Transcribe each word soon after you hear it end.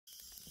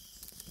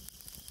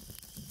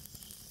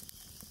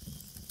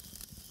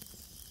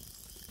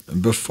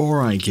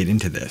Before I get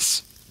into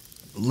this,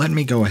 let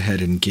me go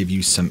ahead and give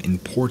you some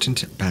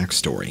important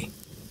backstory.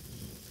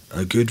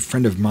 A good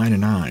friend of mine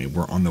and I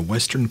were on the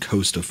western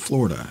coast of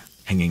Florida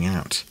hanging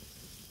out,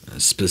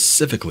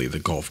 specifically the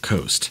Gulf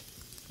Coast.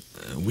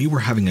 We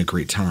were having a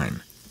great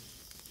time.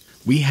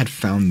 We had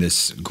found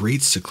this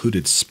great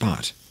secluded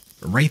spot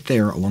right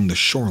there along the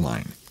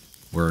shoreline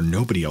where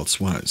nobody else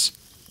was,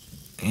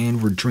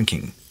 and were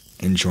drinking,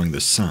 enjoying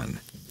the sun.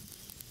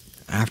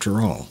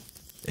 After all,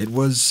 it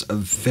was a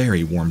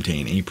very warm day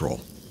in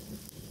April,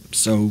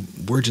 so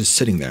we're just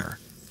sitting there,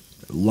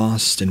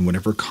 lost in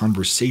whatever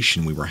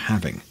conversation we were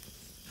having,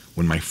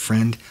 when my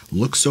friend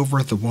looks over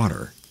at the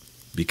water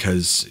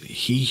because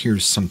he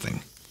hears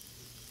something.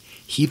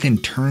 He then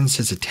turns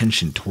his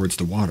attention towards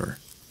the water.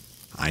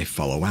 I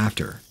follow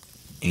after,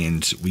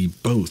 and we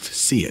both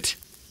see it.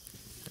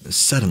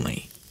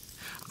 Suddenly,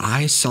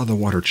 I saw the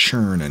water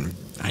churn and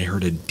I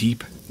heard a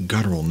deep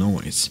guttural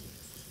noise.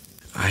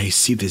 I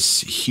see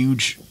this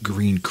huge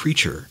green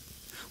creature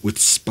with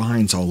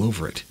spines all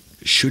over it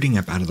shooting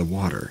up out of the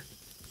water.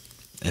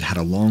 It had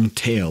a long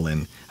tail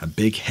and a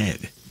big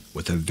head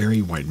with a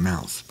very wide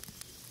mouth.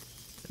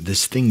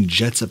 This thing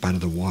jets up out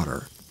of the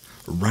water,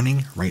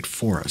 running right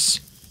for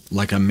us,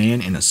 like a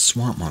man in a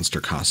swamp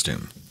monster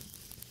costume.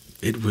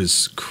 It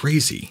was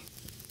crazy.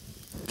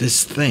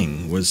 This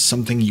thing was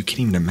something you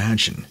can't even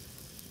imagine.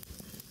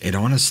 It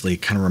honestly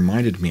kind of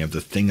reminded me of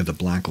the thing of the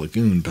Black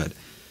Lagoon, but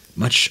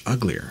much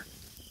uglier.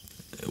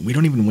 We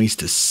don't even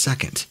waste a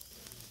second.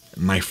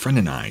 My friend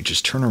and I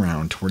just turn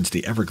around towards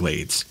the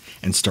Everglades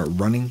and start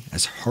running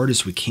as hard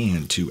as we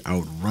can to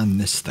outrun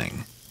this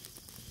thing.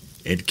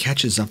 It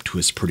catches up to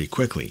us pretty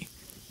quickly,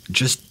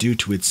 just due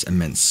to its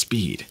immense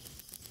speed.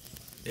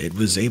 It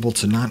was able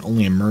to not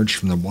only emerge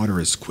from the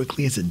water as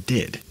quickly as it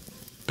did,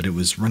 but it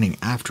was running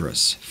after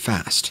us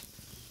fast.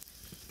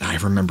 I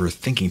remember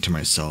thinking to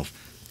myself,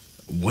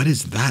 what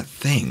is that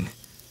thing?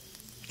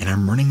 And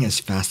I'm running as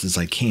fast as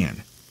I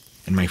can,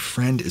 and my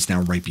friend is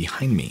now right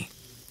behind me.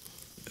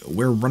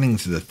 We're running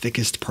through the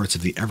thickest parts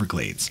of the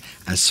Everglades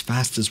as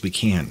fast as we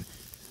can,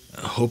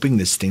 hoping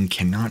this thing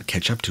cannot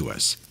catch up to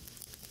us.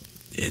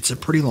 It's a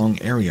pretty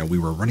long area we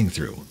were running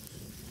through,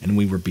 and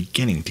we were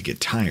beginning to get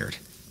tired.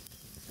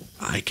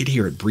 I could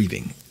hear it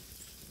breathing.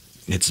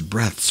 Its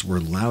breaths were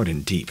loud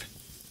and deep,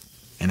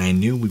 and I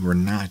knew we were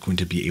not going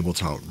to be able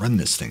to outrun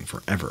this thing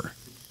forever.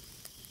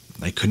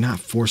 I could not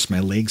force my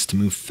legs to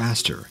move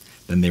faster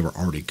than they were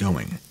already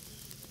going,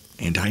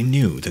 and I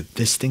knew that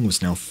this thing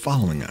was now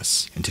following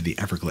us into the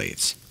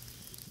Everglades.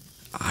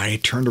 I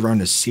turned around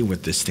to see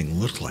what this thing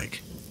looked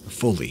like,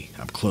 fully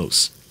up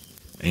close,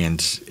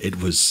 and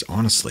it was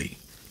honestly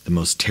the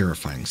most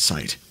terrifying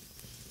sight.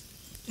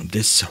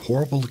 This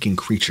horrible-looking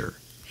creature,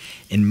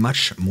 in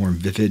much more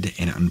vivid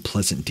and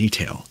unpleasant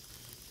detail.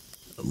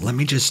 Let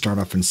me just start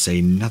off and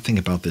say nothing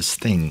about this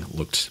thing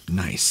looked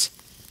nice.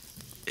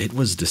 It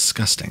was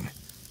disgusting,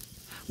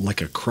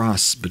 like a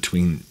cross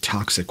between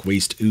toxic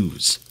waste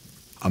ooze,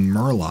 a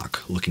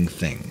murloc-looking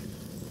thing,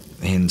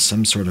 and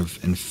some sort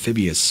of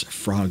amphibious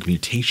frog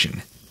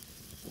mutation.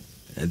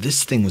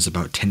 This thing was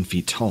about 10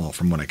 feet tall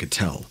from what I could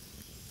tell.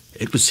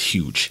 It was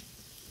huge.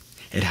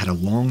 It had a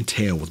long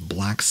tail with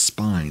black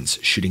spines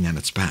shooting out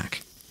its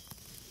back,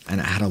 and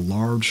it had a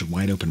large,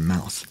 wide-open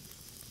mouth,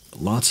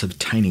 lots of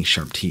tiny,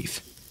 sharp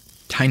teeth,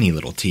 tiny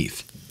little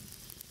teeth.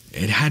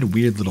 It had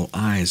weird little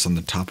eyes on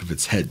the top of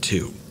its head,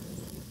 too,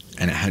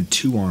 and it had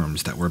 2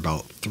 arms that were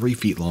about 3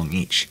 feet long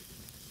each,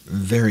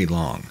 very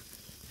long,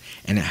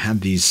 and it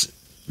had these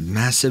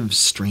massive,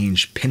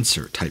 strange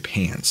pincer-type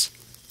hands.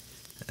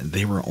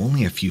 They were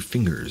only a few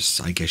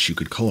fingers, I guess you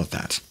could call it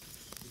that,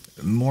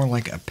 more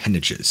like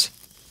appendages.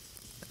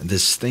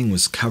 This thing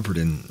was covered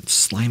in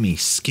slimy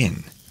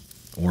skin,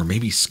 or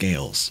maybe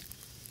scales.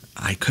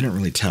 I couldn't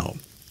really tell.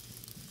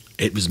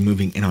 It was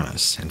moving in on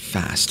us, and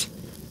fast,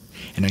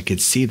 and I could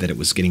see that it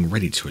was getting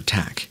ready to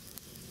attack.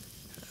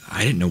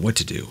 I didn't know what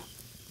to do.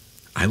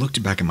 I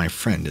looked back at my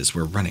friend as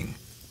we're running,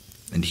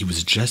 and he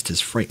was just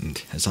as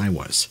frightened as I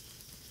was.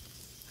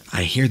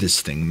 I hear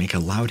this thing make a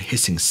loud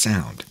hissing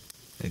sound,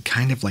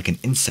 kind of like an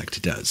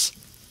insect does.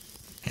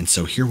 And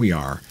so here we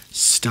are,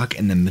 stuck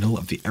in the middle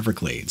of the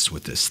Everglades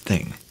with this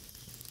thing.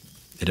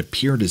 It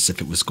appeared as if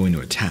it was going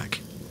to attack.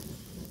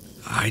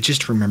 I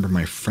just remember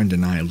my friend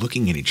and I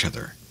looking at each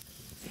other,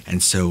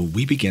 and so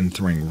we began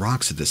throwing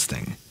rocks at this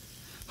thing,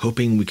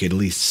 hoping we could at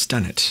least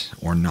stun it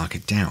or knock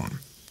it down.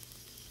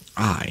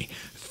 I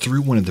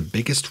threw one of the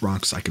biggest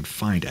rocks I could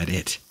find at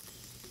it,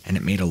 and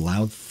it made a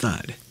loud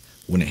thud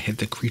when it hit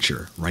the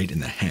creature right in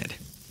the head.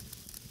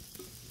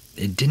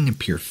 It didn't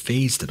appear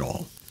fazed at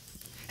all.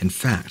 In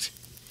fact,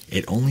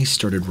 it only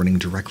started running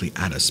directly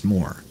at us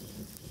more.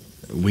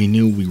 We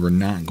knew we were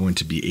not going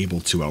to be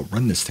able to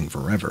outrun this thing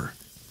forever,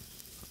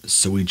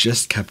 so we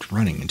just kept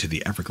running into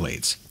the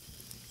Everglades.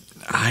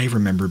 I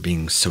remember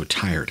being so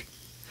tired,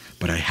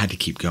 but I had to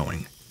keep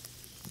going.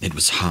 It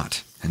was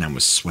hot, and I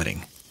was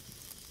sweating.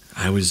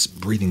 I was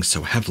breathing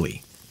so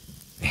heavily,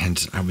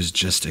 and I was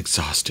just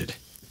exhausted.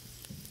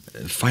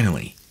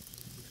 Finally,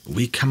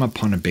 We come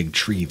upon a big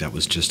tree that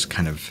was just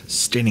kind of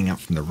standing out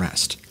from the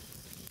rest.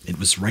 It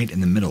was right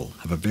in the middle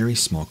of a very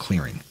small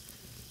clearing.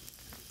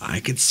 I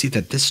could see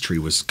that this tree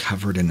was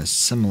covered in a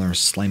similar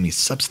slimy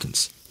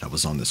substance that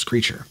was on this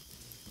creature.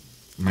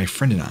 My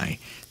friend and I,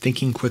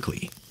 thinking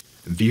quickly,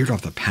 veered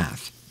off the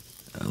path,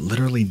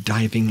 literally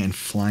diving and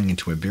flying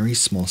into a very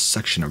small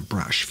section of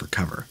brush for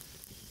cover.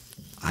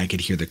 I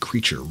could hear the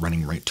creature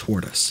running right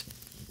toward us.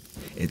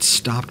 It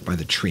stopped by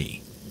the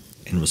tree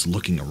and was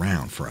looking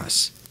around for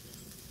us.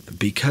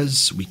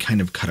 Because we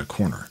kind of cut a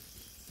corner,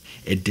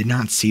 it did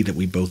not see that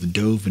we both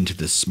dove into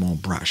this small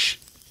brush,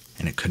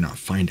 and it could not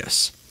find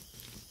us.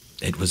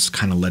 It was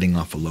kind of letting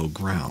off a low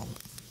growl,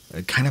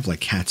 kind of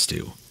like cats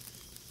do.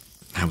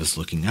 I was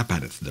looking up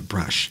at it through the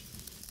brush,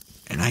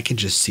 and I could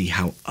just see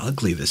how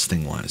ugly this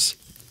thing was.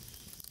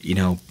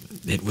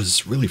 It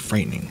was really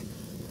frightening,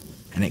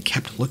 and it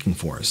kept looking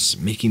for us,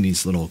 making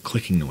these little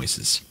clicking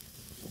noises.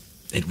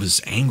 It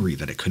was angry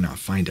that it could not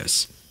find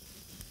us.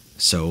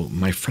 So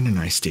my friend and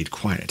I stayed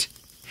quiet,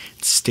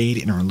 stayed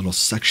in our little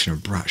section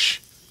of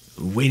brush,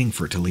 waiting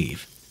for it to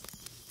leave.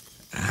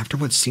 After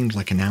what seemed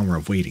like an hour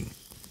of waiting,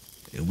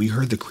 we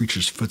heard the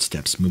creature's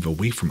footsteps move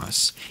away from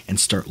us and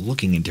start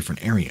looking in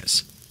different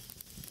areas.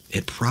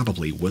 It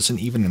probably wasn't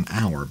even an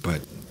hour,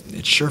 but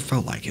it sure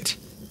felt like it.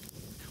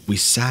 We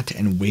sat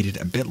and waited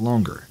a bit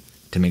longer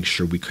to make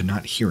sure we could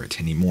not hear it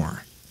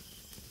anymore.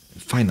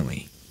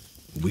 Finally,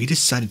 we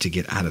decided to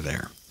get out of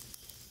there.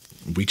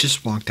 We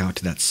just walked out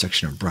to that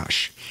section of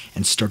brush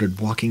and started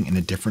walking in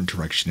a different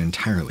direction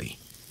entirely.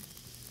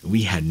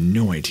 We had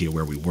no idea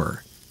where we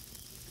were,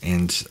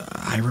 and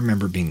I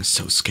remember being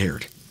so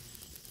scared.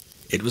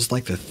 It was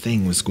like the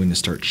thing was going to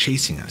start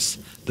chasing us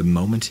the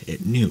moment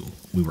it knew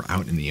we were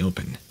out in the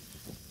open.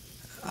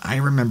 I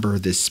remember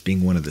this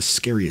being one of the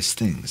scariest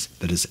things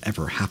that has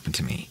ever happened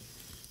to me.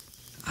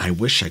 I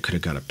wish I could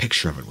have got a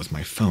picture of it with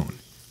my phone,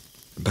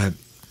 but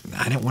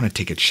I didn't want to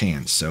take a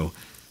chance, so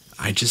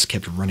I just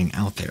kept running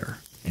out there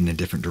in a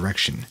different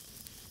direction.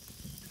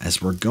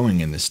 As we're going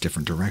in this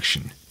different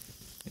direction,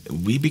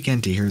 we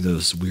began to hear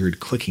those weird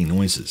clicking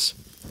noises,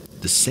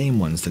 the same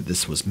ones that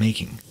this was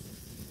making,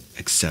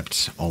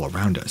 except all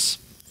around us,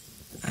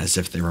 as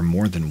if there were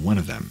more than one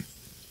of them.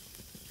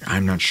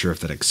 I'm not sure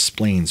if that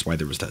explains why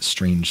there was that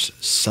strange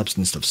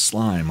substance of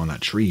slime on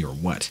that tree or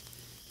what.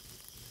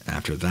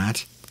 After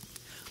that,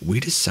 we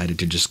decided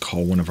to just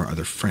call one of our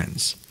other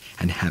friends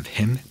and have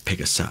him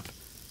pick us up.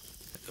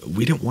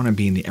 We didn't want to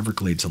be in the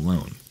Everglades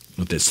alone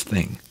with this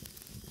thing,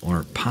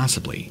 or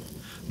possibly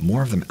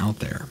more of them out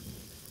there.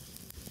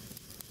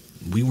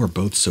 We were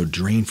both so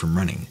drained from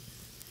running,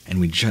 and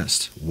we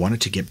just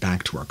wanted to get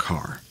back to our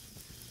car.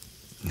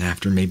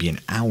 After maybe an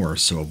hour or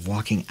so of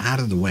walking out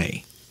of the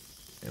way,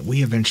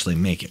 we eventually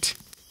make it.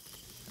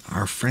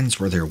 Our friends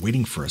were there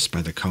waiting for us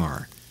by the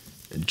car,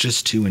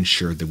 just to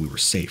ensure that we were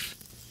safe.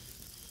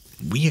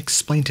 We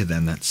explained to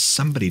them that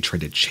somebody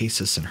tried to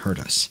chase us and hurt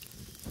us.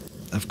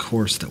 Of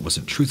course, that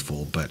wasn't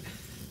truthful, but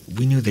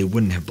we knew they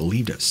wouldn't have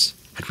believed us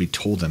had we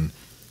told them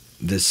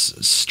this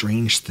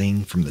strange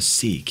thing from the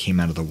sea came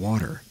out of the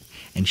water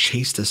and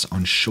chased us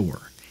on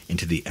shore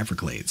into the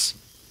Everglades.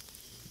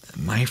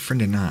 My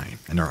friend and I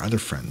and our other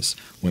friends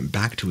went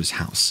back to his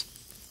house.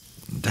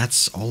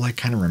 That's all I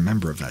kind of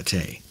remember of that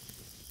day.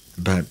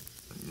 But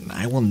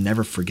I will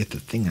never forget the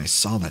thing I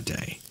saw that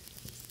day.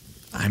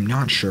 I'm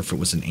not sure if it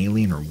was an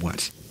alien or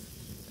what,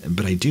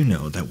 but I do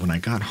know that when I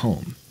got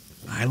home,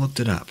 I looked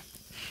it up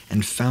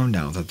and found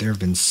out that there have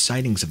been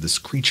sightings of this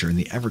creature in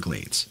the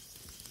Everglades,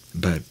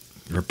 but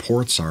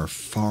reports are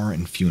far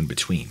and few in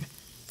between.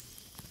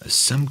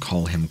 Some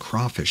call him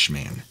Crawfish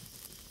Man.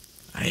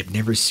 I have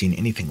never seen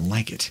anything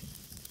like it,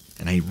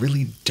 and I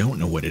really don't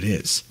know what it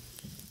is.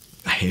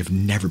 I have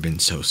never been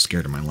so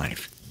scared in my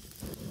life.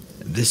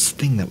 This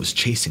thing that was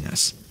chasing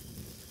us,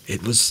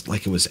 it was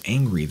like it was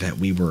angry that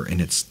we were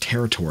in its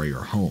territory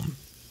or home.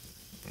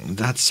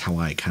 That's how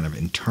I kind of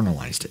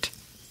internalized it.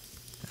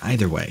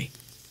 Either way,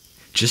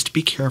 just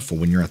be careful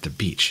when you're at the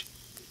beach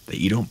that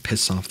you don't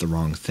piss off the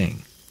wrong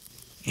thing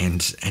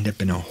and end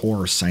up in a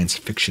horror science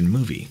fiction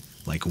movie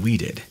like we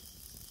did.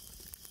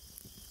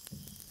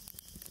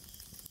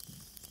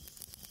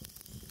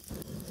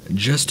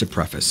 Just to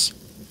preface,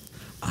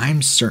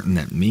 I'm certain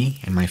that me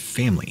and my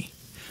family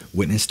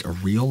witnessed a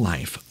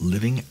real-life,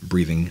 living,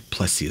 breathing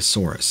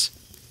plesiosaurus.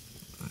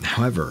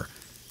 However,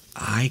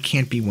 I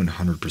can't be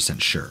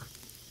 100% sure.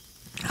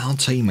 I'll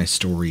tell you my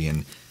story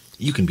and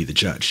you can be the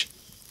judge.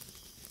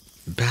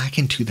 Back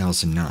in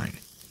 2009,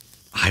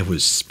 I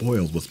was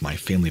spoiled with my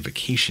family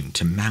vacation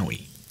to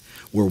Maui,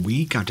 where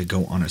we got to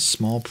go on a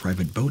small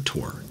private boat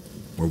tour,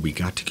 where we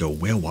got to go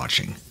whale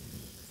watching.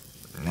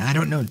 I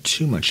don't know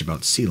too much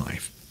about sea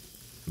life,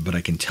 but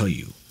I can tell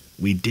you,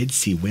 we did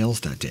see whales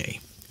that day.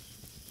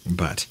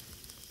 But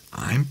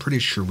I'm pretty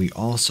sure we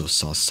also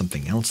saw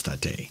something else that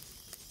day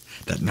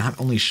that not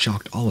only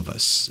shocked all of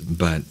us,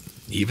 but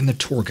even the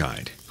tour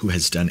guide, who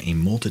has done a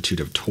multitude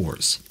of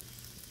tours.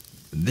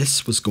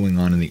 This was going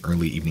on in the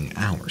early evening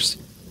hours.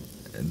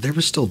 There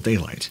was still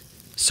daylight,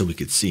 so we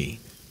could see,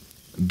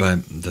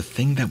 But the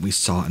thing that we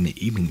saw in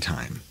the evening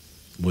time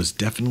was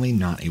definitely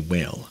not a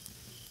whale.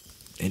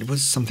 It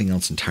was something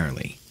else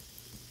entirely.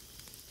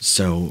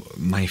 So,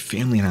 my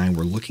family and I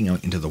were looking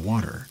out into the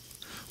water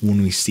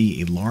when we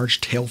see a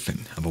large tail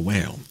fin of a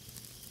whale.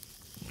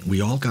 We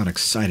all got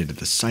excited at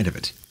the sight of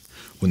it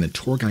when the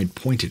tour guide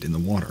pointed in the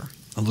water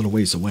a little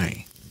ways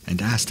away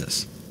and asked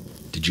us,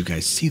 "Did you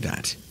guys see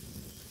that?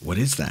 What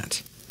is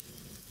that?"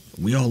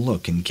 We all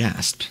looked and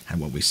gasped at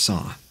what we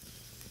saw.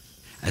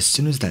 As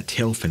soon as that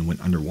tail fin went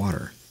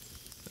underwater,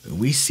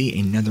 we see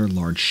another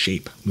large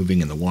shape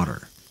moving in the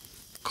water,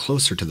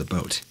 closer to the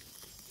boat.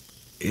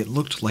 It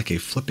looked like a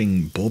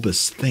flipping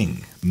bulbous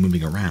thing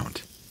moving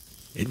around.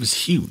 It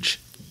was huge.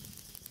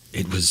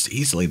 It was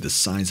easily the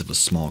size of a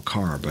small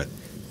car, but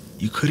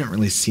you couldn't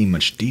really see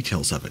much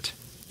details of it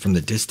from the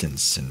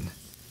distance and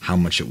how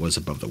much it was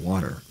above the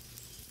water.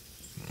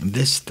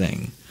 This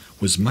thing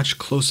was much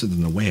closer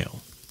than the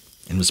whale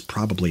and was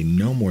probably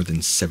no more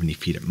than 70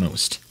 feet at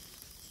most.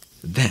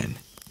 Then,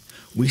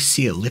 we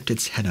see it lift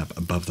its head up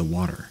above the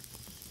water,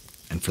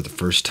 and for the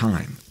first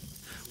time,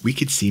 we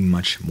could see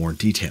much more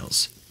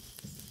details.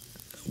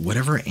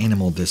 Whatever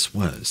animal this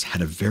was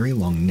had a very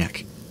long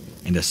neck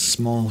and a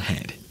small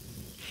head,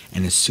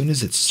 and as soon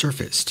as it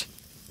surfaced,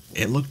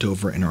 it looked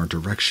over in our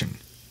direction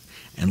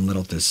and let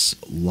out this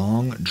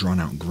long,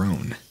 drawn-out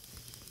groan.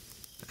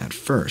 At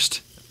first,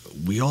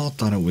 we all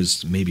thought it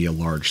was maybe a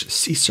large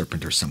sea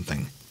serpent or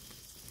something,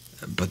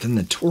 but then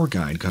the tour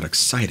guide got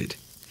excited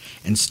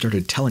and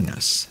started telling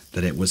us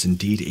that it was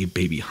indeed a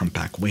baby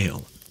humpback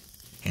whale,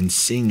 and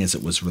seeing as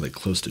it was really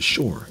close to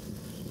shore,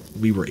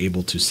 we were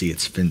able to see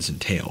its fins and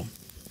tail.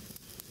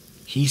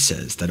 He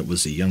says that it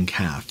was a young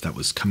calf that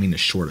was coming to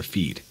shore to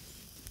feed.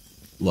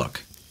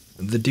 Look,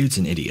 the dude's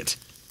an idiot.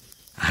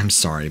 I'm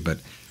sorry,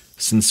 but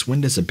since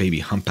when does a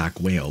baby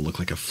humpback whale look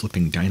like a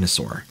flipping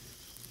dinosaur?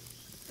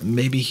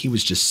 Maybe he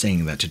was just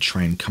saying that to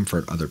try and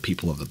comfort other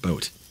people of the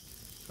boat,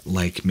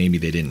 like maybe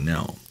they didn't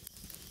know.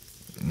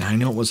 I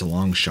know it was a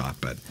long shot,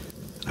 but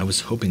I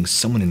was hoping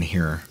someone in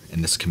here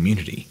in this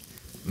community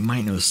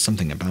might know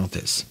something about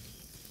this.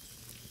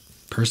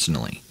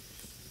 Personally,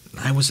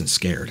 I wasn't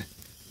scared.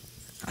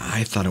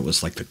 I thought it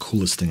was like the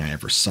coolest thing I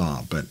ever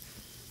saw, but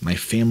my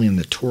family and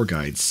the tour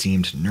guide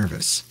seemed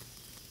nervous.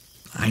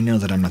 I know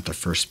that I'm not the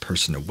first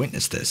person to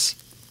witness this,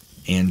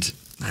 and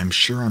I'm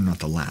sure I'm not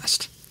the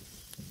last.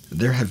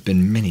 There have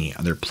been many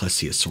other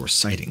plesiosaur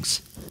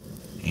sightings,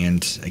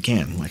 and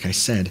again, like I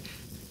said,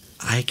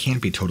 I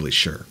can't be totally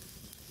sure.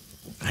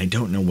 I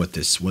don't know what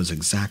this was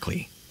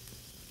exactly.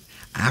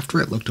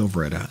 After it looked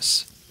over at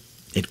us,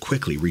 it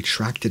quickly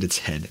retracted its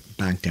head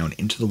back down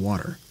into the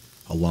water,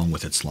 along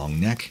with its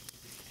long neck,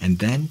 and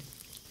then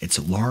its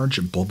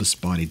large bulbous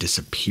body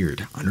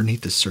disappeared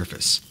underneath the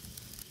surface.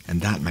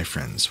 And that, my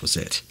friends, was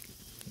it.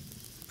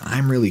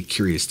 I'm really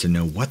curious to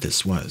know what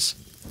this was.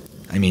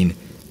 I mean,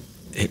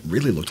 it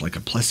really looked like a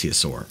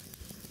plesiosaur,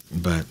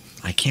 but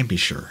I can't be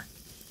sure.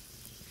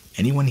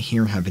 Anyone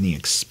here have any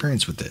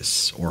experience with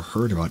this or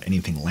heard about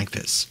anything like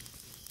this?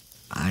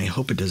 I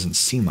hope it doesn't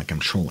seem like I'm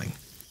trolling.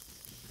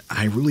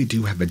 I really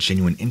do have a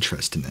genuine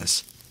interest in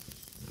this.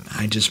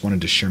 I just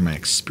wanted to share my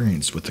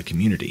experience with the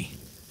community.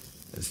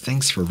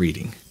 Thanks for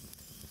reading.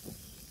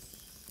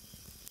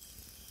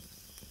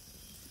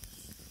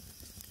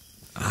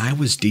 I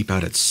was deep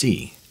out at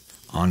sea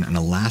on an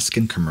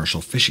Alaskan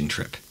commercial fishing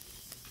trip.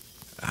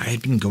 I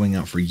had been going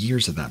out for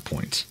years at that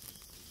point,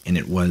 and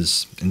it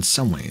was, in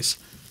some ways,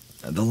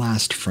 the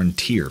last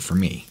frontier for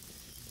me.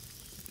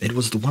 It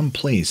was the one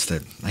place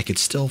that I could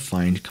still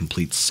find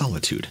complete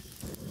solitude.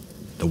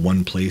 The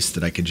one place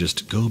that I could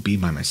just go be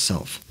by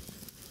myself.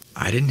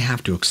 I didn't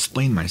have to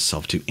explain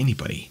myself to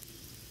anybody.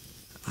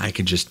 I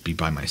could just be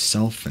by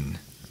myself, and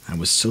I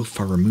was so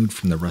far removed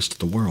from the rest of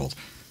the world,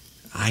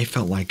 I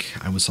felt like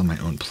I was on my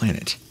own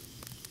planet.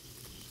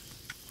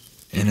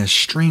 In a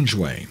strange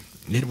way,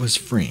 it was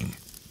freeing,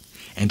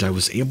 and I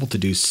was able to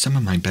do some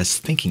of my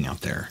best thinking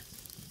out there.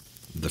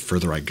 The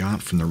further I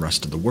got from the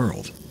rest of the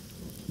world,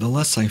 the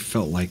less I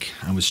felt like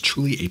I was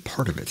truly a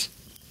part of it.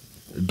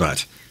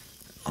 But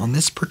on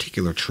this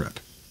particular trip,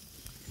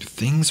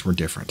 things were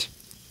different.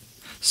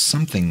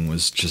 Something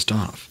was just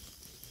off,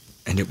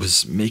 and it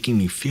was making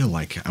me feel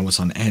like I was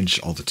on edge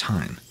all the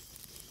time.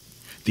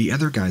 The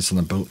other guys on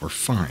the boat were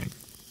fine,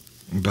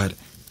 but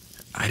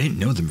I didn't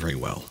know them very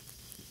well.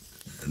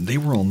 They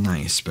were all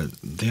nice, but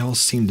they all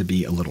seemed to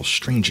be a little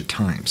strange at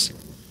times.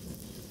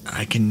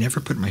 I can never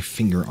put my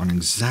finger on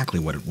exactly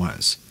what it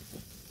was.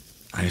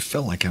 I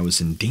felt like I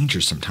was in danger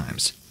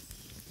sometimes.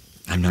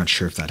 I'm not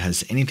sure if that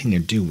has anything to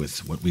do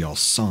with what we all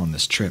saw on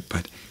this trip,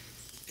 but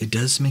it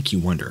does make you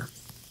wonder.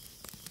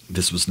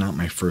 This was not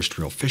my first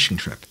real fishing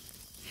trip,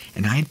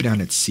 and I had been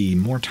out at sea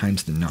more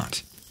times than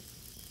not.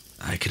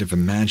 I could have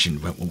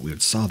imagined what we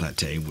saw that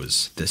day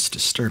was this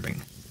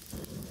disturbing.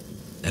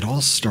 It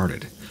all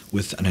started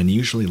with an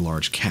unusually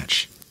large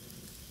catch.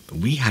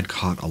 We had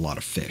caught a lot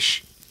of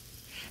fish,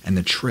 and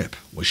the trip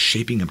was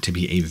shaping up to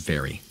be a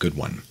very good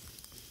one.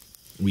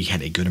 We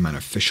had a good amount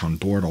of fish on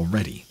board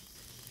already,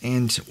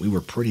 and we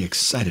were pretty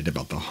excited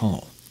about the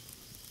haul.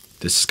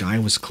 The sky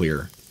was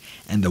clear,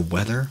 and the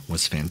weather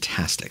was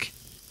fantastic.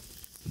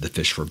 The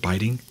fish were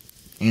biting,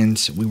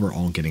 and we were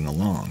all getting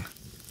along.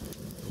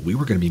 We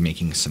were going to be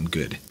making some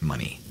good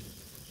money.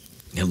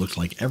 It looked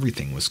like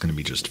everything was going to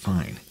be just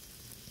fine.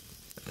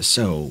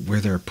 So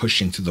we're there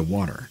pushing through the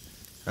water,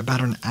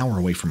 about an hour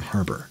away from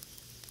harbor,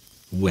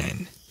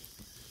 when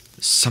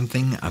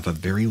something of a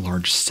very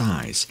large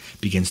size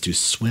begins to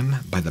swim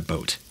by the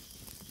boat.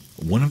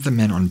 One of the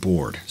men on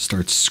board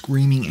starts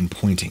screaming and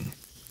pointing.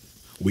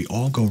 We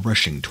all go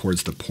rushing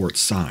towards the port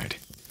side,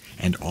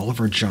 and all of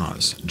our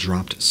jaws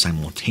dropped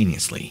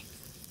simultaneously.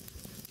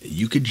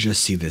 You could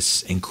just see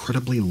this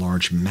incredibly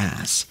large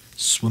mass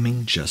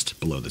swimming just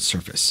below the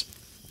surface.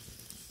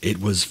 It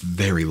was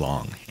very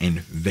long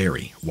and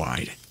very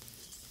wide.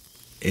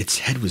 Its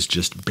head was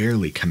just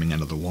barely coming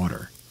out of the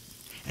water,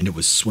 and it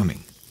was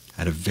swimming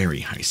at a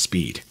very high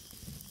speed.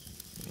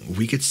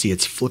 We could see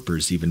its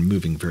flippers even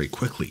moving very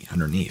quickly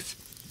underneath,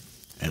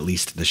 at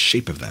least the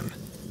shape of them.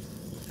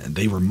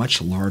 They were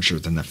much larger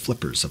than the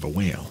flippers of a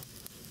whale.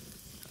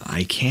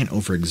 I can't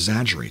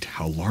over-exaggerate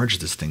how large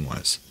this thing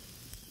was.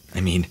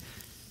 I mean,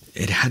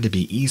 it had to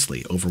be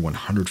easily over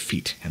 100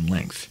 feet in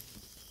length.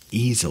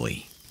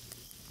 Easily.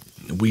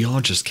 We all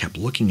just kept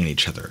looking at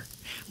each other,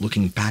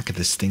 looking back at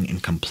this thing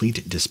in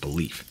complete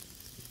disbelief.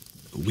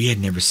 We had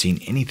never seen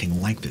anything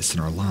like this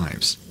in our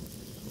lives,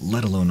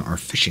 let alone our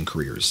fishing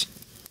careers.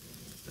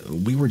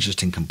 We were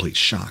just in complete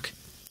shock.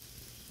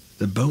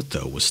 The boat,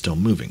 though, was still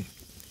moving,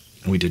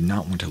 and we did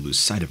not want to lose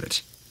sight of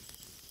it.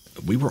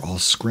 We were all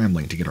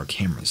scrambling to get our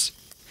cameras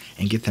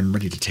and get them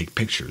ready to take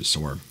pictures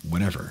or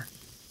whatever.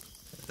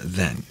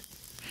 Then,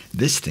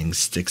 this thing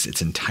sticks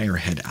its entire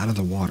head out of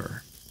the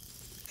water,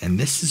 and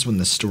this is when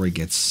the story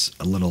gets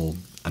a little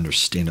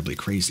understandably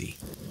crazy.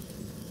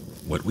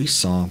 What we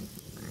saw,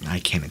 I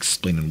can't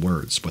explain in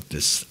words what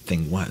this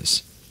thing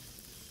was.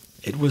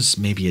 It was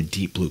maybe a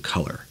deep blue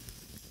color,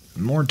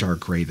 more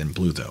dark gray than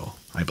blue though,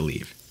 I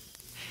believe,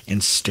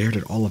 and stared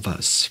at all of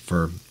us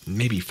for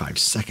maybe 5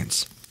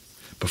 seconds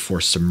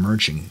before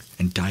submerging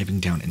and diving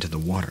down into the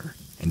water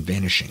and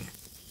vanishing.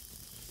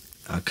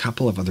 A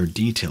couple of other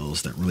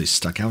details that really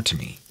stuck out to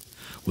me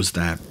was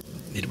that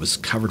it was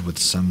covered with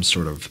some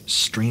sort of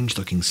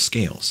strange-looking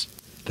scales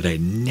that I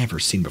had never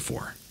seen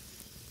before.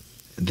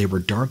 They were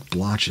dark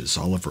blotches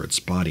all over its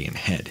body and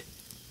head.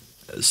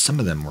 Some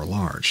of them were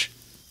large.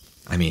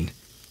 I mean,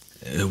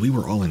 we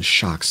were all in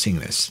shock seeing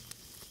this,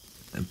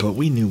 but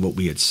we knew what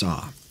we had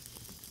saw,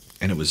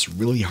 and it was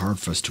really hard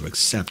for us to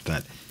accept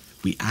that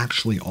we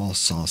actually all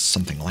saw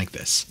something like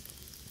this.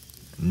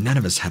 None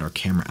of us had our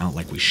camera out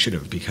like we should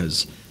have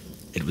because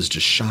it was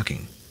just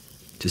shocking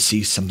to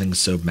see something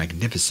so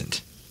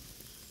magnificent.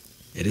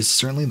 It is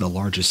certainly the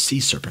largest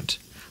sea serpent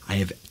I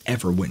have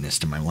ever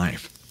witnessed in my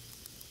life.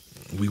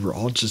 We were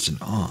all just in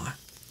awe.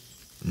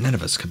 None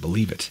of us could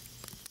believe it.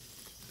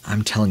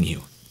 I'm telling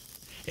you,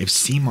 if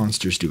sea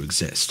monsters do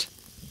exist,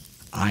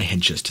 I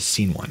had just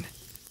seen one.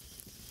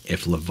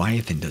 If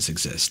Leviathan does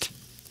exist,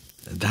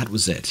 that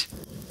was it.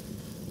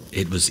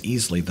 It was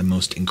easily the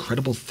most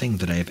incredible thing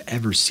that I have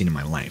ever seen in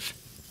my life.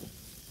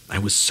 I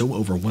was so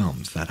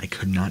overwhelmed that I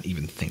could not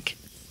even think.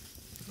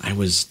 I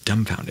was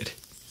dumbfounded.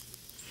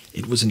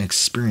 It was an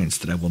experience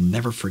that I will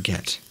never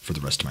forget for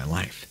the rest of my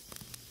life.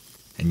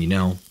 And you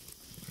know,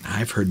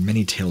 I've heard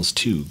many tales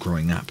too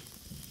growing up,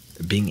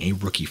 being a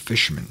rookie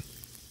fisherman,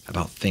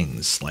 about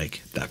things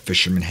like that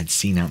fishermen had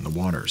seen out in the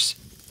waters.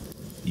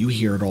 You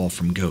hear it all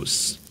from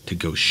ghosts to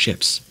ghost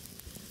ships,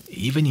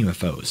 even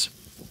UFOs.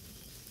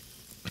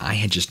 I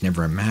had just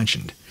never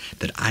imagined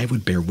that I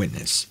would bear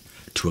witness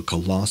to a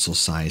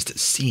colossal-sized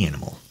sea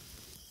animal.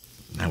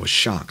 I was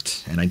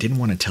shocked, and I didn't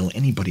want to tell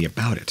anybody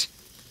about it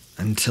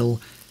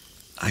until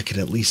I could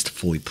at least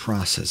fully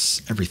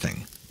process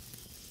everything.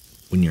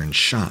 When you're in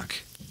shock,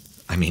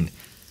 I mean,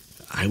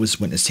 I was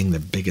witnessing the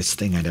biggest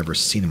thing I'd ever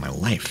seen in my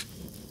life.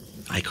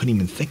 I couldn't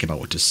even think about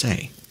what to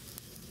say.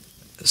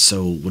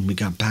 So when we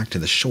got back to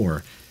the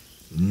shore,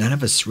 none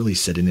of us really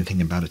said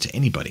anything about it to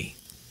anybody.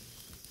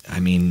 I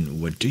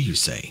mean, what do you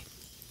say?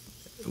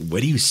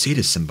 What do you say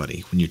to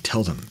somebody when you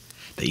tell them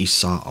that you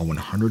saw a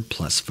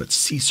 100-plus foot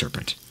sea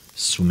serpent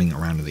swimming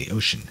around in the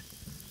ocean?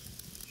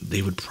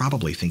 They would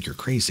probably think you're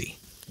crazy.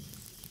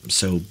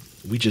 So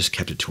we just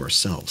kept it to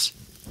ourselves,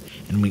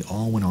 and we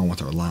all went on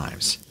with our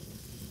lives.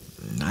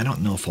 I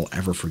don't know if I'll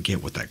ever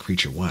forget what that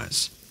creature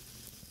was,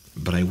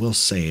 but I will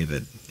say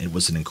that it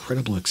was an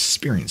incredible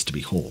experience to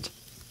behold.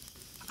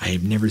 I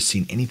have never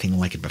seen anything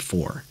like it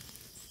before.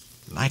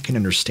 I can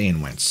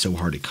understand why it's so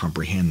hard to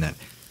comprehend that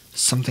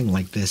something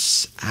like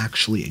this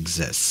actually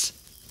exists,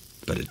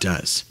 but it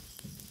does.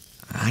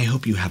 I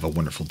hope you have a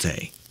wonderful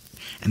day,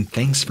 and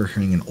thanks for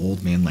hearing an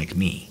old man like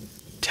me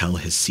tell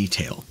his sea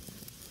tale.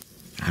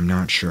 I'm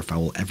not sure if I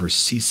will ever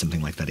see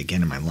something like that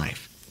again in my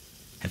life.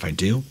 If I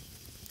do,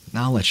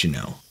 I'll let you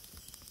know.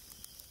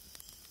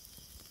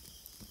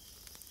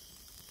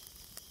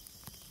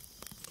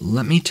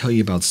 Let me tell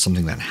you about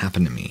something that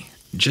happened to me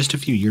just a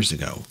few years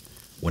ago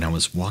when I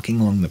was walking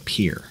along the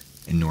pier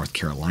in North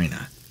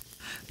Carolina,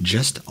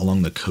 just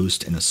along the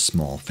coast in a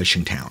small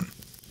fishing town.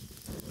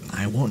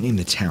 I won't name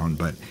the town,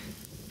 but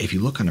if you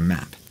look on a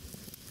map,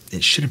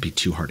 it shouldn't be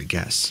too hard to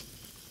guess.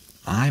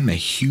 I'm a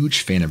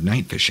huge fan of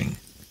night fishing,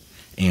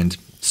 and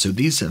so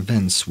these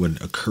events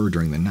would occur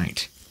during the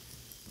night.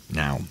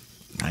 Now,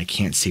 I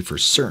can't say for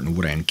certain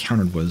what I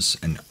encountered was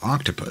an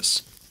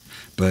octopus,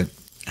 but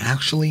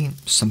actually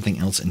something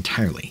else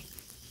entirely.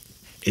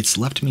 It's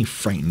left me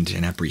frightened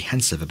and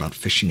apprehensive about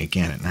fishing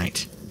again at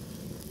night.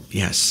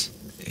 Yes,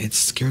 it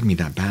scared me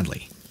that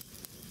badly.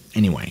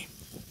 Anyway,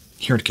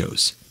 here it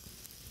goes.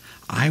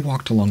 I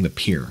walked along the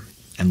pier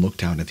and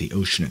looked out at the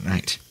ocean at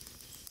night.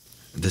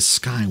 The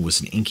sky was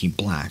an inky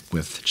black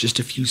with just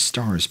a few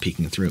stars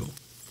peeking through.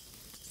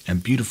 A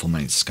beautiful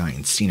night sky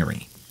and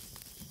scenery.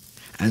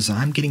 As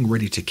I'm getting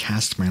ready to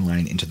cast my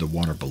line into the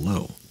water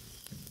below,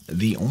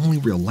 the only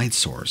real light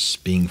source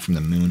being from the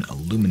moon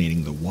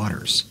illuminating the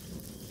waters,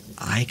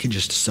 I could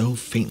just so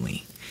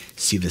faintly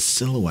see the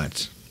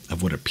silhouette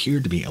of what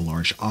appeared to be a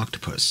large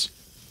octopus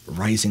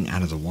rising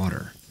out of the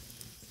water.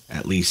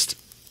 At least,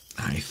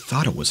 I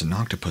thought it was an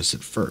octopus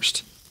at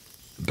first,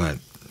 but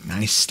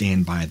I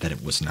stand by that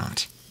it was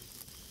not.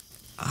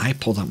 I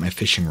pulled out my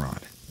fishing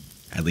rod,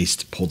 at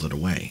least pulled it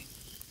away,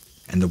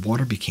 and the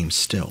water became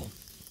still.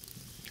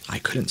 I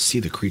couldn't see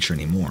the creature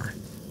anymore.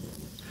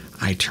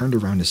 I turned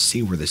around to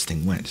see where this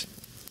thing went,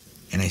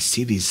 and I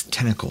see these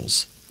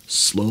tentacles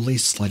slowly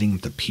sliding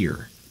up the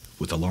pier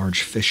with a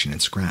large fish in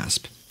its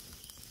grasp.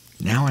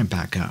 Now I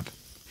back up,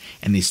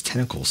 and these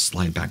tentacles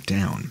slide back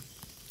down.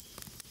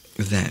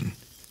 Then,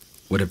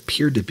 what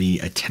appeared to be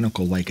a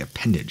tentacle-like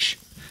appendage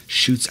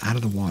shoots out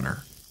of the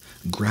water,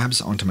 grabs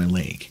onto my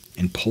leg,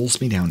 and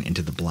pulls me down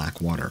into the black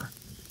water,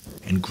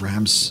 and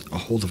grabs a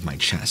hold of my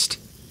chest.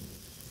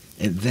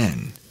 It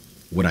then,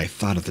 what I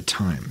thought at the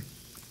time,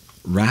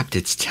 wrapped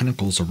its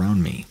tentacles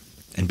around me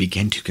and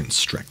began to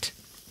constrict.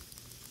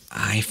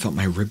 I felt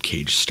my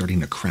ribcage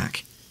starting to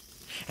crack,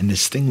 and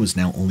this thing was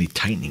now only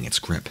tightening its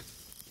grip.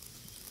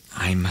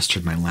 I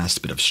mustered my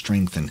last bit of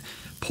strength and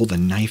pulled a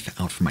knife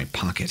out from my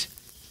pocket,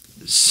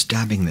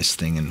 stabbing this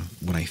thing in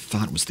what I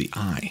thought was the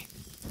eye.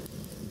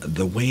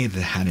 The way that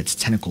it had its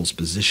tentacles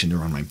positioned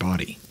around my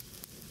body,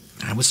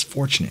 I was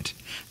fortunate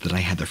that I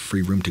had the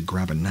free room to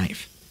grab a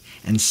knife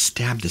and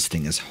stab this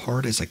thing as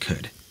hard as I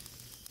could.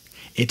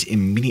 It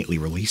immediately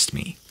released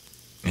me,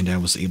 and I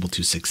was able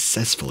to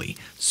successfully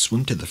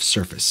swim to the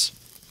surface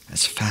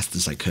as fast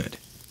as I could.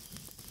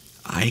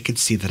 I could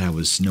see that I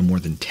was no more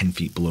than 10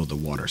 feet below the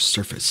water's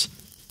surface,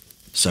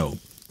 so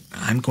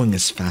I'm going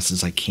as fast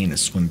as I can to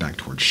swim back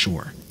towards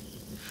shore.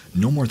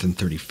 No more than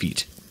 30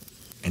 feet,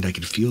 and I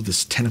could feel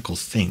this tentacle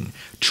thing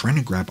trying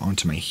to grab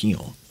onto my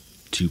heel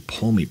to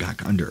pull me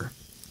back under.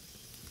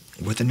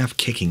 With enough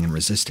kicking and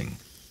resisting,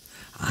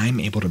 I'm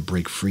able to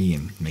break free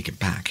and make it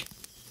back.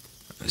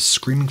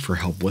 Screaming for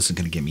help wasn't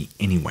going to get me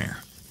anywhere.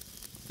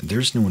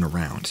 There's no one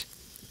around.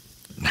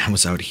 I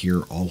was out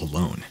here all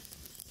alone.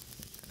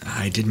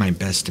 I did my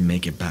best to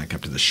make it back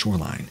up to the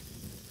shoreline,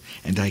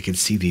 and I could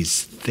see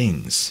these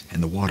things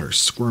in the water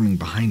squirming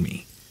behind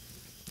me,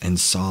 and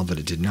saw that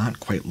it did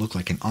not quite look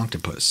like an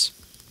octopus,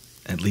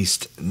 at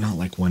least not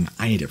like one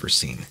I had ever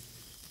seen.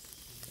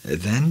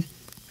 Then,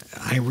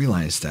 I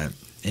realized that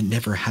it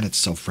never had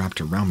itself wrapped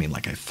around me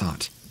like I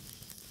thought,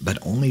 but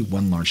only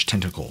one large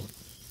tentacle,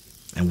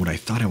 and what I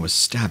thought I was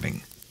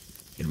stabbing,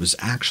 it was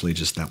actually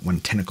just that one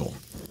tentacle.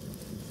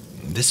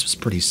 This was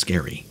pretty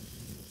scary.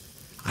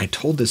 I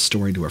told this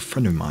story to a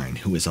friend of mine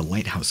who is a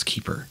lighthouse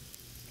keeper,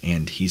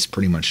 and he's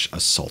pretty much a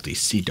salty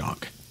sea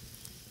dog.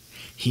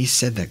 He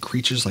said that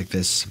creatures like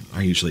this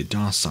are usually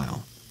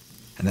docile,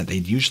 and that they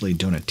usually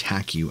don't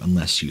attack you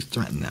unless you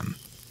threaten them.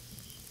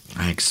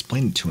 I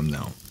explained it to him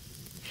though,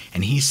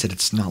 and he said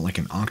it's not like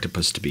an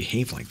octopus to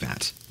behave like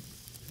that,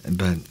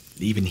 but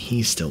even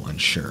he's still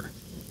unsure.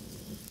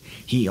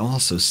 He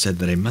also said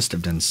that I must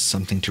have done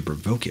something to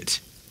provoke it.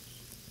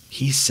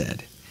 He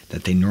said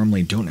that they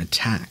normally don't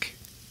attack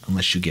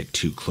unless you get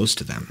too close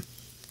to them.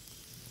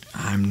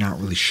 I'm not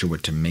really sure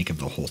what to make of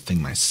the whole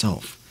thing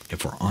myself,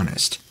 if we're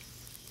honest.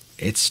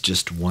 It's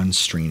just one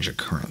strange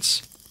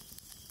occurrence.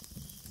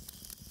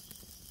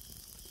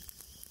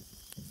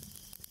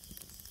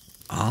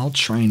 I'll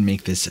try and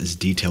make this as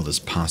detailed as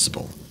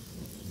possible,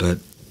 but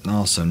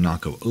also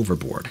not go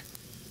overboard.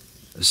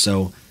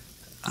 So,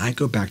 I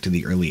go back to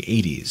the early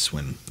 80s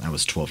when I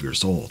was 12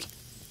 years old.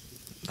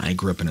 I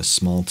grew up in a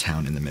small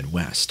town in the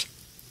Midwest,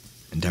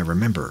 and I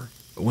remember,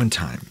 one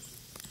time,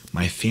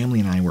 my family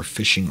and I were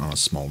fishing on a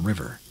small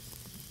river.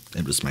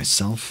 It was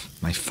myself,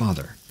 my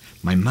father,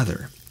 my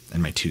mother,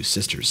 and my two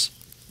sisters.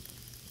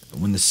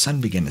 When the sun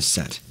began to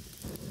set,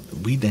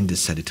 we then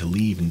decided to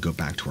leave and go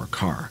back to our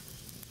car.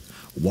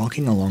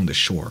 Walking along the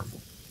shore,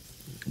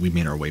 we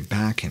made our way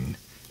back, and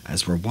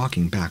as we're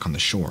walking back on the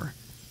shore,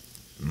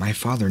 my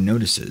father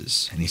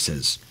notices, and he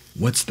says,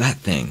 "What's that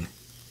thing?"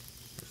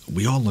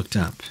 We all looked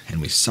up, and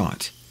we saw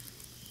it.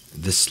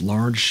 This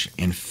large,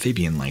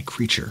 amphibian-like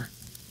creature.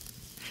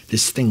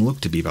 This thing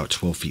looked to be about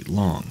 12 feet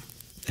long,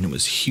 and it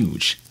was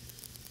huge.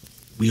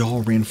 We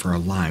all ran for our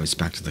lives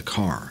back to the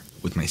car,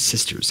 with my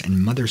sisters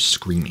and mother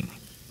screaming.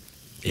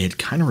 It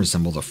kind of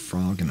resembled a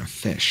frog and a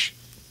fish.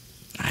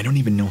 I don't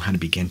even know how to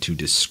begin to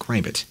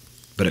describe it,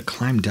 but it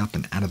climbed up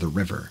and out of the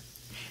river,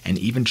 and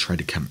even tried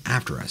to come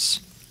after us.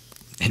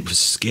 It was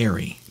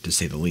scary, to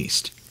say the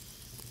least.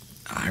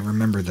 I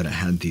remember that it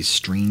had these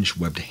strange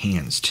webbed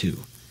hands, too.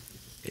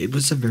 It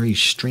was a very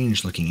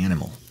strange-looking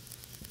animal.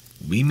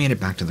 We made it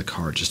back to the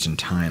car just in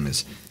time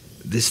as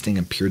this thing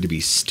appeared to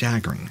be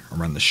staggering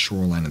around the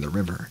shoreline of the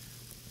river.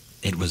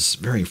 It was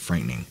very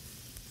frightening.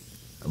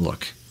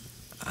 Look,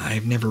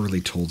 I've never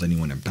really told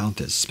anyone about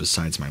this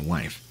besides my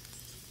wife.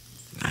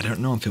 I don't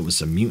know if it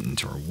was a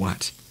mutant or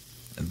what,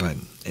 but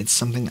it's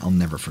something I'll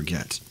never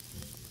forget.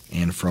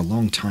 And for a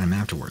long time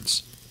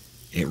afterwards,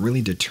 it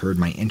really deterred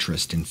my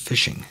interest in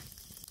fishing.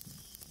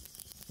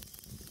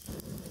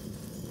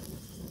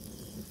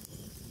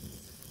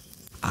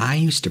 I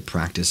used to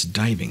practice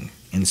diving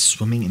and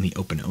swimming in the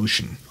open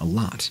ocean a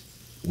lot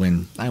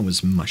when I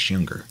was much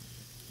younger,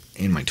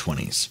 in my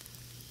 20s.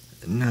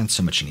 Not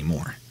so much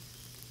anymore.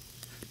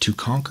 To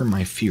conquer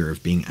my fear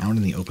of being out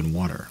in the open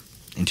water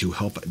and to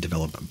help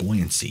develop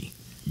buoyancy,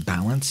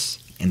 balance,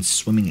 and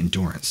swimming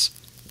endurance,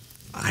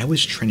 I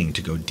was training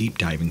to go deep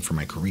diving for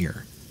my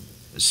career,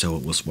 so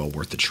it was well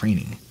worth the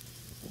training.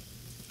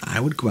 I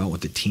would go out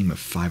with a team of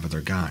 5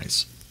 other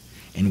guys,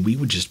 and we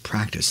would just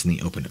practice in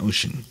the open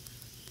ocean.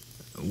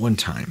 One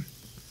time,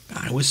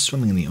 I was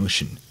swimming in the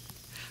ocean,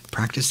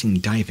 practicing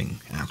diving,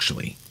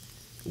 actually,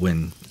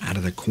 when, out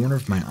of the corner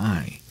of my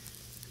eye,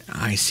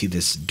 I see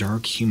this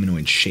dark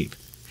humanoid shape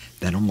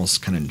that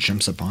almost kind of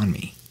jumps up on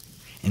me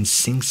and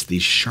sinks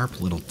these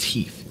sharp little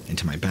teeth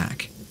into my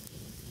back.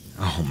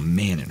 Oh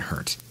man, it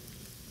hurt.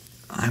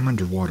 I'm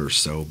underwater,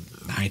 so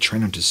I try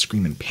not to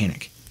scream in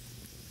panic,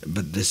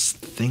 but this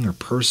thing or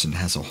person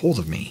has a hold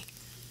of me.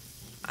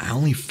 I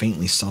only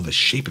faintly saw the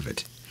shape of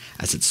it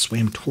as it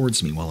swam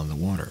towards me while in the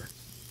water.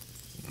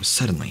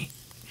 Suddenly,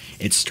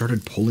 it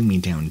started pulling me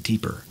down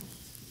deeper,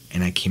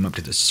 and I came up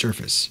to the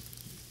surface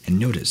and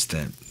noticed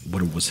that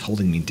what was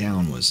holding me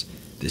down was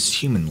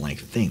this human-like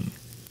thing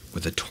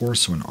with a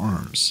torso and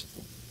arms,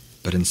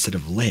 but instead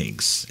of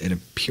legs, it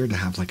appeared to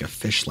have like a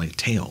fish-like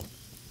tail,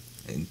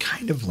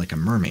 kind of like a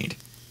mermaid,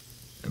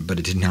 but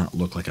it did not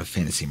look like a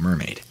fantasy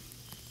mermaid.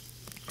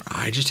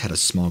 I just had a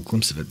small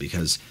glimpse of it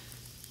because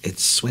it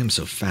swam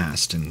so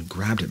fast and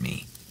grabbed at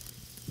me,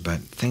 but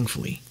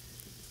thankfully,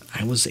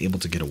 I was able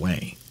to get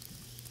away.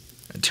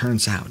 It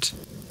turns out,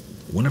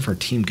 one of our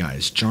team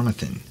guys,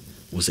 Jonathan,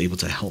 was able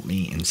to help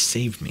me and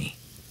save me.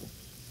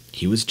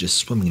 He was just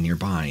swimming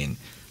nearby and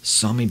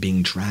saw me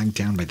being dragged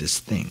down by this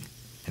thing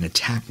and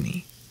attacked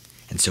me,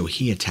 and so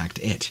he attacked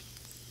it.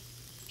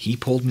 He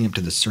pulled me up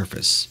to the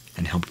surface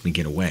and helped me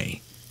get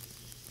away.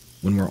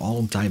 When we're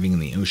all diving in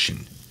the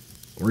ocean,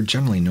 we're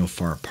generally no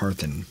far apart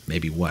than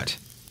maybe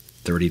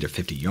 30 to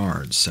 50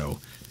 yards, so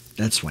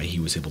that's why he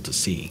was able to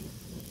see.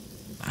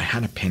 I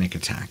had a panic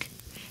attack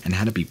and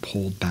had to be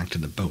pulled back to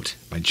the boat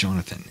by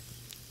Jonathan.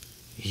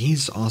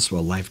 He's also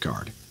a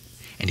lifeguard,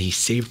 and he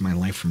saved my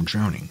life from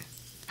drowning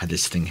had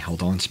this thing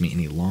held on to me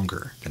any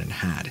longer than it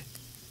had.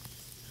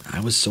 I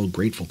was so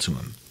grateful to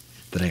him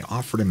that I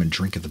offered him a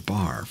drink at the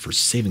bar for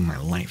saving my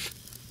life.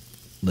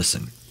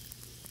 Listen,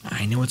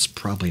 I know it's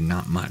probably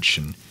not much,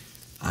 and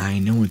I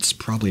know it's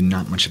probably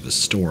not much of a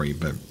story,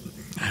 but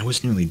I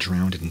was nearly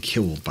drowned and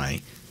killed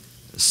by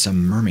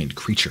some mermaid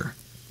creature.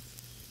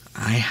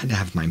 I had to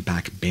have my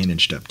back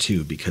bandaged up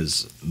too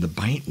because the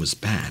bite was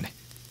bad.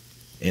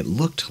 It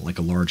looked like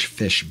a large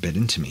fish bit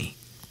into me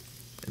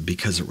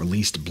because it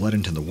released blood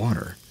into the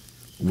water,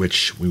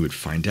 which we would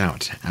find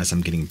out as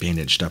I'm getting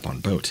bandaged up on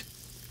boat.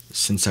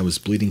 Since I was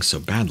bleeding so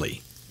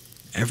badly,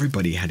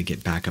 everybody had to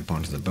get back up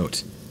onto the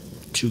boat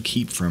to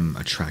keep from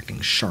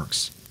attracting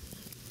sharks.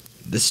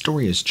 This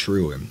story is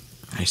true, and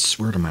I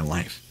swear to my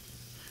life,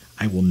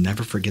 I will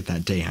never forget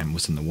that day I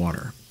was in the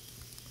water.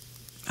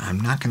 I'm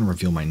not going to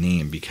reveal my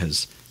name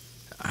because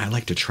I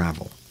like to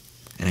travel,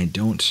 and I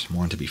don't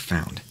want to be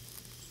found.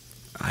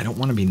 I don't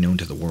want to be known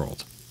to the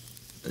world.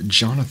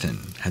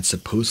 Jonathan had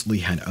supposedly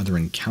had other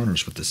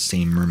encounters with the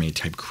same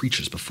mermaid-type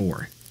creatures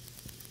before.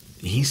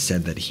 He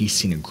said that he's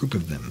seen a group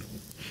of them,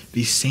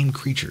 these same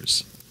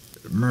creatures,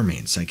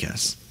 mermaids, I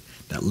guess,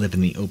 that live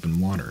in the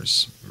open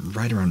waters,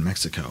 right around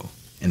Mexico,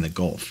 in the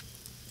Gulf.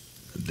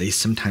 They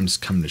sometimes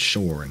come to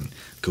shore and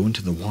go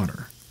into the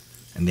water,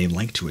 and they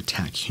like to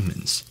attack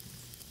humans.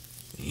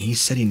 He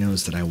said he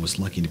knows that I was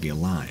lucky to be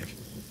alive.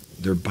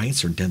 Their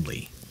bites are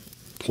deadly,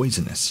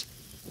 poisonous,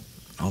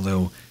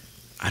 although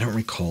I don't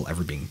recall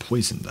ever being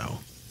poisoned, though.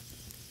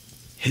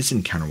 His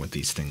encounter with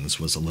these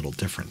things was a little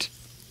different.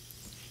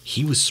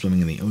 He was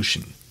swimming in the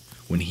ocean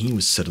when he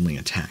was suddenly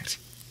attacked.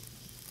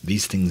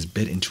 These things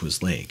bit into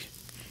his leg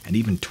and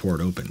even tore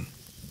it open.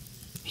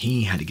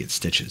 He had to get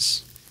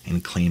stitches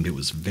and claimed it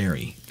was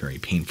very, very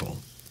painful.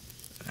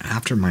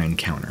 After my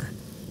encounter,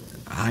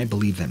 I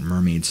believe that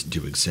mermaids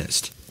do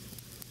exist.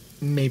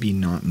 Maybe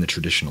not in the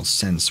traditional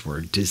sense where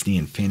Disney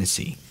and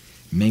fantasy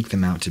make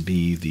them out to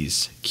be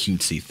these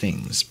cutesy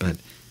things, but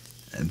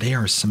they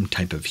are some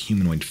type of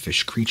humanoid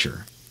fish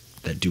creature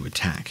that do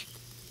attack.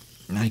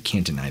 I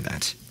can't deny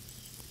that.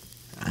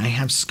 I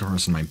have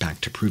scars on my back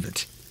to prove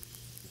it.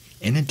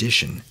 In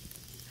addition,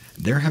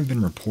 There have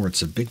been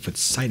reports of Bigfoot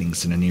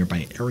sightings in a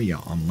nearby area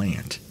on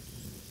land.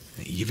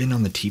 Even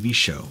on the TV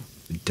show,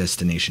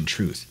 Destination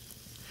Truth,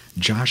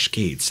 Josh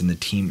Gates and the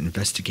team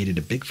investigated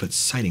a Bigfoot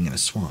sighting in a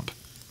swamp.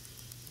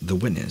 The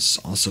witness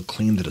also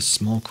claimed that a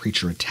small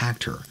creature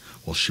attacked her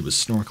while she was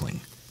snorkeling.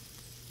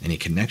 Any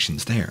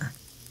connections there?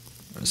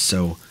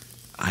 So,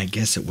 I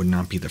guess it would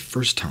not be the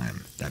first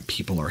time that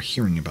people are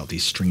hearing about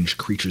these strange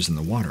creatures in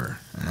the water,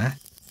 eh?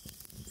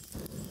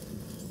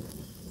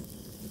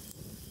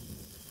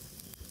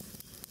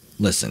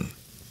 Listen,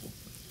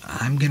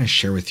 I'm going to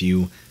share with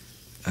you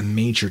a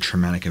major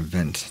traumatic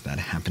event that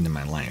happened in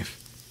my life,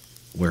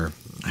 where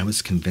I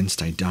was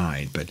convinced I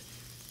died, but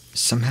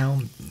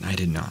somehow I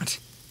did not.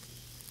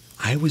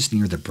 I was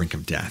near the brink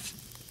of death,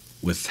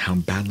 with how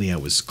badly I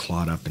was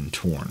clawed up and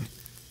torn.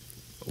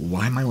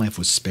 Why my life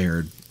was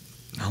spared,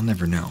 I'll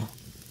never know.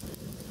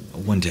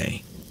 One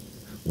day,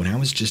 when I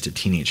was just a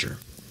teenager,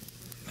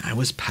 I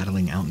was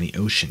paddling out in the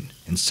ocean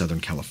in Southern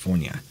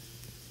California,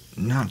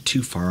 not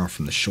too far off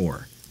from the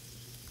shore.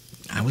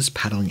 I was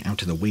paddling out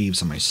to the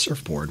waves on my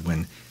surfboard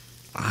when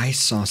I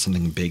saw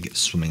something big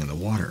swimming in the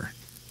water.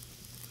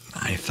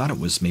 I thought it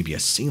was maybe a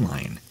sea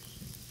lion,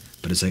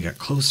 but as I got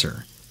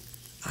closer,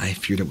 I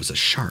feared it was a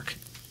shark.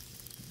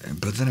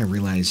 But then I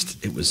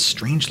realized it was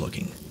strange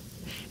looking,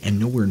 and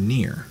nowhere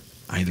near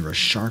either a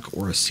shark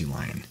or a sea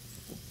lion.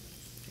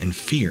 In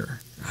fear,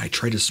 I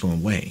tried to swim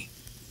away,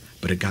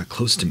 but it got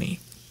close to me,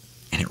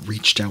 and it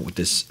reached out with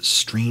this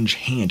strange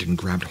hand and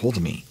grabbed hold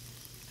of me,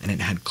 and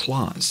it had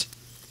claws.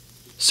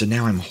 So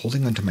now I'm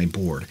holding onto my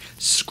board,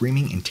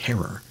 screaming in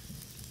terror,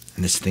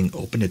 and this thing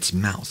opened its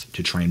mouth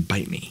to try and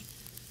bite me,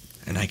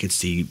 and I could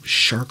see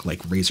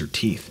shark-like razor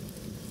teeth.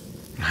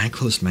 I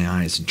closed my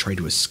eyes and tried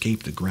to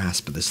escape the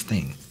grasp of this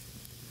thing,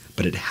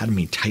 but it had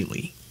me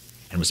tightly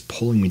and was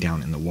pulling me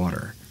down in the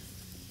water.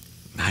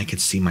 I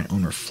could see my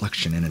own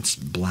reflection in its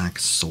black,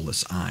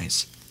 soulless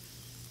eyes.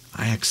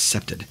 I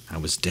accepted I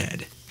was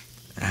dead.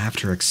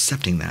 After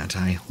accepting that,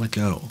 I let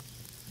go.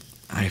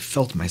 I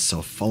felt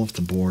myself fall off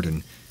the board,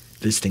 and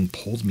this thing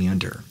pulled me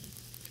under,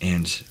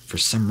 and for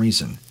some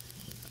reason,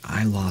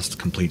 I lost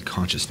complete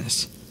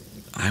consciousness.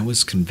 I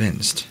was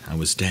convinced I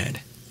was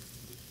dead.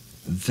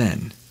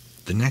 Then,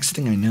 the next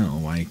thing I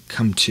know, I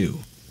come to,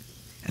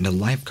 and a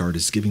lifeguard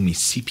is giving me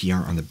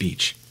CPR on the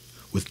beach,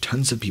 with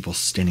tons of people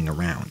standing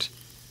around.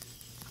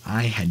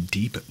 I had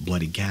deep,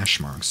 bloody gash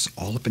marks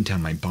all up and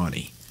down my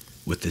body,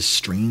 with this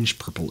strange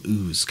purple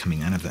ooze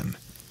coming out of them.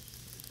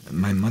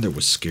 My mother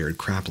was scared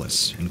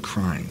crapless and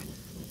crying.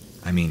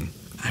 I mean,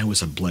 I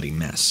was a bloody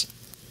mess.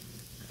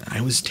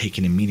 I was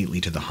taken immediately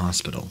to the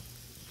hospital,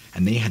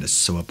 and they had to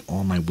sew up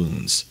all my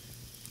wounds.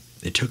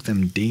 It took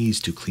them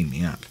days to clean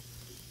me up.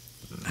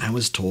 I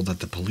was told that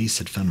the police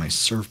had found my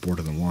surfboard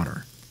in the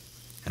water,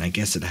 and I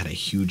guess it had a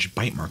huge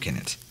bite mark in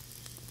it.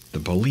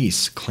 The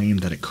police claimed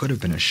that it could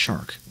have been a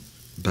shark,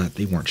 but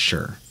they weren't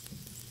sure,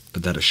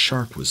 but that a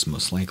shark was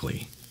most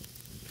likely.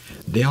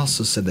 They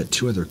also said that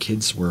 2 other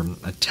kids were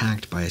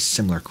attacked by a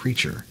similar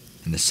creature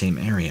in the same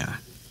area.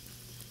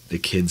 The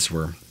kids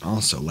were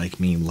also, like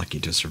me, lucky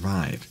to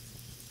survive.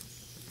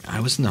 I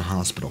was in the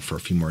hospital for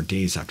a few more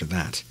days after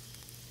that,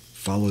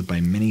 followed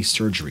by many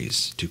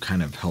surgeries to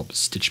kind of help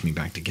stitch me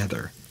back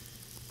together.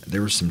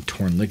 There were some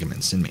torn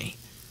ligaments in me.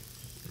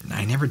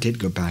 I never did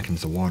go back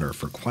into the water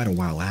for quite a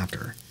while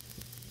after.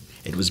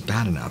 It was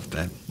bad enough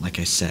that, like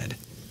I said,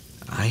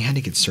 I had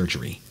to get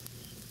surgery.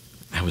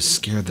 I was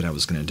scared that I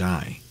was going to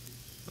die.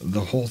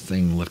 The whole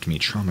thing left me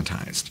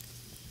traumatized.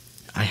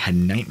 I had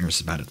nightmares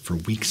about it for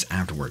weeks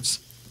afterwards.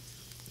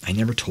 I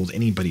never told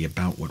anybody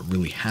about what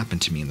really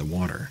happened to me in the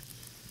water.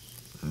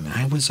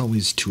 I was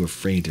always too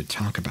afraid to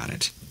talk about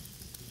it.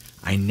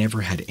 I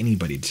never had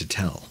anybody to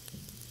tell.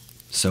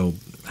 So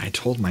I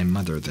told my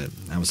mother that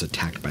I was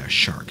attacked by a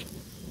shark,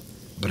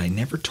 but I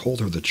never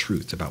told her the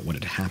truth about what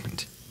had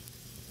happened.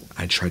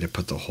 I tried to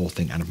put the whole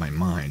thing out of my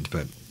mind,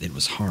 but it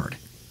was hard.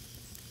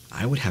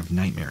 I would have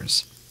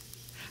nightmares.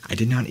 I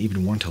did not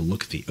even want to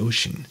look at the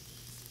ocean.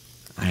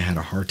 I had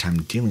a hard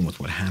time dealing with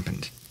what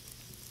happened.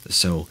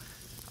 So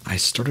I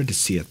started to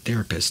see a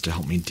therapist to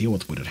help me deal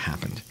with what had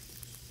happened,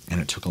 and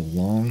it took a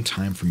long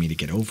time for me to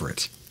get over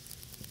it.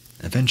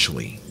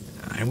 Eventually,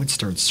 I would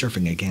start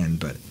surfing again,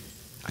 but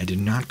I did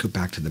not go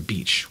back to the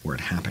beach where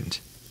it happened.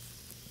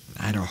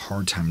 I had a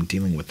hard time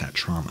dealing with that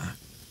trauma.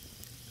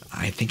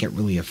 I think it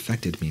really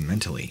affected me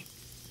mentally.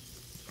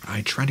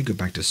 I tried to go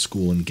back to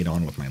school and get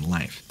on with my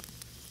life,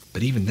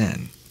 but even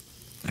then,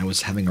 I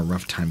was having a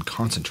rough time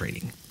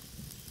concentrating.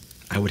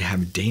 I would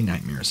have day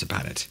nightmares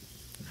about it,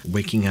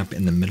 waking up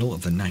in the middle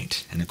of the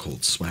night in a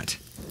cold sweat.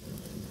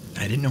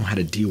 I didn't know how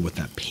to deal with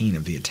that pain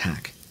of the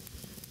attack.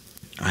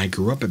 I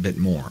grew up a bit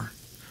more,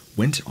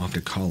 went off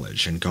to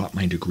college, and got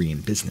my degree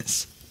in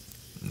business.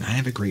 I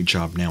have a great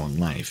job now in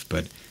life,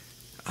 but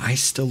I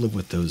still live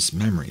with those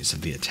memories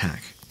of the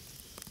attack,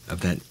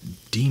 of that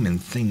demon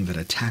thing that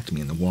attacked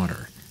me in the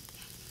water.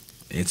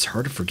 It's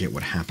hard to forget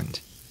what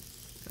happened,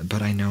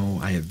 but I know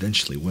I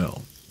eventually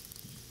will.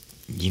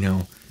 You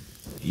know,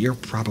 you're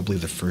probably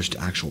the first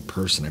actual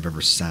person I've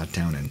ever sat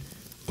down and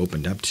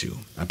opened up to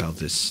about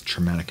this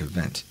traumatic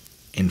event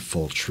in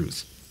full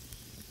truth.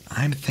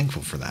 I'm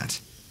thankful for that.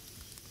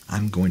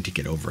 I'm going to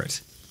get over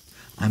it.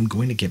 I'm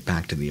going to get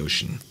back to the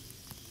ocean.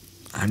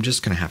 I'm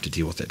just going to have to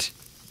deal with it.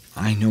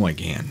 I know I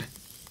can.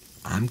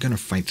 I'm going to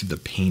fight through the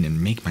pain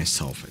and make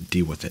myself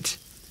deal with it.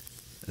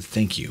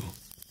 Thank you.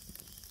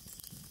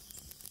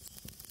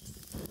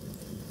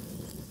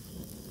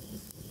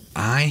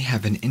 I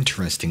have an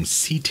interesting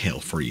sea tale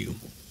for you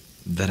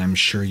that I'm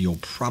sure you'll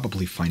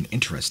probably find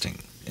interesting,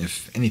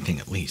 if anything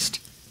at least.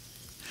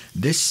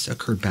 This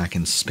occurred back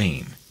in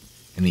Spain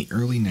in the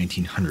early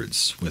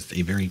 1900s with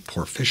a very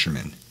poor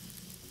fisherman.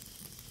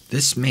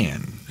 This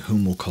man,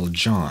 whom we'll call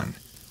John,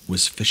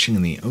 was fishing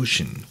in the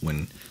ocean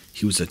when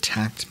he was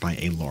attacked by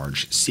a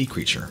large sea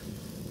creature.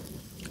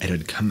 It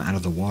had come out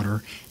of the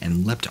water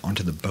and leapt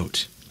onto the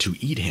boat to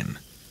eat him.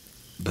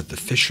 But the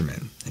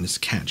fisherman and his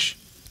catch,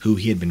 who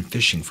he had been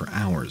fishing for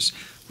hours,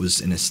 was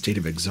in a state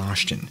of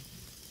exhaustion,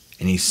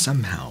 and he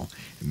somehow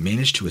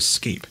managed to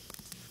escape.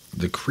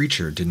 The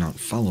creature did not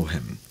follow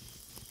him,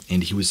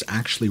 and he was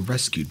actually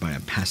rescued by a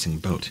passing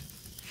boat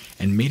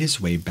and made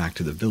his way back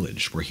to the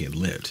village where he had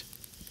lived.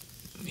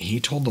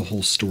 He told the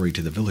whole story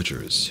to the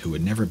villagers, who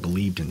had never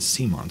believed in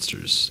sea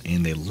monsters,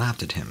 and they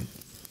laughed at him.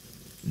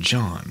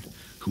 John,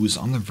 who was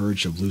on the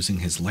verge of losing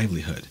his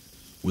livelihood,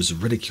 was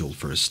ridiculed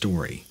for his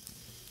story.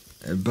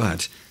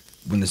 But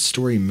when the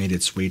story made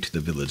its way to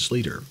the village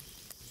leader,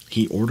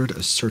 he ordered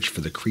a search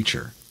for the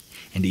creature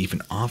and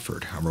even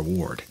offered a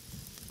reward.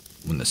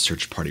 When the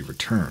search party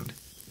returned,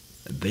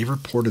 they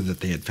reported that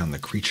they had found the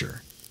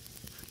creature.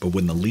 But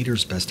when the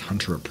leader's best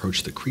hunter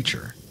approached the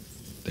creature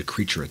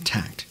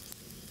attacked.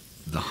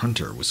 The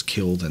hunter was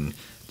killed and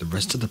the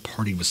rest of the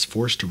party was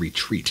forced to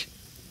retreat.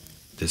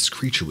 This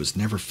creature was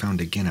never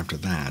found again after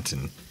that,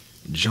 and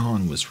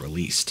John was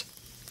released.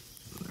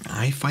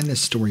 I find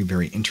this story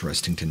very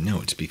interesting to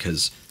note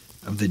because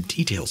of the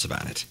details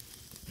about it,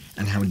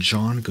 and how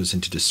John goes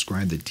in to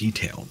describe the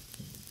detail.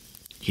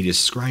 He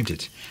described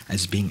it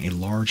as being a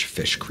large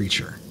fish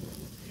creature,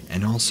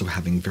 and also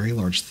having very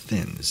large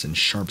fins and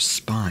sharp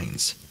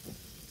spines.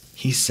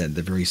 He said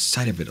the very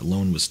sight of it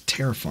alone was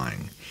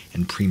terrifying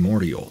and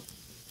primordial.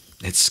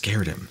 It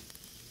scared him.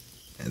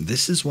 And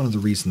this is one of the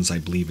reasons I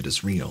believe it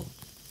is real,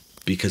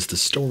 because the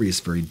story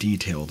is very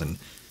detailed, and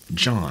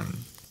John,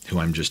 who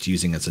I'm just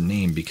using as a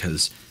name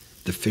because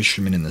the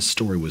fisherman in the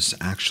story was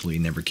actually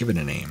never given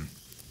a name,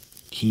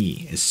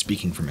 he is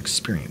speaking from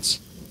experience.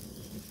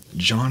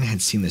 John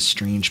had seen this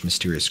strange,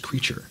 mysterious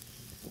creature.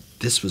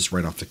 This was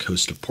right off the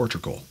coast of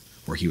Portugal,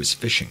 where he was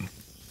fishing.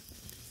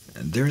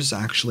 There's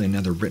actually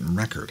another written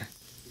record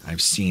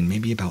I've seen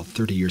maybe about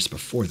 30 years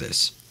before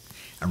this,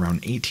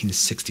 around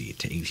 1860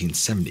 to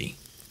 1870,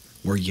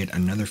 where yet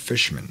another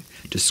fisherman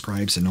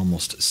describes an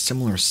almost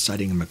similar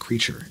sighting of a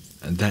creature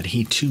that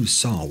he too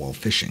saw while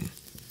fishing.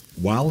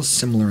 While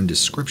similar in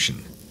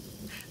description,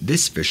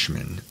 this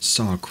fisherman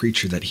saw a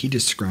creature that he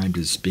described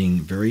as being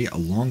very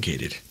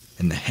elongated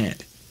in the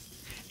head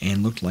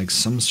and looked like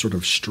some sort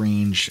of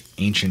strange,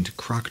 ancient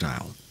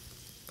crocodile,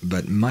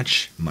 but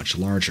much, much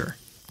larger.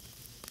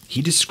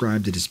 He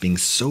described it as being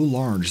so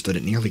large that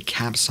it nearly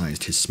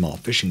capsized his small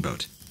fishing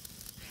boat,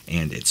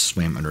 and it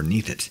swam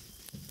underneath it.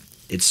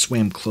 It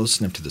swam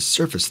close enough to the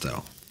surface,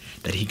 though,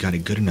 that he got a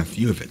good enough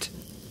view of it,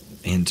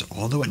 and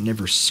although it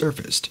never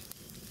surfaced,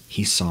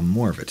 he saw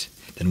more of it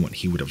than what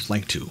he would have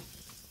liked to.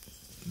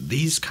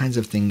 These kinds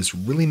of things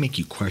really make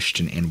you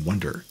question and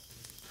wonder,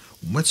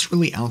 what's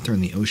really out there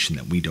in the ocean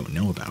that we don't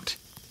know about?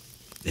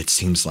 It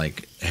seems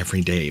like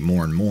every day,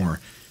 more and more,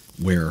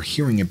 we're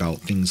hearing about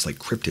things like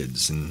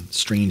cryptids and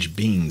strange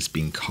beings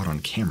being caught on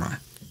camera.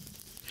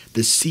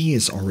 The sea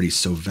is already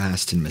so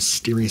vast and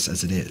mysterious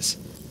as it is.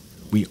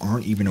 We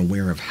aren't even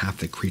aware of half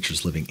the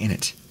creatures living in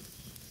it.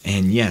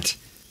 And yet,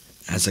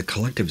 as a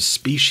collective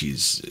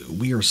species,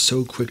 we are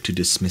so quick to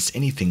dismiss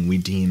anything we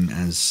deem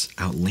as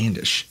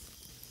outlandish,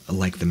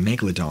 like the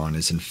megalodon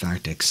is in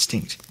fact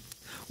extinct,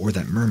 or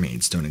that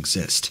mermaids don't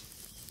exist.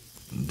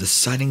 The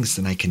sightings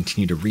that I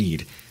continue to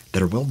read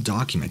that are well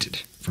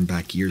documented from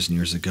back years and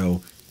years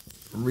ago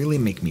really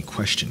make me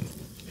question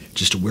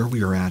just where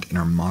we are at in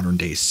our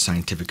modern-day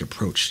scientific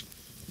approach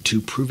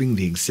to proving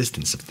the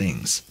existence of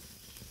things.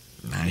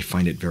 I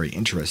find it very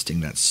interesting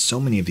that so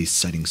many of these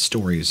sighting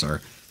stories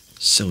are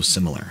so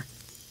similar.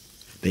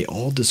 They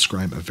all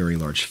describe a very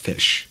large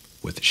fish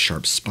with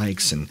sharp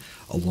spikes and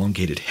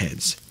elongated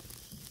heads.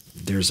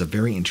 There's a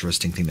very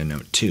interesting thing to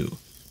note too,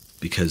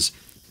 because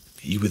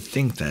you would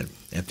think that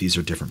if these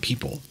are different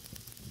people,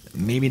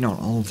 maybe not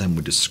all of them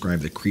would describe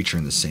the creature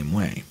in the same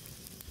way.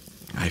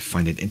 I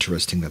find it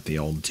interesting that they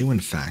all do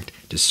in fact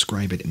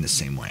describe it in the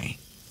same way.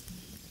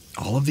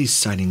 All of these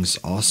sightings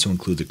also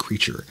include the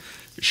creature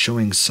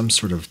showing some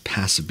sort of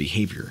passive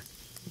behavior,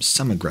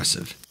 some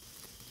aggressive.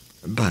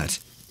 But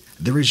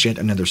there is yet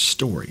another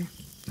story,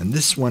 and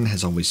this one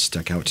has always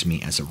stuck out to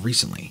me as of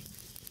recently.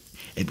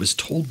 It was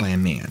told by a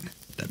man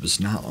that was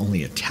not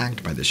only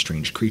attacked by this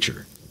strange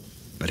creature,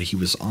 but he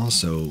was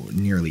also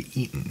nearly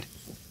eaten.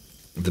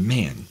 The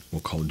man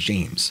we'll call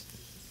James,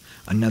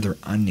 another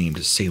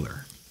unnamed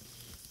sailor.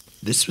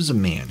 This was a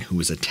man who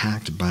was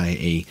attacked by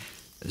a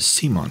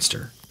sea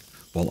monster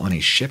while on a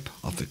ship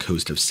off the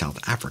coast of South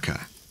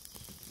Africa.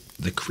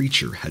 The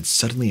creature had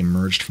suddenly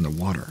emerged from the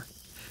water,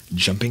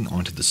 jumping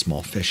onto the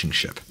small fishing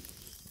ship.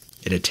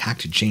 It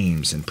attacked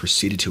James and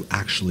proceeded to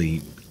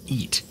actually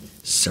eat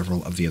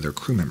several of the other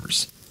crew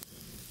members.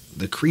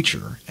 The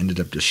creature ended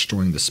up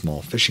destroying the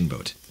small fishing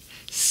boat,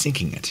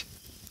 sinking it,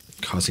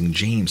 causing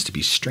James to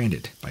be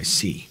stranded by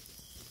sea.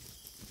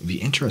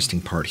 The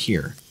interesting part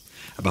here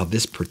about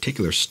this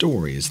particular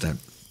story is that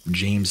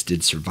James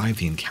did survive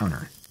the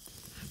encounter,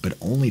 but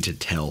only to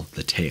tell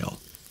the tale.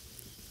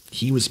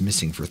 He was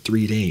missing for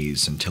 3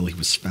 days until he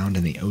was found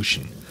in the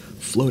ocean,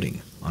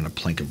 floating on a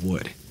plank of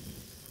wood.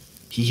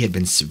 He had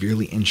been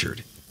severely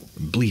injured,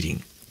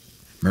 bleeding,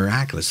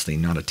 miraculously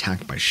not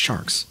attacked by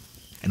sharks,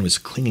 and was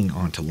clinging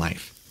on to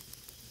life.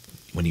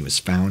 When he was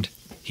found,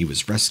 he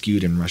was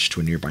rescued and rushed to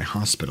a nearby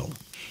hospital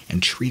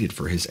and treated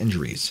for his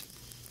injuries.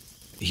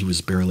 He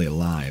was barely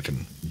alive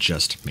and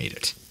just made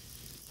it.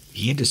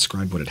 He had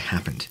described what had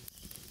happened,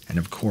 and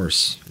of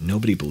course,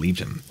 nobody believed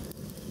him.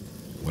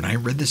 When I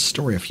read this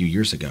story a few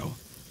years ago,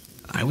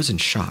 I was in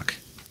shock.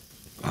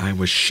 I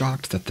was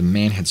shocked that the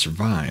man had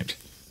survived,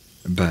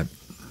 but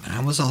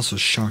I was also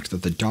shocked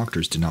that the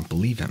doctors did not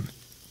believe him.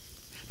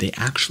 They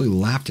actually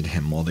laughed at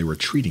him while they were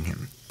treating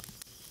him.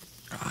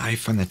 I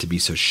find that to be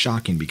so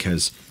shocking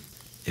because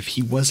if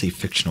he was a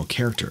fictional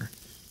character,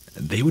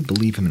 they would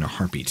believe him in a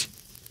heartbeat.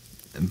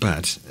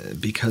 But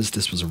because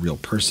this was a real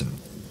person,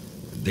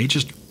 they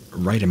just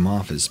write him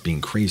off as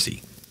being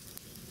crazy.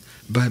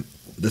 But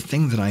the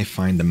thing that I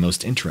find the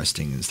most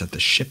interesting is that the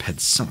ship had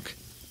sunk.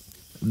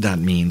 That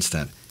means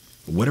that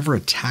whatever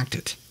attacked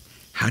it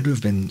had to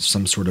have been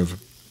some sort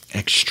of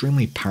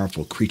extremely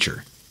powerful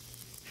creature.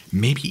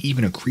 Maybe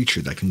even a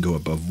creature that can go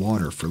above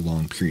water for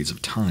long periods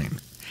of time,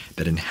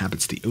 that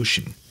inhabits the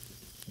ocean.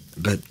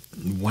 But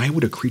why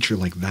would a creature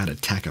like that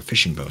attack a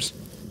fishing boat?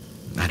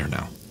 I don't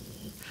know.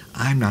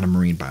 I'm not a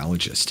marine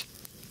biologist.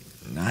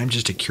 I'm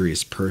just a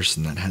curious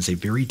person that has a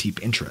very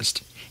deep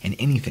interest in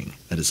anything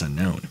that is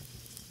unknown.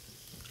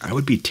 I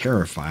would be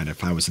terrified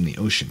if I was in the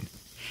ocean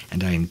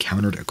and I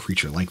encountered a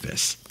creature like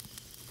this.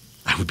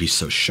 I would be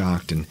so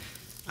shocked and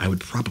I would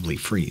probably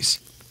freeze.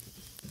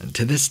 And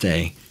to this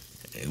day,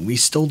 we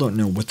still don't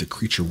know what the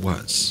creature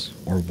was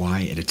or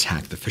why it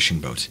attacked the fishing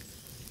boat.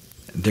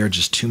 There are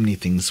just too many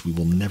things we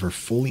will never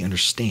fully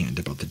understand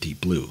about the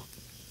deep blue.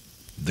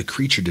 The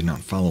creature did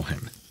not follow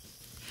him.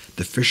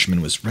 The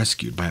fisherman was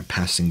rescued by a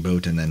passing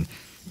boat and then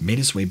made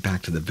his way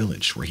back to the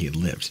village where he had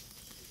lived.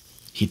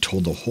 He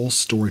told the whole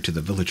story to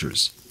the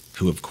villagers,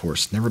 who of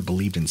course never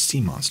believed in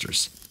sea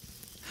monsters.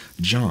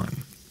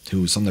 John,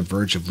 who was on the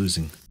verge of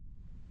losing.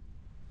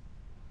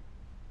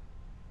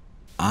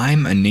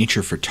 I'm a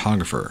nature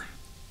photographer.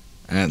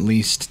 At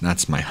least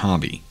that's my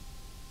hobby.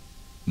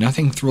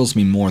 Nothing thrills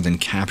me more than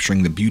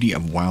capturing the beauty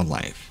of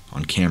wildlife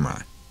on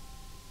camera.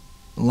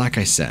 Like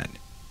I said,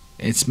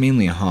 it's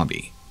mainly a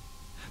hobby,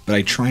 but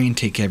I try and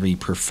take every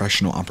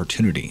professional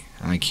opportunity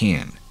I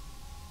can.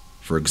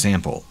 For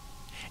example,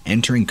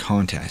 entering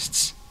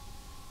contests.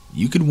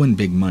 You could win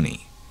big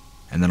money,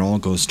 and that all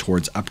goes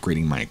towards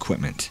upgrading my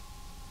equipment,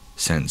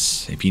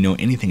 since if you know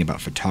anything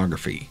about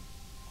photography,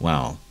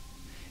 well,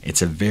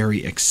 it's a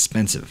very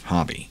expensive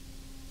hobby.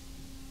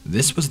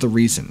 This was the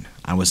reason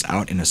I was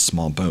out in a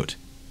small boat,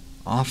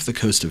 off the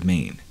coast of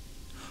Maine,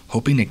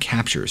 hoping to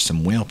capture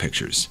some whale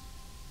pictures.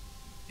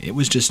 It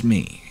was just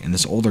me and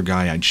this older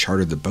guy I'd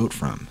chartered the boat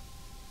from,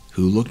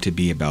 who looked to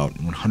be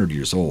about 100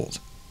 years old.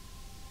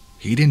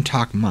 He didn't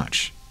talk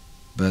much,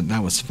 but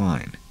that was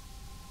fine.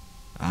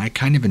 I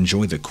kind of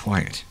enjoyed the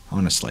quiet,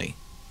 honestly,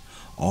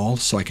 all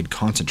so I could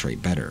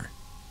concentrate better.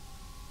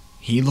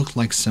 He looked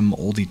like some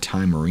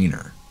oldie-time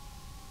mariner,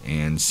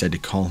 and said to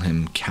call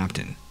him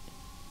Captain.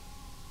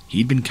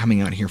 He'd been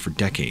coming out here for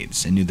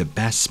decades and knew the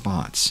best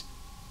spots.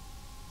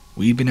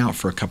 We'd been out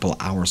for a couple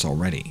hours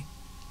already,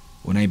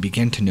 when I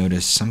began to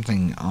notice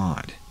something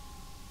odd.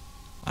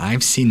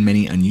 I've seen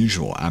many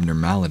unusual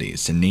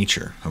abnormalities in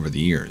nature over the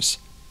years.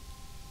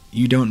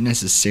 You don't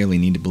necessarily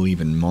need to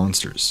believe in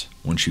monsters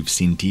once you've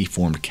seen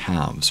deformed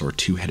calves or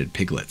two-headed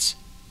piglets.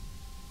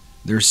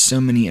 There's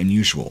so many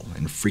unusual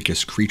and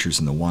freakish creatures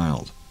in the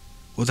wild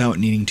without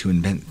needing to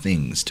invent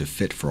things to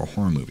fit for a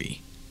horror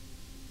movie.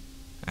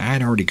 I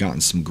had already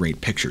gotten some great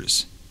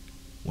pictures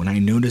when I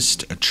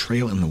noticed a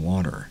trail in the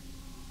water.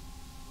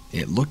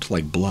 It looked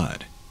like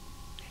blood,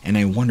 and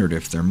I wondered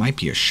if there might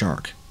be a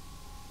shark.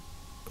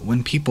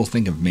 When people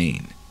think of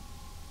Maine,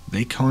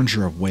 they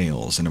conjure up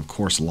whales and of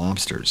course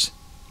lobsters,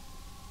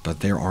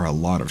 but there are a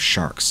lot of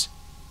sharks.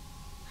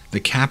 The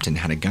captain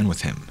had a gun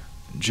with him,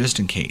 just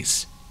in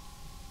case,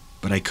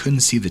 but I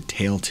couldn't see the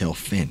telltale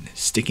fin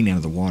sticking out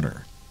of the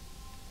water,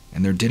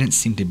 and there didn't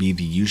seem to be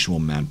the usual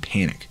mad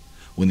panic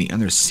when the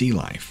other sea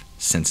life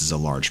senses a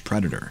large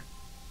predator.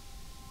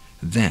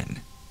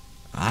 Then,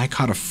 I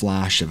caught a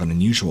flash of an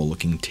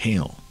unusual-looking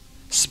tail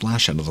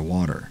splash out of the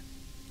water.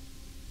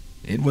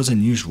 It was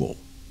unusual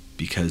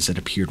because it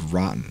appeared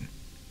rotten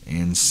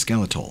and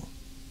skeletal,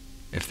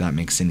 if that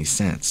makes any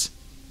sense.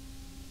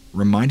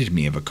 reminded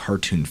me of a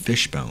cartoon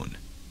fishbone,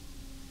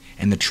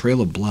 and the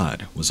trail of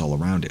blood was all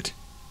around it.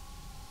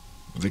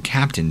 The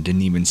captain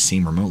didn't even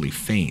seem remotely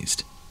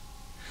fazed,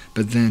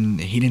 but then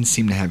he didn't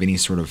seem to have any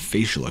sort of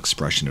facial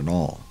expression at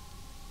all,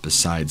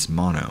 besides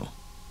mono.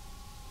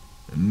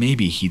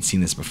 Maybe he'd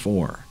seen this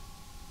before.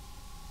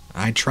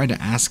 I tried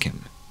to ask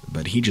him,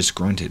 but he just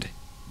grunted.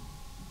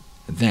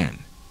 Then,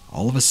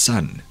 all of a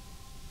sudden,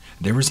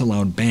 there was a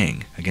loud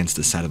bang against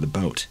the side of the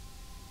boat,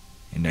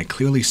 and I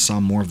clearly saw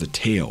more of the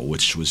tail,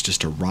 which was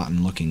just a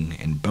rotten-looking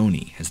and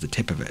bony as the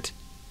tip of it.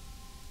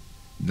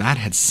 That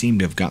had seemed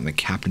to have gotten the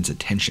captain's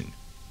attention,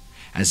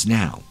 as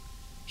now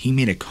he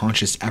made a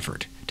conscious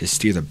effort to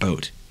steer the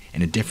boat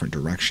in a different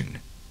direction.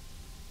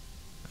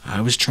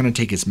 I was trying to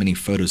take as many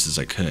photos as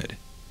I could.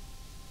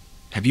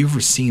 Have you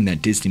ever seen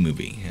that Disney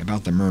movie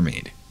about the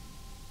mermaid?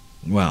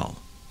 Well,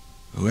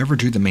 whoever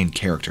drew the main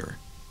character,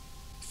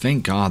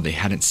 thank God they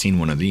hadn't seen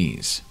one of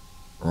these,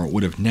 or it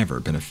would have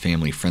never been a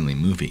family-friendly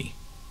movie.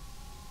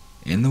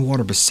 In the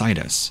water beside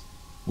us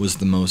was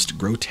the most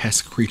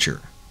grotesque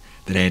creature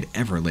that I had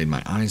ever laid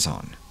my eyes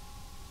on,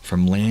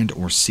 from land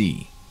or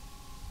sea.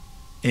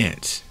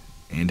 It,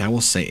 and I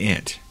will say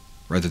it,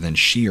 rather than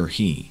she or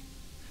he,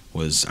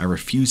 I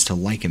refused to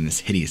liken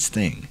this hideous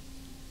thing.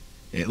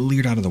 It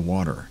leered out of the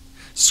water,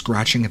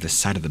 scratching at the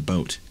side of the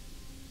boat.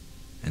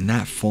 In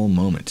that full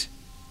moment,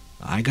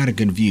 I got a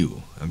good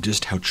view of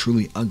just how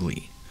truly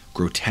ugly,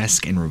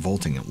 grotesque, and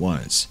revolting it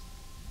was.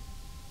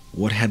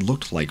 What had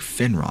looked like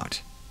fin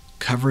rot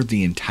covered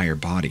the entire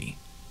body.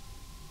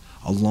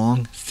 A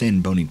long,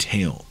 thin, bony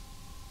tail,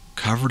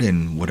 covered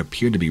in what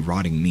appeared to be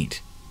rotting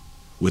meat,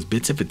 with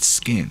bits of its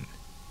skin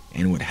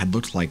and what had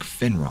looked like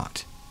fin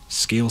rot,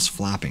 scales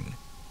flapping,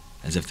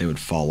 as if they would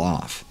fall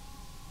off.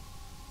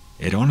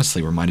 It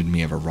honestly reminded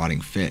me of a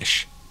rotting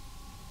fish.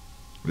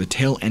 The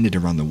tail ended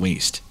around the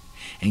waist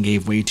and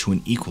gave way to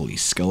an equally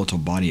skeletal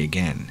body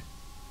again,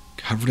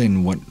 covered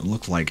in what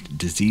looked like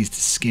diseased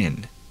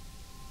skin.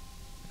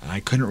 I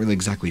couldn't really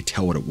exactly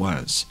tell what it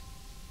was.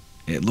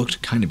 It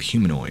looked kind of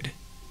humanoid.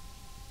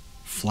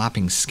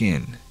 Flapping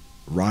skin,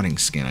 rotting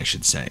skin I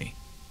should say,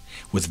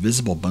 with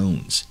visible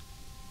bones.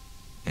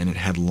 And it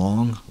had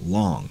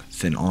long,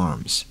 thin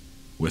arms,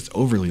 with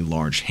overly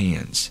large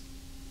hands.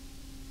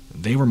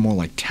 They were more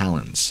like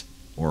talons,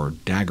 or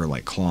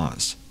dagger-like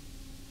claws.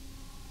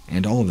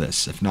 And all of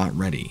this, if not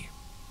ready,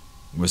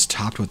 was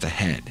topped with a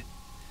head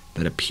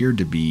that appeared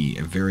to be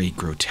a very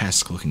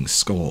grotesque-looking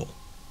skull.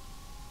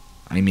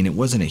 I mean, it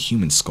wasn't a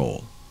human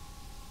skull.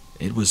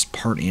 It was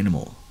part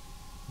animal,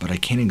 but I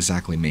can't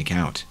exactly make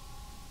out.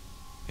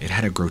 It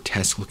had a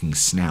grotesque-looking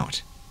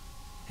snout,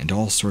 and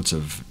all sorts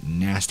of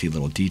nasty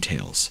little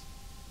details.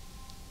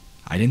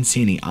 I didn't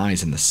see any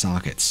eyes in the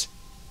sockets.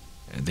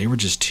 They were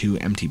just two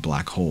empty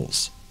black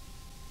holes.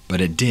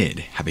 But it did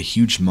have a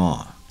huge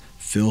maw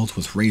filled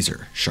with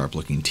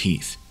razor-sharp-looking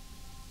teeth.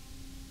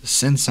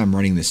 Since I'm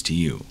writing this to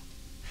you,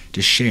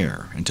 to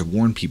share and to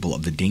warn people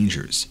of the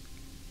dangers,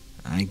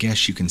 I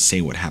guess you can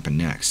say what happened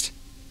next.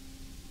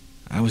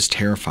 I was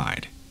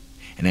terrified,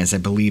 and as I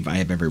believe I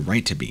have every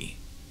right to be,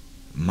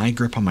 my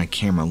grip on my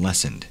camera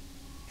lessened,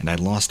 and I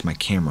lost my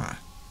camera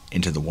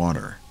into the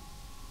water.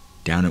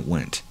 Down it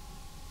went.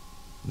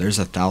 There's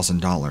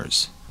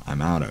 $1,000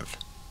 I'm out of.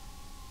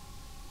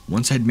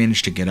 Once I'd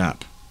managed to get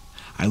up,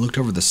 I looked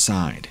over the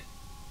side,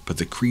 but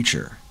the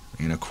creature,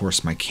 and of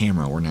course my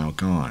camera, were now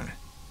gone.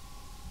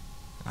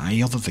 I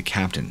yelled at the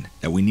captain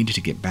that we needed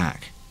to get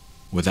back.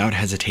 Without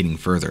hesitating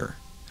further,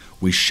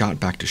 we shot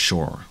back to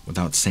shore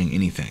without saying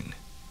anything.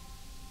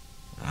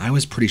 I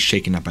was pretty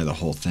shaken up by the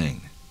whole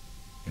thing,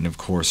 and of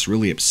course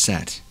really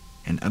upset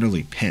and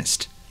utterly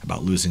pissed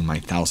about losing my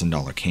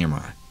 $1,000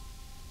 camera.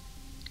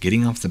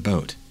 Getting off the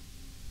boat,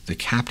 the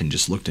captain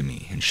just looked at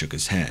me and shook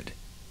his head.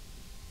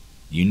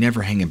 You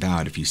never hang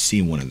about if you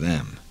see one of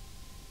them.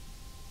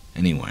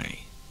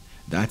 Anyway,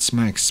 that's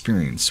my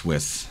experience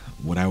with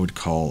what I would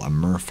call a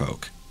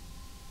merfolk,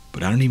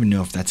 but I don't even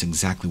know if that's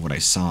exactly what I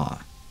saw.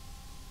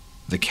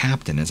 The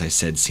captain, as I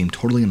said, seemed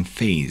totally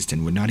unfazed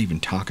and would not even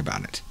talk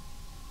about it.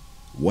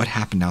 What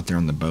happened out there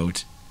on the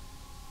boat?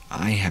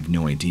 I have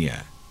no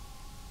idea,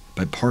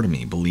 but part of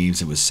me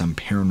believes it was some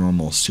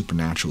paranormal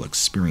supernatural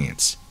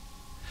experience.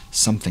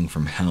 Something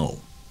from hell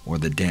or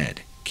the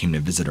dead came to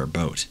visit our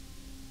boat.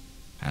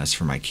 As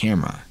for my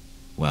camera,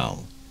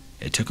 well,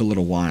 it took a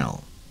little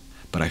while,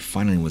 but I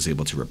finally was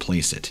able to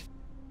replace it.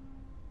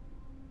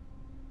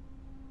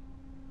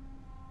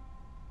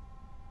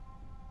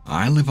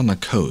 I live on the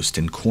coast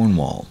in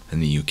Cornwall in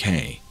the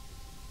UK.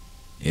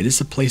 It is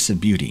a place of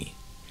beauty,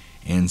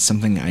 and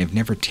something I have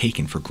never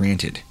taken for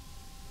granted.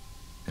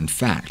 In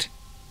fact,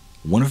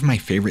 one of my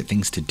favorite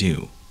things to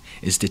do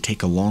is to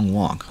take a long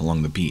walk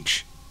along the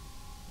beach,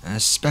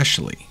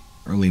 especially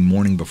early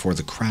morning before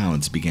the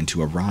crowds begin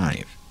to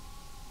arrive.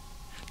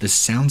 The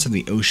sounds of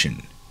the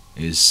ocean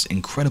is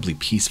incredibly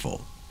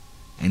peaceful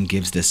and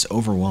gives this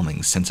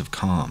overwhelming sense of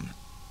calm.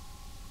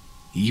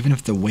 Even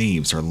if the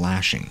waves are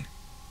lashing,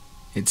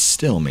 it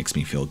still makes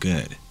me feel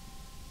good.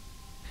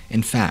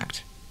 In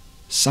fact,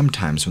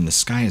 sometimes when the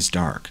sky is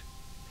dark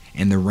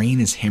and the rain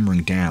is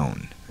hammering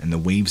down and the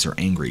waves are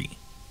angry.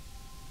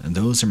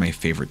 Those are my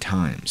favorite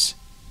times.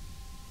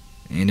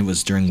 And it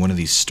was during one of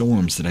these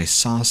storms that I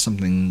saw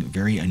something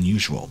very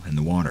unusual in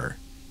the water.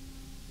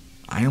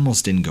 I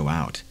almost didn't go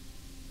out.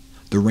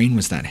 The rain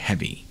was that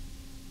heavy,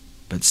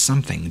 but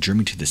something drew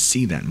me to the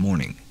sea that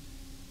morning.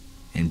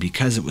 And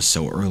because it was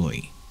so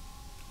early,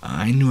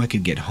 I knew I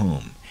could get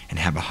home and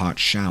have a hot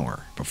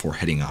shower before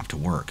heading off to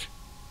work.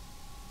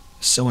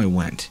 So I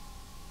went.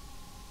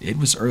 It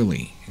was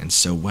early and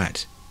so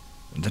wet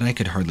that I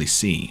could hardly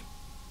see.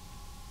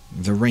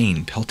 The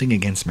rain pelting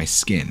against my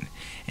skin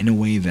in a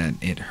way that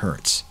it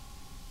hurts.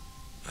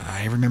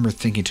 I remember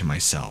thinking to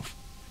myself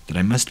that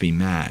I must be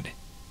mad,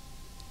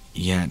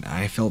 yet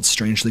I felt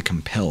strangely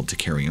compelled to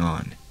carry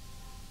on.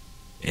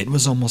 It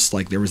was almost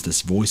like there was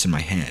this voice in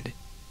my head.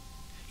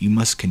 You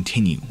must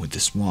continue with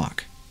this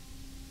walk.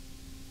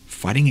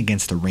 Fighting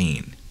against the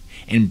rain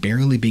and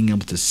barely being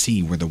able to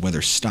see where the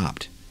weather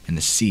stopped and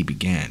the sea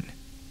began,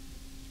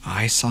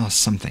 I saw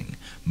something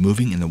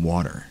moving in the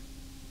water.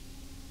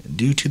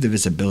 Due to the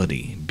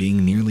visibility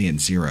being nearly at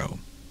zero,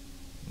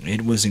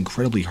 it was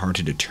incredibly hard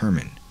to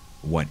determine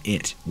what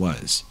it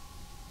was.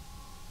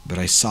 But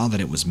I saw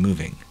that it was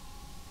moving,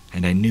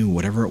 and I knew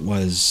whatever it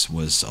was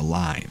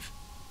alive,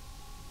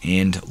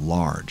 and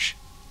large,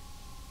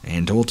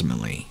 and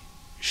ultimately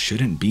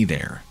shouldn't be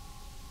there.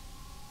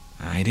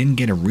 I didn't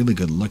get a really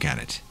good look at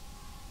it.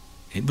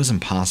 It was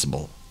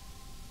impossible,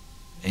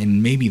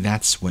 and maybe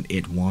that's what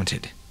it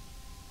wanted.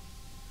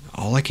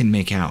 All I can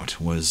make out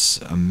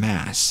was a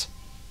mass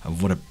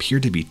of what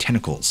appeared to be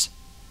tentacles,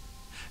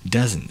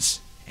 dozens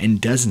and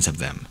dozens of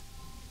them,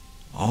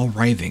 all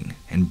writhing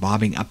and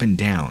bobbing up and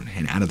down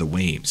and out of the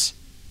waves.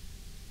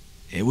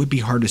 It would be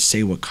hard to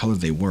say what color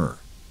they were,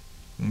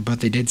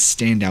 but they did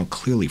stand out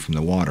clearly from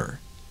the water.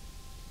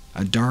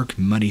 A dark,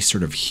 muddy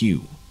sort of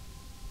hue.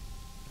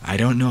 I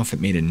don't know if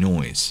it made a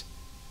noise.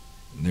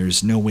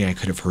 There's no way I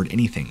could have heard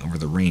anything over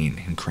the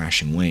rain and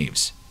crashing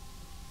waves.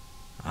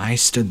 I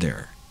stood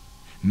there,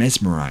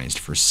 mesmerized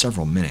for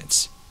several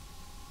minutes.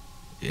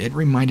 It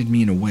reminded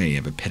me in a way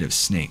of a pit of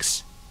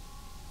snakes.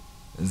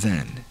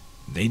 Then,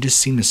 they just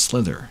seemed to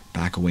slither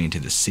back away into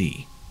the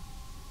sea.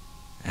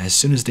 As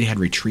soon as they had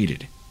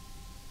retreated,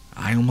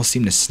 I almost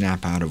seemed to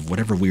snap out of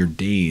whatever weird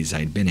daze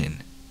I'd been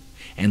in,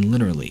 and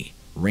literally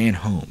ran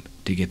home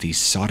to get these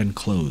sodden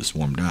clothes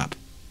warmed up.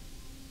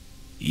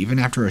 Even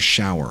after a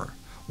shower,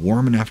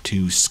 warm enough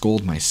to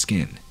scald my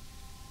skin,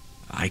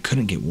 I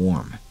couldn't get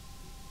warm.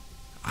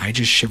 I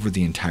just shivered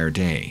the entire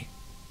day,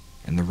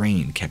 and the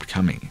rain kept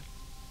coming.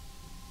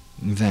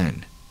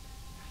 Then,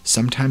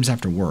 sometimes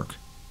after work,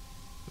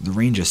 the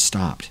rain just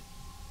stopped.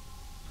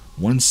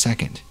 1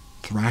 second,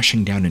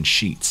 thrashing down in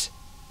sheets.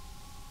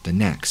 The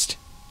next,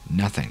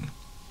 nothing.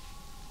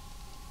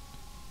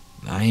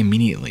 I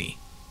immediately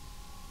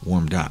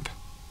warmed up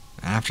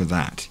after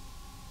that.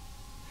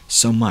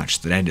 So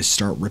much that I had to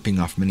start ripping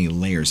off many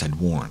layers I'd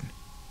worn,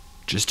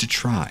 just to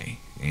try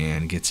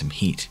and get some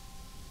heat.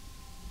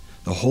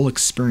 The whole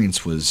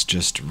experience was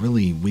just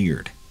really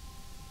weird.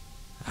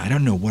 I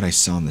don't know what I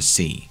saw in the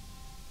sea,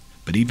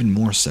 but even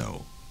more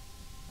so,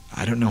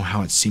 I don't know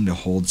how it seemed to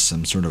hold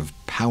some sort of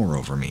power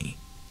over me.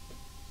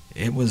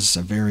 It was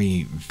a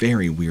very,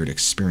 very weird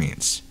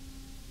experience.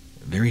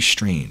 Very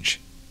strange.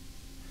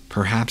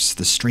 Perhaps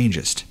the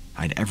strangest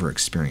I'd ever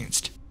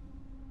experienced.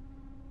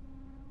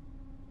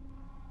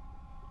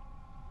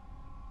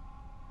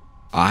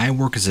 I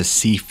work as a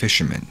sea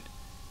fisherman,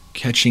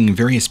 catching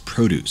various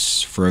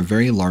produce for a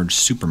very large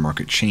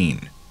supermarket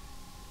chain,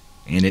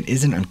 and it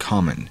isn't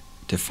uncommon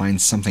to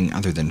find something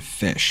other than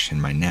fish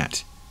in my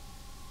net.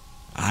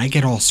 I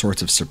get all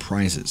sorts of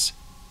surprises,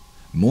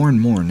 more and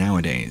more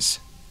nowadays.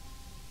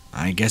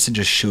 I guess it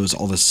just shows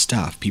all the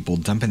stuff people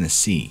dump in the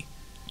sea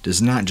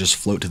does not just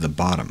float to the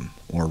bottom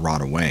or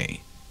rot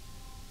away.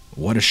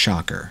 What a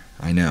shocker,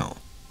 I know.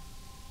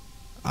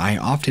 I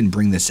often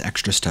bring this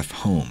extra stuff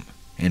home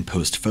and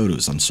post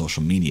photos on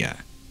social media.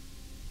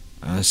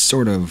 A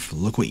sort of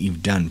look what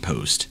you've done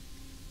post.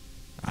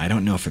 I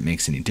don't know if it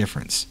makes any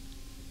difference,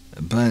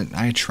 but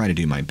I try to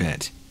do my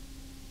bit.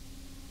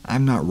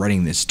 I'm not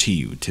writing this to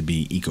you to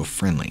be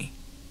eco-friendly.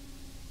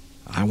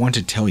 I want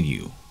to tell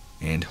you,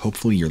 and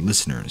hopefully your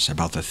listeners,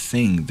 about the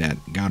thing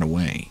that got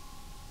away.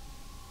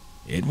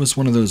 It was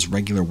one of those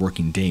regular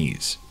working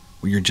days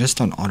where you're just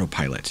on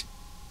autopilot.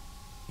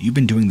 You've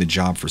been doing the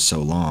job for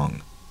so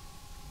long.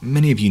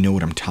 Many of you know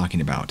what I'm talking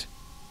about.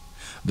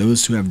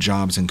 Those who have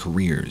jobs and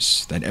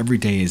careers that every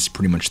day is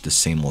pretty much the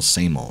same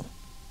old,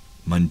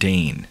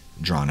 mundane,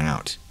 drawn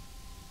out.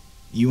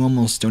 You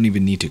almost don't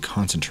even need to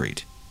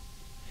concentrate.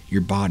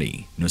 Your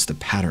body knows the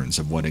patterns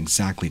of what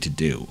exactly to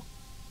do.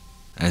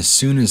 As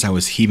soon as I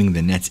was heaving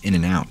the nets in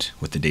and out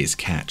with the day's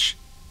catch,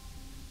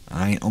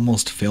 I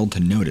almost failed to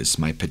notice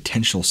my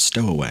potential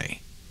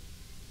stowaway.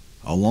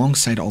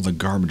 Alongside all the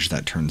garbage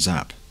that turns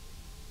up.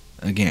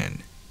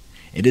 Again,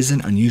 it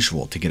isn't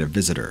unusual to get a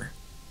visitor.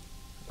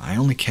 I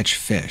only catch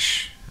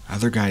fish,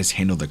 other guys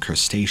handle the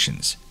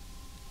crustaceans.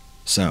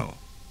 So,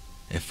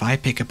 if I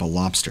pick up a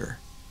lobster,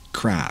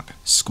 crab,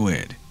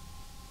 squid,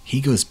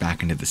 he goes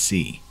back into the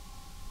sea.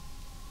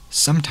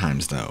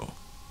 Sometimes, though,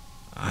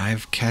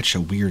 I've catch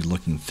a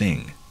weird-looking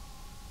thing.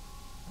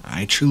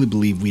 I truly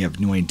believe we have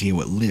no idea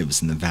what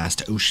lives in the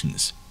vast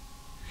oceans,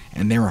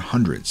 and there are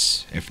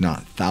hundreds, if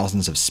not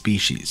thousands of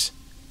species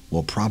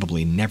we'll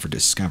probably never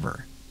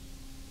discover.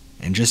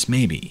 And just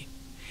maybe,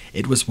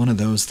 it was one of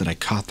those that I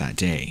caught that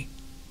day.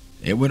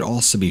 It would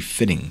also be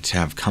fitting to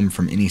have come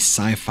from any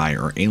sci-fi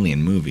or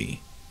alien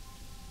movie.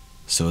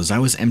 So as I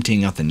was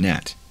emptying out the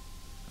net,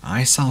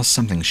 I saw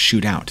something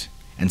shoot out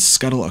and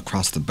scuttle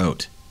across the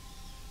boat.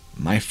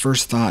 My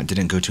first thought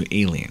didn't go to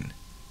alien,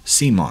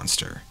 sea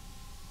monster.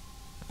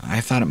 I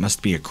thought it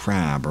must be a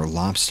crab or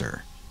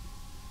lobster.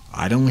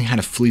 I'd only had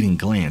a fleeting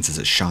glance as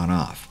it shot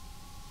off,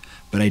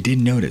 but I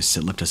did notice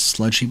it left a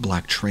sludgy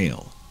black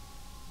trail.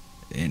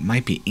 It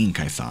might be ink,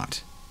 I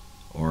thought,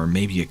 or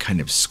maybe a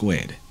kind of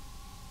squid.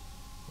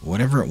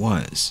 Whatever it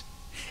was,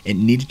 it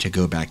needed to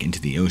go back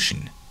into the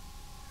ocean.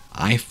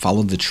 I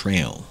followed the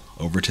trail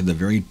over to the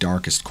very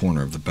darkest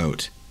corner of the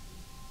boat,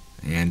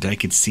 and I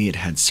could see it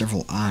had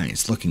several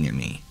eyes looking at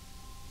me.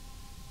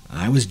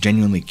 I was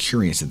genuinely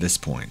curious at this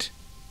point.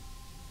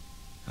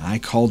 I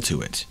called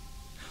to it,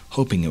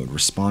 hoping it would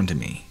respond to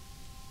me.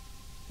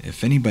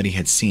 If anybody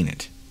had seen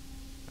it,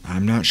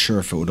 I'm not sure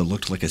if it would have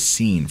looked like a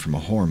scene from a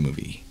horror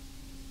movie.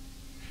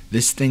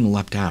 This thing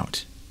leapt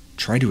out,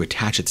 tried to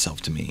attach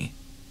itself to me,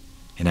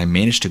 and I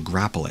managed to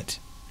grapple it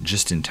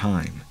just in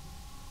time.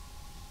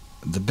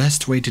 The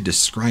best way to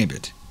describe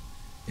it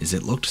is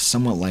it looked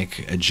somewhat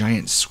like a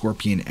giant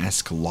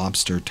scorpion-esque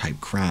lobster-type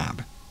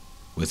crab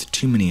with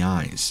too many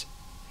eyes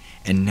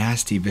and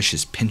nasty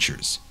vicious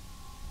pincers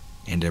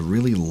and a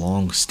really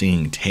long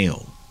stinging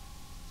tail.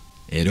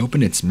 It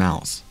opened its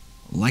mouth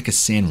like a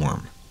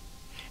sandworm,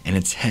 and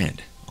its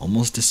head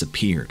almost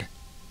disappeared,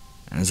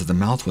 as the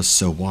mouth was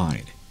so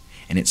wide,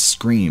 and it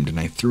screamed and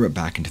I threw it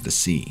back into the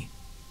sea.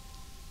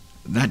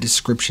 That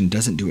description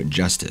doesn't do it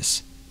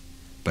justice,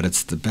 but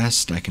it's the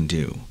best I can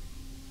do.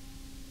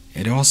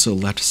 It also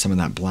left some of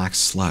that black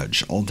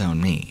sludge all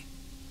down me,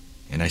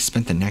 and I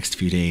spent the next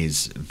few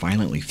days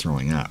violently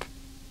throwing up.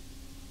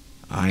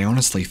 I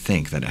honestly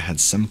think that it had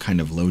some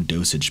kind of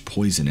low-dosage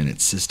poison in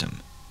its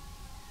system.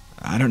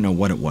 I don't know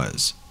what it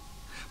was,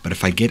 but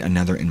if I get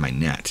another in my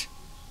net,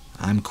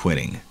 I'm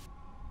quitting.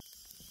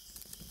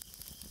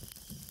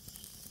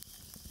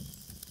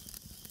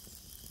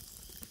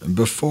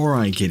 Before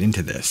I get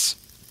into this,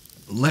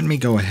 let me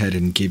go ahead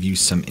and give you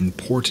some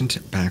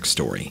important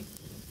backstory.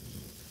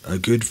 A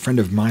good friend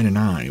of mine and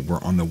I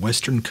were on the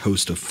western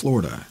coast of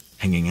Florida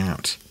hanging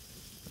out,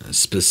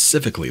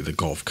 specifically the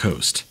Gulf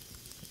Coast.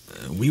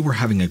 We were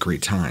having a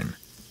great time.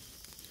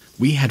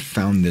 We had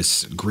found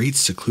this great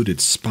secluded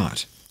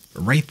spot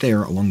right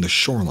there along the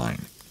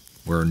shoreline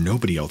where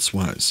nobody else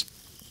was,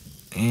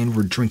 and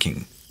we're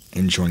drinking,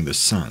 enjoying the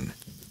sun.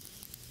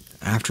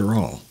 After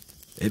all,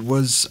 it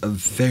was a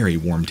very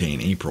warm day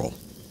in April,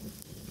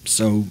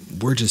 so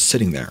we're just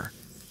sitting there,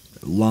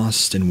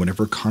 lost in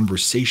whatever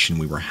conversation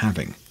we were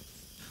having,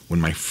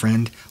 when my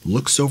friend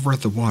looks over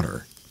at the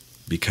water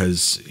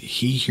because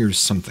he hears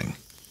something.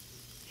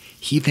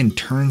 He then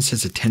turns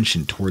his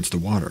attention towards the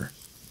water.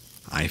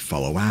 I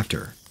follow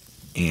after,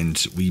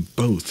 and we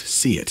both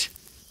see it.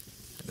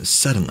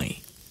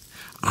 Suddenly,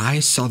 I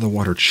saw the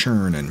water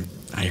churn and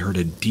I heard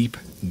a deep,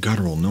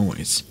 guttural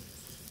noise.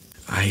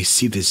 I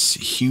see this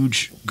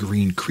huge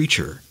green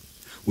creature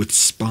with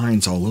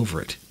spines all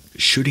over it,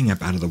 shooting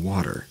up out of the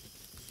water.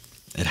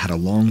 It had a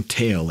long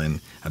tail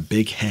and a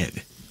big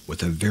head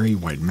with a very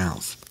wide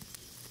mouth.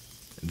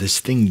 This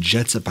thing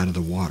jets up out of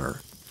the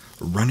water,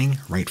 running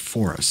right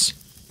for us,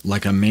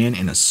 like a man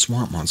in a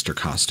swamp monster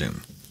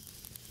costume.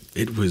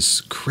 It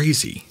was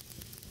crazy.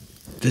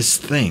 This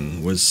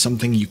thing was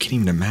something you can't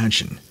even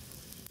imagine.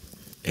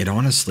 It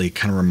honestly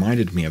kind of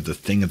reminded me of the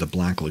thing of the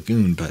Black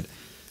Lagoon, but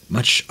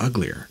much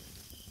uglier.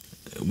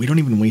 We don't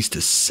even waste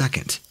a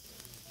second.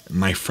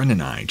 My friend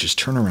and I just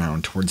turn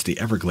around towards the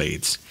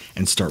Everglades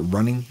and start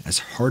running as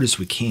hard as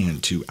we can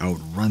to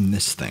outrun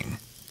this thing.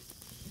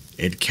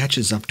 It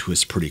catches up to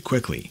us pretty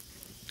quickly,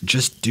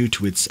 just due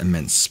to its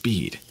immense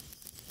speed.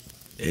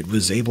 It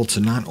was able to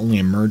not only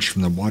emerge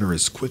from the water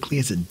as quickly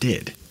as it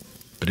did,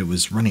 but it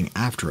was running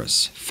after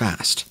us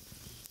fast.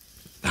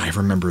 I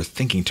remember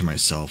thinking to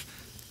myself,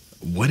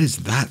 what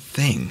is that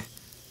thing?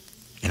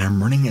 And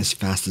I'm running as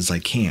fast as I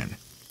can,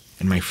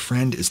 and my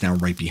friend is now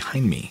right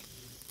behind me.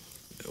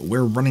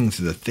 We're running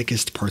through the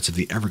thickest parts of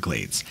the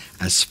Everglades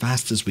as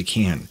fast as we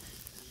can,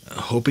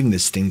 hoping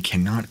this thing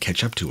cannot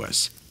catch up to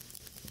us.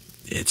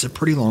 It's a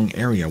pretty long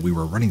area we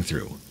were running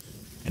through,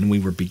 and we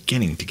were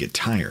beginning to get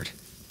tired.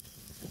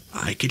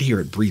 I could hear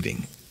it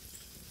breathing.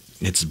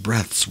 Its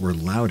breaths were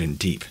loud and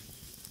deep,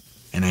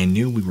 and I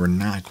knew we were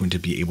not going to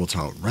be able to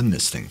outrun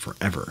this thing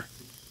forever.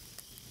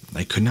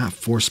 I could not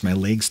force my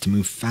legs to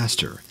move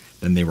faster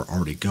than they were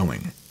already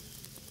going,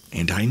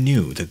 and I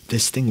knew that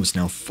this thing was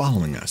now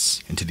following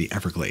us into the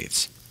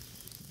Everglades.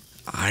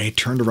 I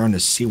turned around to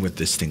see what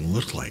this thing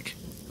looked like,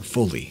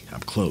 fully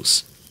up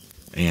close,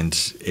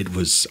 and it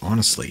was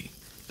honestly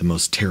the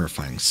most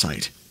terrifying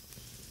sight.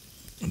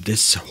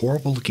 This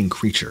horrible-looking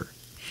creature,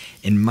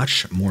 in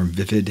much more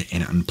vivid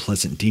and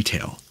unpleasant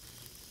detail.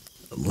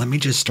 Let me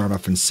just start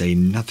off and say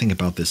nothing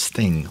about this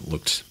thing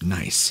looked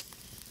nice.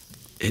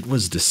 It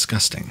was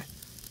disgusting.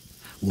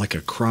 Like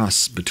a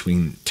cross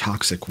between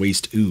toxic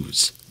waste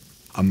ooze,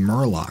 a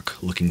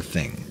murloc-looking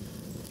thing,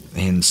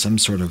 and some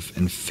sort of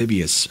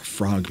amphibious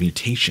frog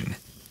mutation.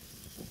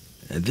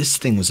 This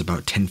thing was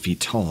about 10 feet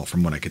tall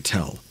from what I could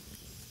tell.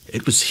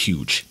 It was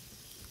huge.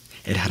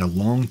 It had a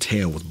long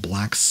tail with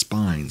black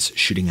spines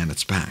shooting out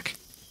its back,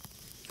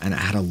 and it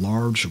had a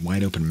large,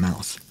 wide-open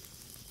mouth.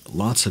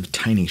 Lots of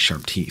tiny,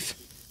 sharp teeth.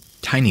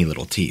 Tiny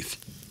little teeth.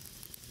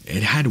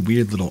 It had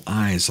weird little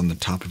eyes on the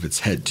top of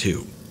its head,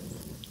 too,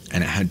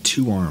 and it had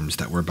 2 arms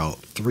that were about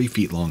 3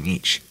 feet long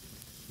each.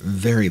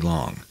 Very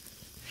long.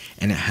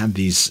 And it had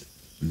these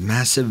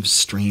massive,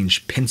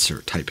 strange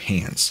pincer-type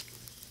hands.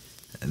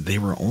 They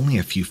were only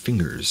a few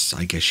fingers,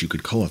 I guess you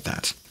could call it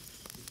that.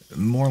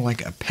 More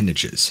like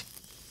appendages.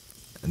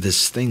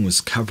 This thing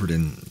was covered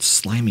in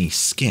slimy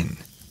skin,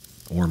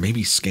 or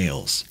maybe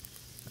scales.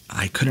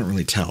 I couldn't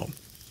really tell.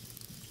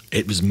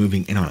 It was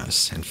moving in on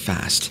us, and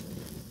fast,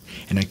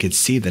 and I could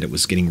see that it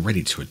was getting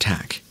ready to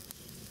attack.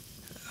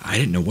 I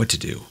didn't know what to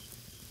do.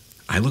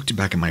 I looked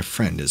back at my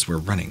friend as we're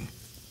running,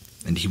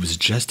 and he was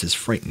just as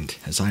frightened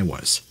as I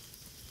was.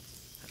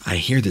 I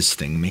hear this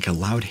thing make a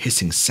loud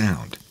hissing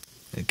sound,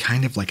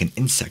 kind of like an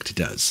insect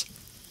does.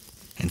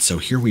 And so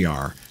here we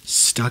are,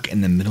 stuck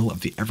in the middle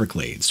of the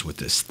Everglades with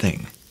this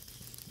thing.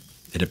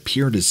 It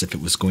appeared as if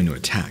it was going to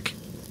attack.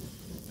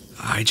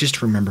 I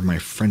just remember my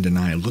friend and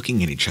I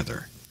looking at each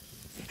other,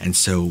 and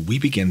so we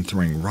began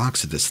throwing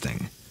rocks at this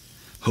thing,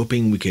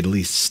 hoping we could at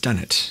least stun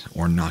it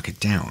or knock it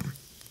down.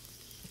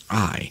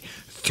 I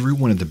threw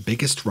one of the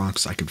biggest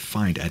rocks I could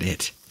find at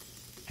it,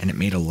 and it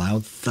made a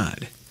loud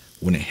thud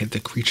when it hit the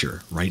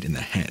creature right in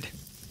the head.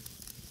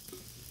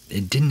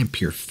 It didn't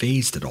appear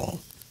fazed at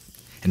all.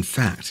 In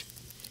fact,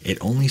 it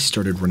only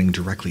started running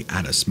directly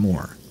at us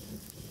more.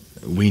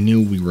 We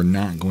knew we were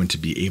not going to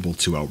be able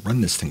to outrun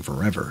this thing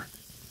forever,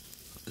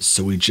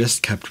 so we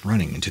just kept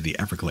running into the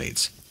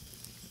Everglades.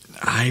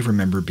 I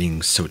remember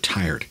being so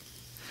tired,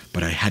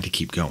 but I had to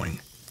keep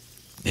going.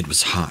 It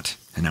was hot,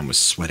 and I was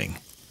sweating.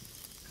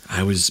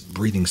 I was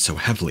breathing so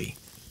heavily,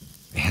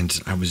 and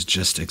I was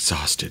just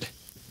exhausted.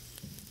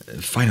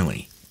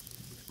 Finally,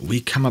 we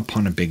come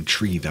upon a big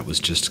tree that was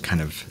just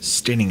kind of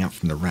standing out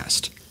from the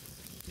rest.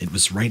 It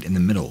was right in the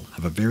middle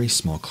of a very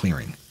small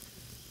clearing.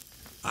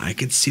 I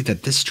could see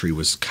that this tree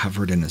was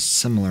covered in a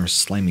similar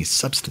slimy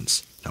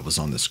substance that was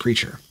on this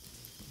creature.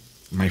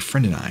 My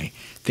friend and I,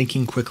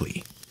 thinking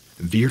quickly,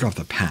 veered off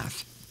the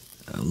path,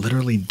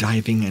 literally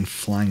diving and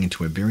flying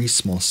into a very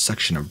small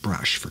section of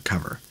brush for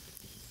cover.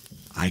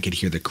 I could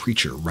hear the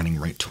creature running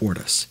right toward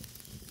us.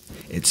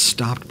 It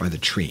stopped by the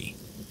tree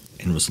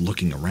and was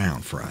looking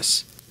around for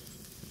us.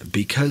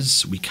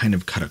 Because we kind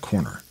of cut a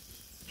corner,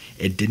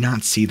 it did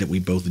not see that we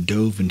both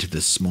dove into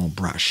this small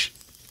brush,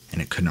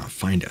 and it could not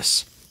find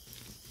us.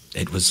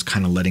 It was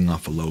kind of letting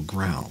off a low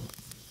growl,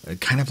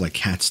 kind of like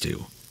cats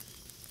do.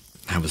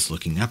 I was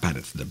looking up at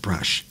it through the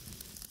brush,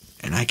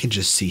 and I could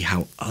just see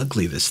how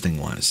ugly this thing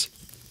was.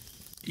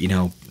 You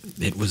know,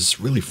 it was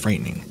really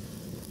frightening,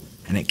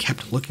 and it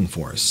kept looking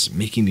for us,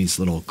 making these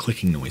little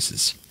clicking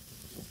noises.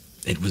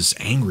 It was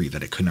angry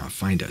that it could not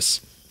find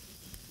us.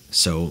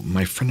 So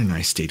my friend and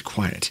I stayed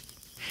quiet,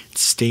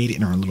 stayed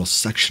in our little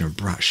section of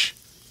brush,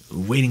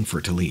 waiting for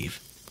it to leave.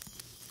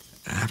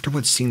 After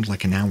what seemed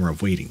like an hour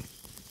of waiting,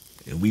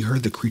 we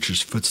heard the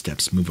creature's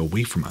footsteps move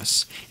away from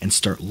us and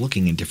start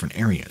looking in different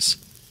areas.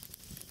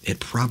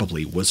 It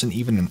probably wasn't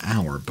even an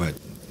hour, but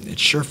it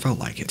sure felt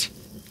like it.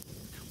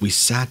 We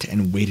sat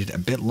and waited a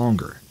bit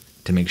longer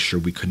to make sure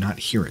we could not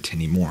hear it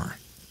anymore.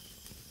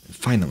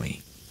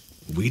 Finally,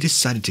 we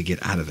decided to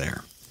get out of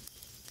there.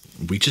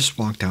 We just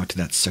walked out to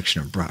that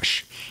section of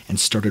brush and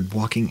started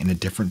walking in a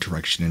different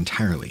direction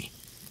entirely.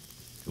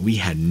 We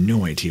had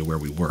no idea where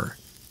we were,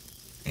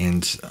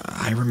 and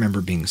I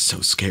remember being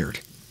so scared.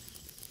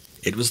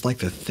 It was like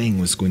the thing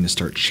was going to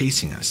start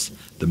chasing us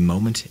the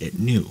moment it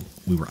knew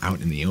we were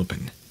out in the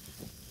open.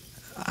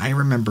 I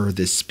remember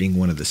this being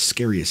one of the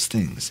scariest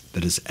things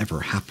that has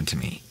ever happened to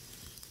me.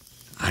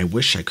 I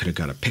wish I could have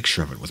got a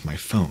picture of it with my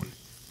phone,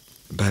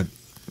 but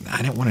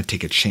I didn't want to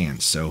take a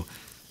chance, so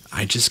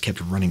I just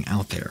kept running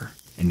out there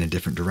in a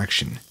different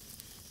direction.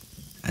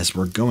 As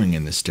we're going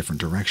in this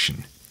different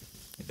direction,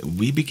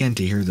 we began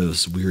to hear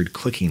those weird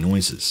clicking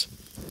noises,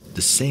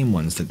 the same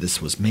ones that this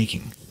was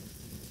making,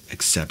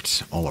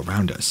 except all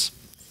around us,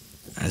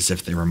 as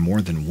if there were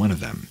more than one of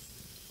them.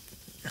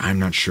 I'm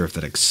not sure if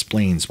that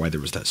explains why there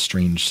was that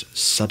strange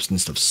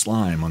substance of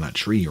slime on that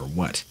tree or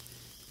what.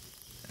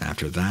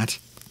 After that,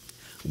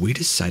 we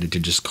decided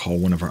to just call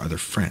one of our other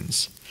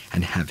friends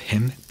and have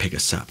him pick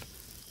us up.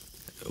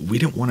 We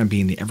didn't want to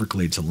be in the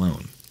Everglades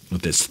alone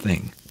with this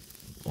thing,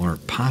 or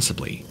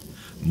possibly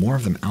more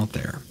of them out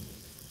there.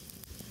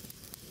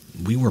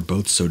 We were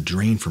both so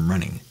drained from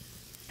running,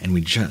 and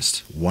we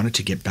just wanted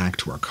to get back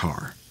to our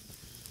car.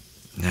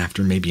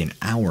 After maybe an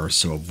hour or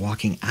so of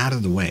walking out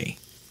of the way,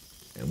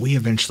 we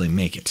eventually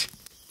make it,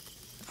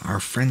 Our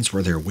friends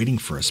were there waiting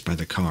for us by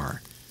the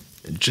car,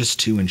 just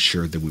to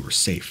ensure that we were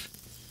safe.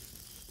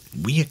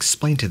 We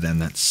explained to them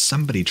that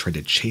somebody tried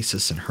to chase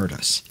us and hurt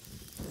us.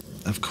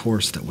 Of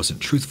course, that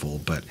wasn't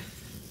truthful, but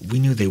we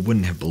knew they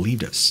wouldn't have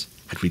believed us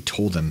had we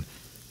told them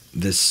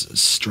this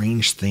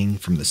strange thing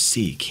from the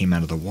sea came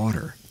out of the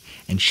water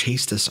and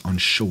chased us on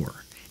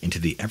shore into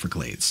the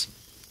Everglades.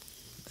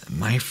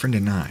 My friend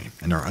and I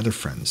and our other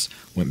friends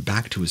went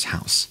back to his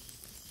house.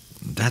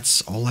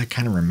 That's all I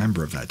kind of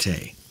remember of that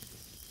day.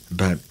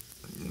 But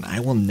I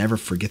will never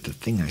forget the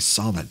thing I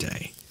saw that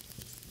day.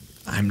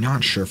 I'm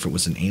not sure if it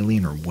was an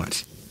alien or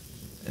what,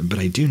 but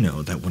I do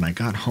know that when I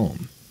got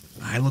home,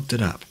 I looked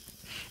it up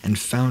and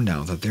found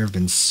out that there have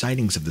been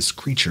sightings of this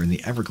creature in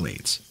the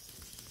Everglades,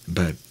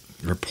 but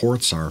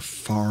reports are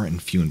far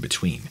and few in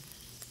between.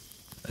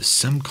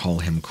 Some call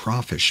him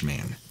Crawfish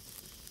Man.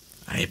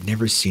 I have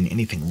never seen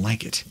anything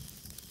like it,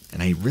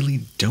 and I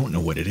really don't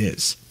know what it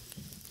is.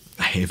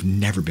 I have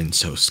never been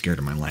so scared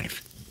in my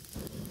life.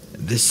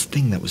 This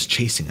thing that was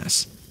chasing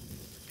us,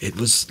 it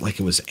was like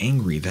it was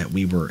angry that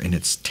we were in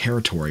its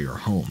territory or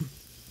home.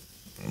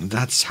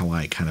 That's how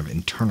I kind of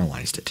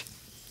internalized it.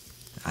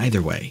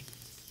 Either way,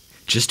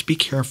 just be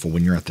careful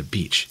when you're at the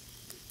beach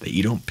that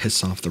you don't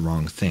piss off the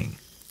wrong thing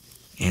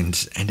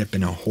and end up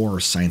in a horror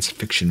science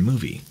fiction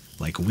movie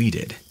like we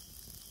did.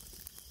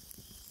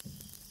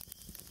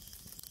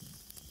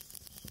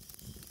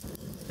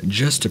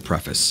 Just to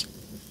preface,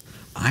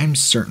 I'm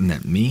certain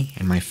that me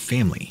and my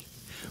family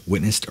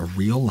witnessed a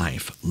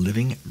real-life,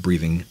 living,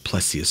 breathing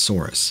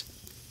plesiosaurus.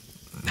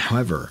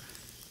 However,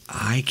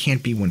 I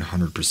can't be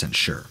 100%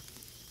 sure.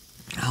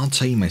 I'll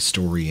tell you my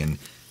story and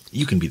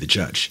you can be the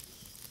judge.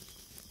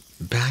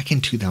 Back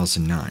in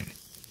 2009,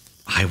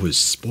 I was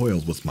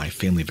spoiled with my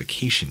family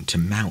vacation to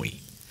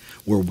Maui,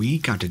 where we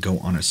got to go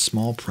on a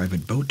small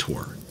private boat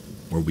tour,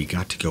 where we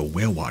got to go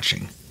whale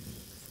watching.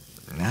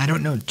 I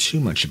don't know too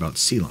much about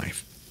sea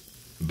life,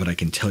 but I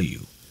can tell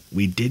you,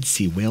 we did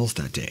see whales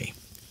that day.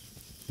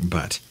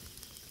 But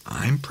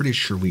I'm pretty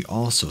sure we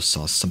also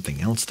saw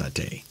something else that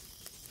day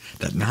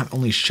that not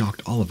only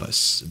shocked all of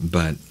us,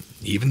 but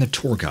even the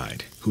tour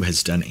guide, who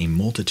has done a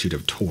multitude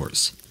of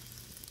tours.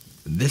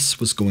 This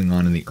was going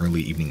on in the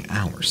early evening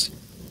hours.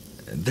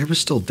 There was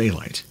still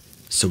daylight,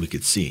 so we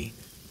could see.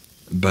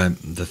 But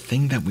the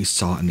thing that we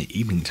saw in the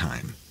evening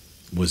time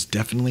was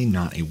definitely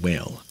not a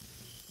whale.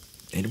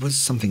 It was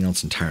something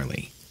else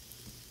entirely.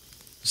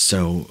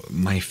 So,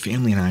 my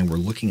family and I were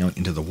looking out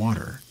into the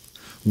water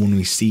when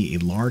we see a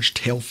large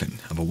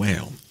tailfin of a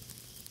whale.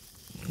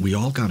 We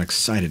all got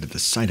excited at the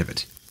sight of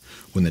it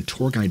when the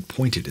tour guide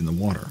pointed in the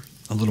water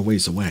a little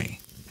ways away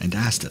and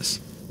asked us,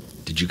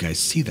 "Did you guys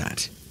see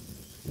that?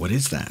 What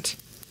is that?"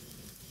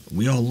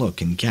 We all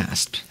looked and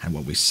gasped at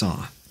what we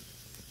saw.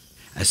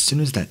 As soon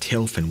as that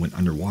tailfin went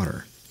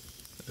underwater,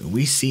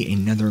 we see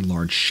another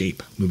large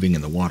shape moving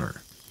in the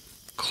water,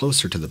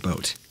 closer to the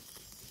boat.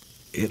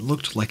 It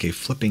looked like a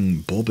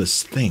flipping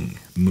bulbous thing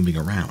moving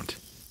around.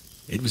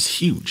 It was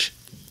huge.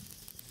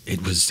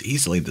 It was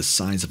easily the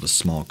size of a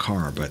small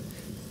car, but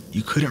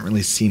you couldn't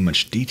really see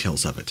much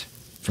details of it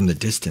from the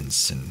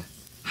distance and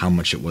how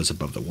much it was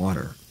above the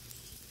water.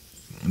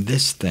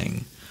 This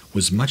thing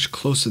was much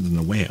closer than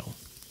the whale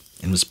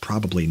and was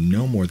probably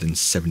no more than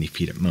 70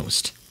 feet at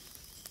most.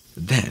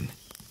 Then,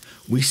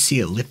 we see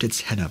it lift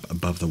its head up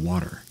above the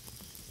water,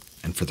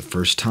 and for the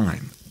first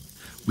time,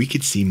 we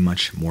could see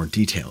much more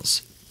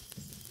details.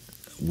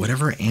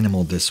 Whatever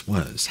animal this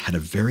was had a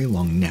very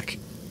long neck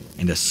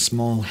and a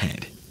small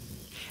head,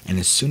 and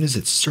as soon as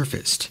it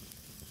surfaced,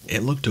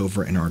 it looked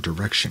over in our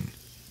direction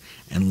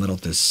and let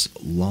out this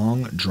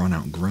long,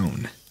 drawn-out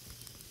groan.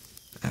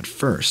 At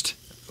first,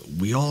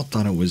 we all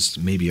thought it was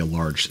maybe a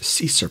large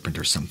sea serpent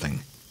or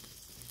something,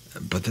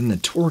 but then the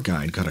tour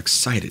guide got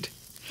excited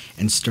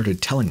and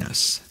started telling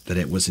us that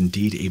it was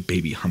indeed a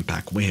baby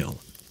humpback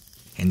whale,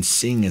 and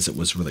seeing as it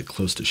was really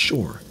close to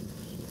shore,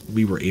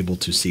 we were able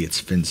to see its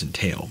fins and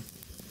tail.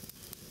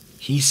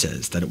 He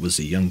says that it was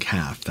a young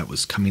calf that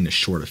was coming to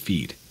shore to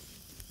feed.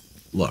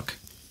 Look,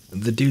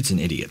 the dude's an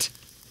idiot.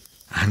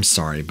 I'm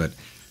sorry, but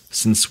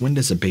since when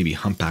does a baby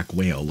humpback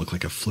whale look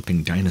like a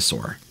flipping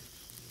dinosaur?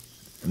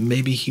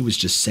 Maybe he was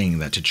just saying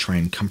that to try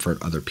and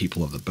comfort other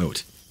people of the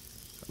boat.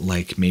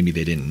 Like maybe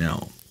they didn't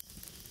know.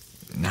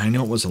 I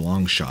know it was a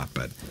long shot,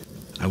 but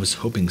I was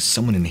hoping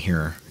someone in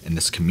here in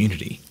this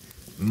community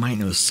might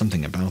know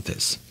something about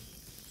this.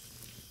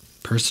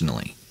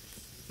 Personally,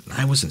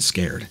 I wasn't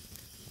scared.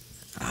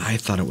 I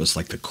thought it was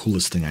like the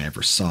coolest thing I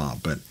ever saw,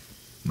 but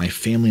my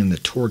family and the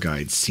tour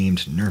guide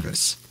seemed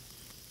nervous.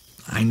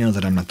 I know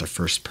that I'm not the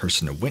first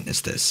person to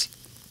witness this,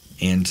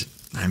 and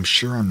I'm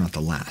sure I'm not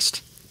the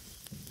last.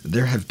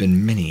 There have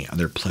been many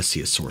other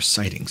plesiosaur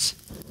sightings,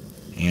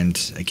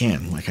 and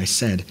again, like I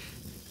said,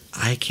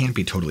 I can't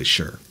be totally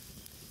sure.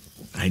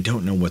 I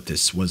don't know what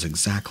this was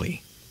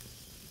exactly.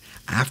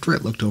 After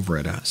it looked over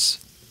at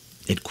us,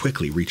 it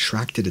quickly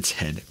retracted its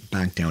head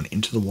back down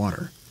into the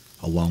water,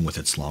 along with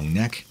its long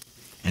neck,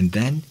 and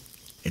then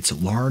its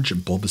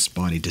large bulbous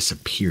body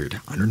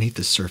disappeared underneath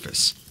the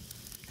surface,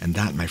 and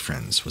that, my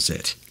friends, was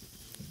it.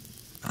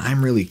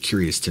 I'm really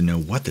curious to know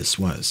what this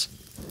was.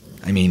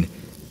 I mean,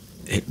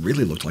 it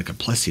really looked like a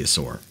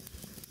plesiosaur,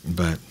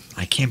 but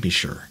I can't be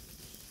sure.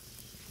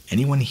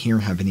 Anyone here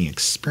have any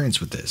experience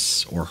with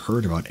this or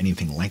heard about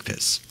anything like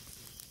this?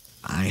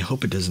 I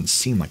hope it doesn't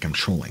seem like I'm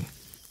trolling.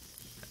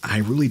 I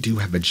really do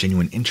have a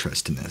genuine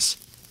interest in this.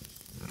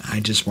 I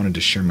just wanted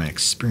to share my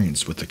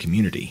experience with the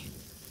community.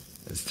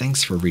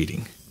 Thanks for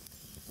reading.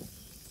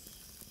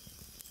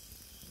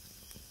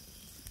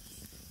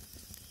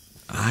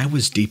 I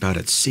was deep out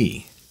at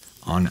sea,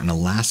 on an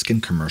Alaskan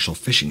commercial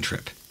fishing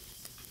trip.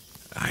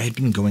 I had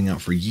been going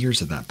out for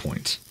years at that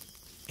point,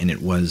 and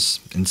it was,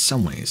 in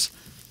some ways,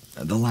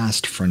 the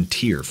last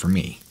frontier for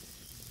me.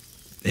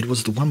 It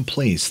was the one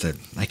place that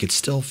I could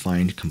still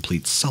find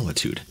complete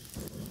solitude.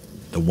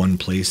 The one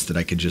place that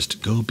I could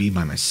just go be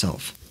by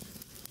myself.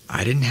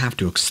 I didn't have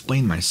to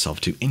explain myself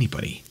to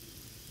anybody.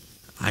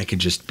 I could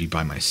just be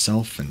by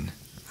myself, and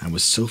I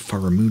was so far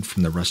removed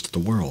from the rest of the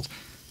world,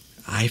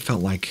 I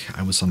felt like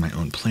I was on my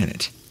own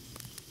planet.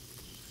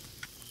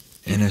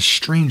 In a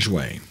strange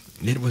way,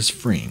 it was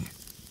freeing,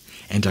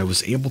 and I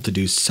was able to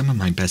do some of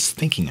my best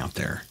thinking out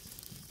there.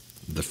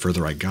 The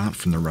further I got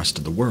from the rest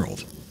of the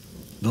world,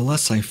 the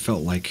less I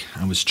felt like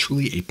I was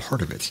truly a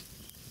part of it.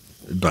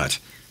 But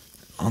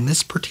on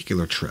this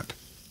particular trip,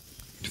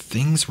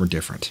 things were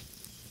different.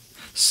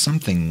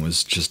 Something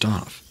was just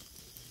off,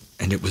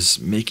 and it was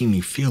making me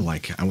feel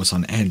like I was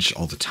on edge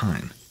all the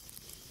time.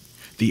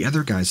 The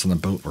other guys on the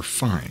boat were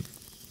fine,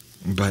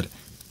 but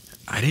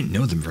I didn't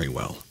know them very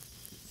well.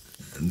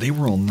 They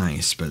were all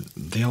nice, but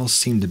they all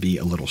seemed to be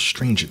a little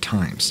strange at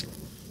times.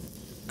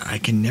 I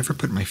can never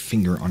put my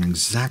finger on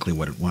exactly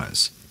what it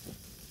was.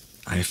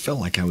 I felt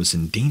like I was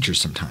in danger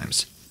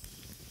sometimes.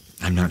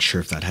 I'm not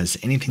sure if that has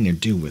anything to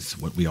do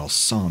with what we all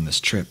saw on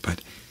this trip,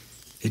 but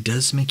it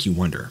does make you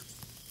wonder.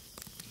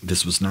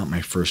 This was not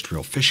my first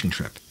real fishing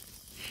trip,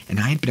 and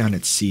I had been out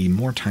at sea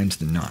more times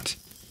than not.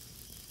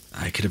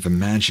 I could have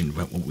imagined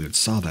what we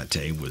saw that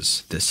day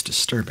was this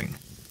disturbing.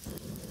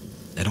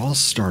 It all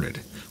started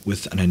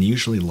with an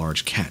unusually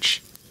large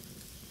catch.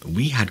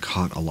 We had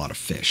caught a lot of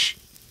fish,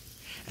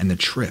 and the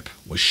trip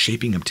was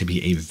shaping up to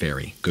be a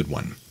very good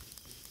one.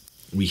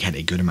 We had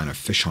a good amount of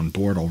fish on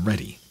board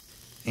already,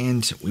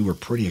 and we were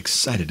pretty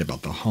excited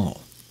about the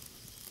haul.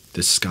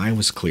 The sky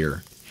was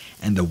clear,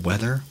 and the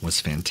weather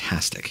was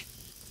fantastic.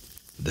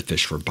 The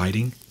fish were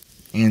biting,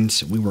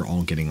 and we were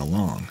all getting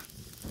along.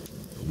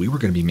 We were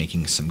going to be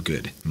making some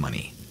good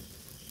money.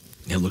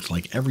 It looked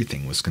like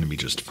everything was going to be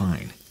just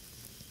fine.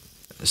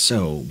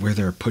 So we're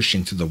there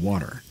pushing through the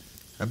water,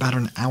 about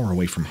an hour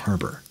away from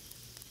harbor,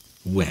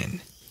 when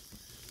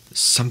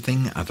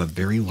something of a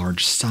very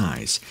large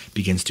size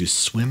begins to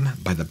swim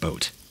by the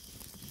boat.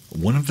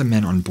 One of the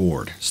men on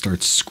board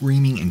starts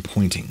screaming and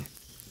pointing.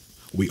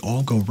 We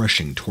all go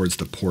rushing towards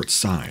the port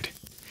side,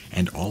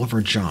 and all of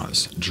our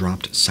jaws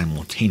dropped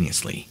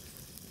simultaneously.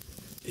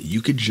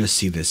 You could just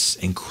see this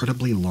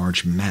incredibly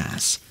large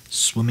mass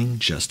swimming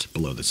just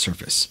below the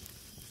surface.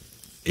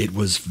 It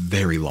was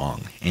very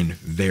long and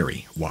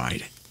very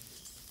wide.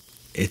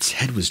 Its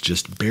head was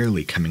just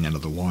barely coming out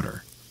of the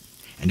water,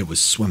 and it was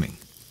swimming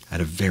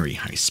at a very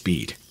high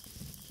speed.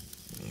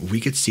 We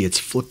could see its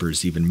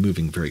flippers even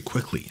moving very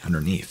quickly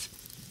underneath,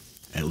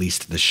 at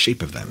least the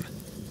shape of them.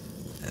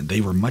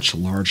 They were much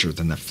larger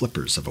than the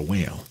flippers of a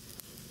whale.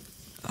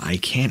 I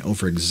can't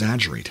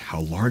over-exaggerate how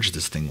large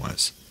this thing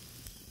was.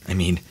 I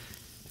mean,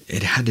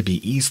 it had to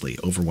be easily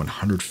over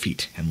 100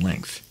 feet in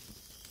length.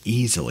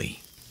 Easily.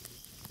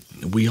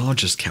 We all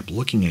just kept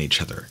looking at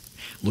each other,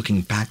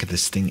 looking back at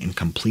this thing in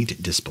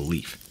complete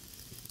disbelief.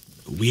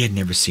 We had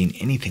never seen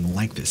anything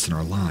like this in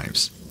our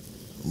lives,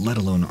 let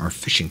alone our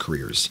fishing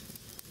careers.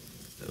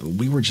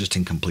 We were just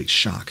in complete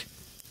shock.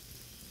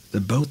 The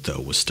boat,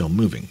 though, was still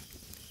moving,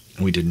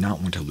 and we did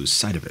not want to lose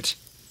sight of it.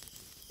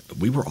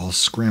 We were all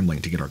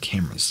scrambling to get our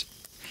cameras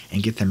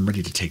and get them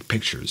ready to take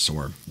pictures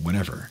or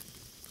whatever.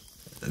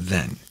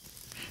 Then,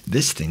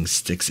 this thing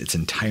sticks its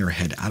entire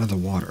head out of the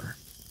water,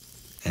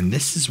 and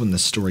this is when the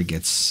story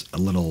gets a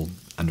little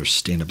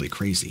understandably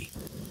crazy.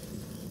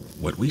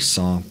 What we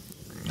saw,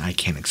 I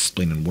can't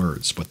explain in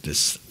words what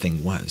this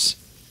thing was.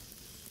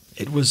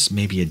 It was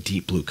maybe a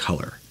deep blue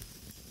color,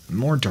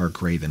 more dark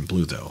gray than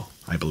blue though,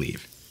 I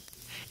believe,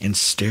 and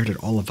stared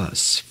at all of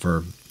us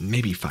for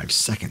maybe 5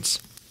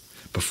 seconds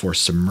before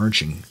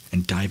submerging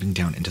and diving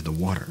down into the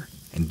water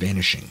and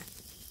vanishing.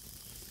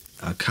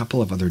 A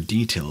couple of other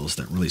details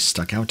that really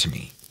stuck out to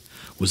me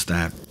was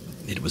that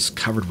it was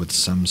covered with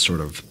some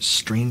sort of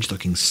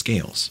strange-looking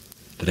scales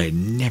that I had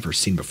never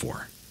seen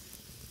before.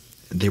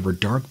 They were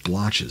dark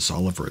blotches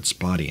all over its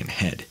body and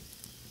head.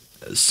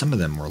 Some of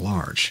them were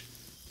large.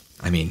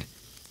 I mean,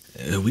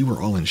 we were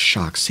all in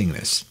shock seeing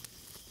this,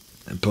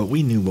 but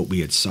we knew what we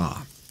had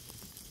saw,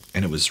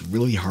 and it was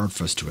really hard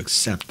for us to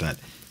accept that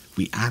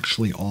we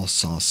actually all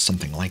saw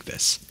something like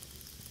this.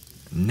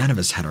 None of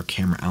us had our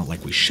camera out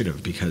like we should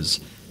have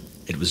because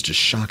it was just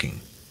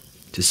shocking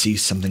to see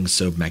something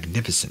so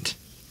magnificent.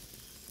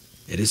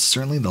 It is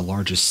certainly the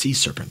largest sea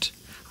serpent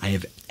I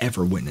have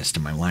ever witnessed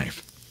in my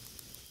life.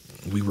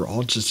 We were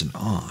all just in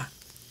awe.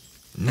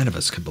 None of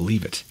us could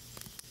believe it.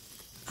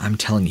 I'm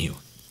telling you,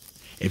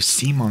 if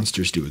sea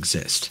monsters do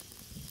exist,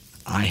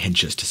 I had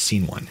just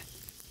seen one.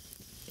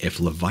 If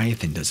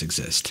Leviathan does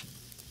exist,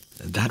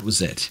 that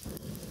was it.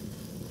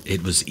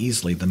 It was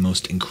easily the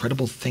most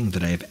incredible thing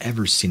that I have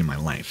ever seen in my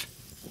life.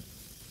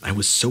 I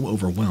was so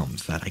overwhelmed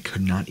that I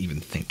could not even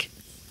think.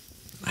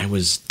 I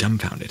was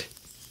dumbfounded.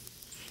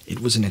 It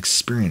was an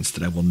experience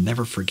that I will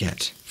never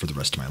forget for the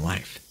rest of my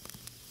life.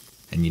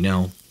 And you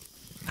know,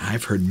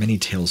 I've heard many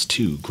tales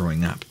too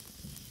growing up,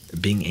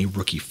 being a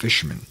rookie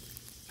fisherman,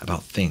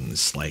 about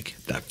things like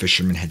that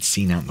fishermen had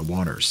seen out in the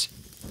waters.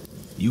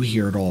 You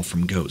hear it all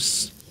from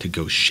ghosts to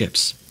ghost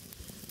ships,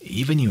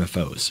 even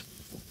UFOs.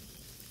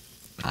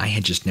 I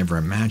had just never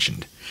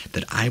imagined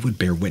that I would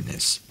bear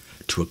witness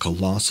to a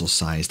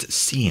colossal-sized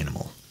sea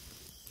animal.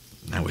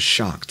 I was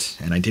shocked,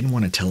 and I didn't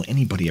want to tell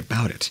anybody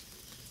about it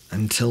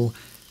until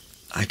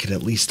I could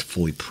at least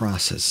fully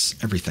process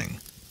everything.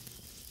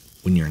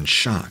 When you're in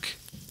shock,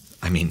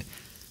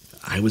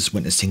 I was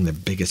witnessing the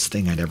biggest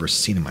thing I'd ever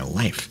seen in my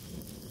life.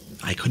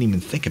 I couldn't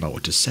even think about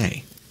what to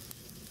say.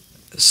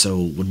 So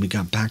when we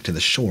got back to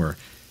the shore,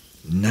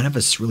 none of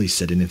us really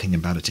said anything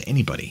about it to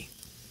anybody.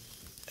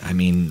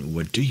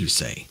 What do you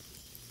say?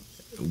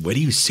 What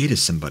do you say to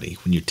somebody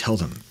when you tell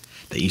them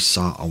that you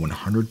saw a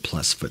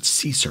 100-plus foot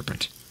sea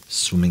serpent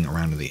swimming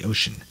around in the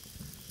ocean?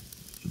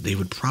 They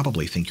would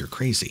probably think you're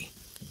crazy.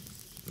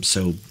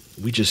 So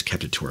we just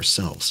kept it to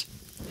ourselves,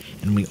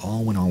 and we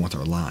all went on with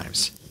our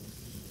lives.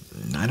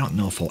 I don't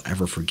know if I'll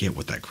ever forget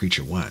what that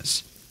creature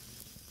was,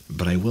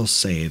 but I will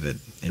say that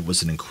it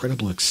was an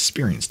incredible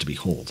experience to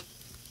behold.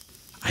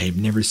 I have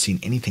never seen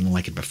anything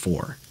like it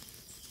before.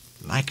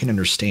 I can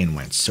understand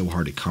why it's so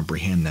hard to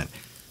comprehend that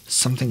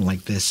something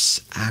like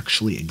this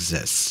actually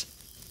exists,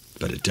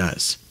 but it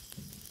does.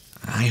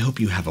 I hope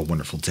you have a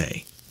wonderful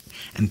day,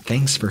 and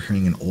thanks for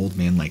hearing an old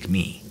man like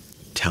me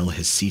tell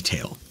his sea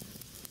tale.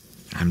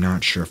 I'm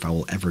not sure if I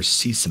will ever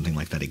see something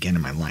like that again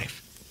in my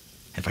life.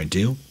 If I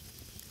do,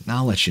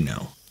 I'll let you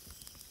know.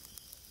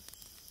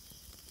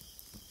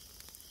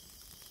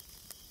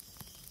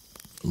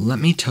 Let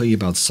me tell you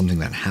about something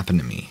that happened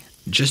to me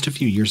just a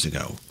few years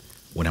ago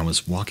when I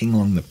was walking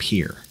along the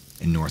pier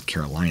in North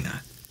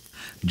Carolina,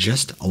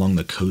 just along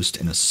the coast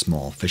in a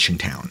small fishing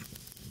town.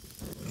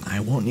 I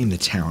won't name the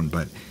town,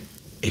 but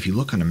if you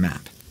look on a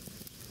map,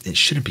 it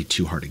shouldn't be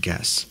too hard to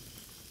guess.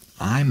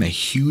 I'm a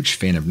huge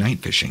fan of night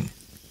fishing,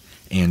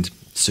 and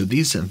so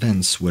these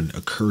events would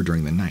occur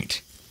during the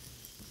night.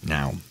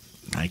 Now,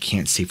 I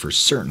can't say for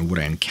certain what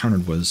I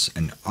encountered was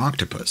an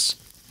octopus,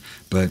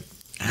 but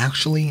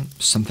actually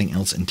something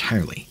else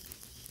entirely.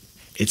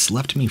 It's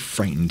left me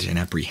frightened and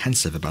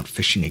apprehensive about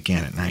fishing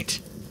again at night.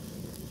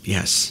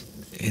 Yes,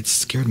 it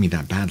scared me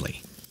that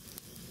badly.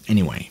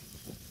 Anyway,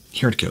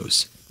 here it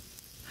goes.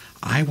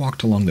 I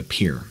walked along the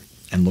pier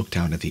and looked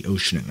out at the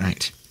ocean at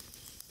night.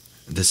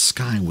 The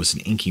sky was an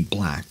inky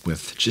black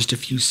with just a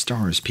few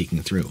stars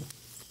peeking through.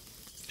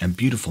 A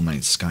beautiful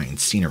night sky and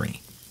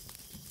scenery.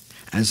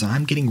 As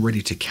I'm getting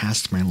ready to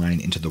cast my line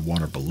into the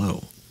water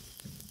below,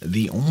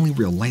 the only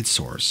real light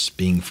source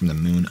being from the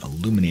moon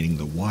illuminating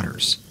the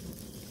waters,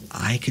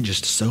 I could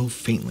just so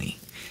faintly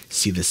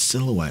see the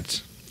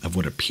silhouette of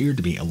what appeared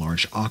to be a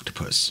large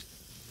octopus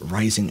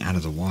rising out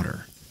of the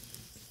water.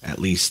 At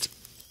least,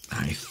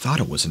 I thought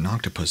it was an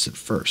octopus at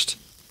first,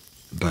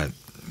 but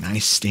I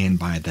stand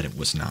by that it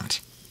was not.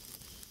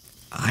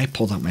 I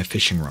pulled out my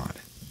fishing rod,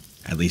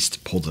 at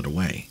least pulled it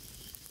away,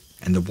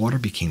 and the water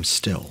became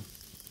still.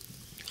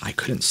 I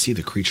couldn't see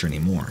the creature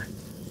anymore.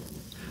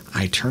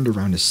 I turned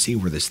around to see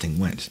where this thing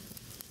went,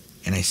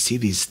 and I see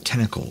these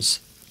tentacles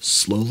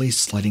slowly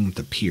sliding up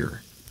the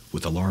pier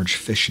with a large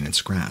fish in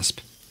its grasp.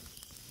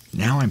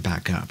 Now I'm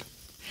back up,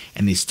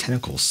 and these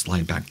tentacles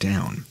slide back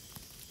down.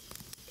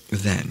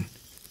 Then,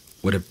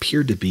 what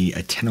appeared to be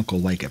a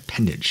tentacle-like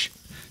appendage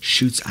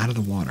shoots out of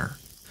the water,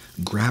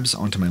 grabs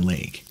onto my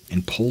leg,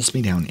 and pulls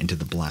me down into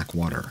the black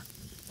water,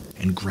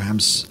 and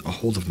grabs a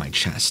hold of my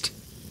chest.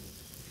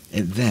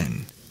 It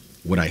then,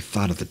 what I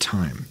thought at the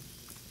time,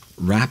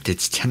 wrapped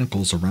its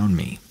tentacles around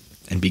me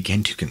and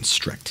began to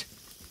constrict.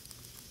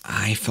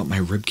 I felt my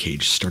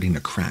ribcage starting to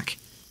crack,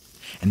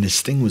 and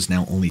this thing was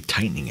now only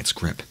tightening its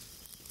grip.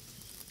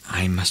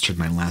 I mustered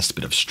my last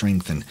bit of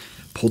strength and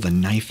pulled a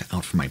knife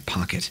out from my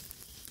pocket,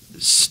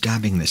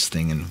 stabbing this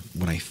thing in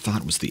what I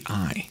thought was the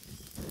eye.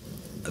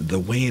 The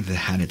way that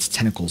had its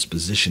tentacles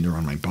positioned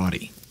around my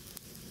body,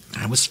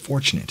 I was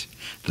fortunate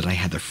that I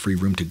had the free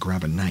room to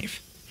grab a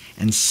knife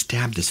and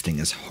stab this thing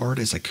as hard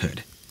as I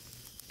could.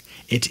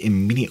 It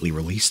immediately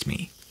released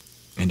me,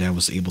 and I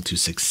was able to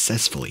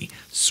successfully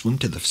swim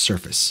to the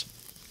surface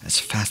as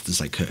fast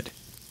as I could.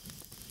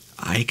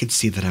 I could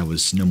see that I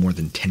was no more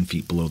than 10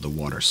 feet below the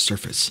water's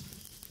surface,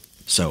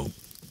 so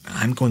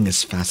I'm going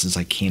as fast as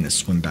I can to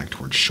swim back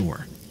towards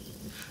shore.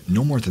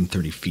 No more than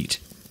 30 feet,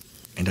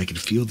 and I could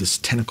feel this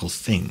tentacle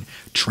thing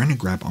trying to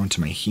grab onto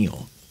my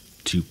heel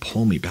to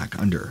pull me back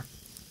under.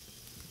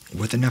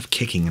 With enough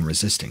kicking and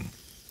resisting,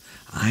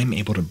 I'm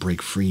able to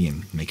break free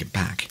and make it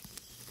back.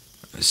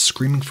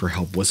 Screaming for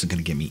help wasn't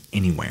going to get me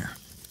anywhere.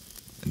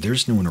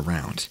 There's no one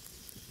around.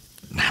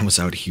 I was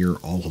out here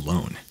all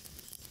alone.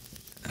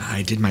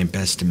 I did my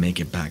best to make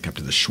it back up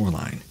to the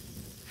shoreline,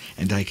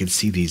 and I could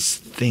see these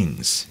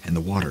things in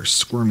the water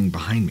squirming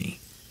behind me,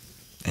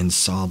 and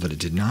saw that it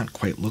did not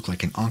quite look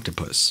like an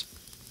octopus,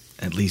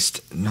 at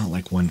least not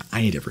like one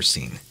I had ever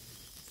seen.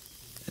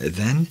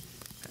 Then,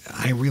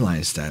 I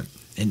realized that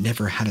it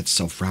never had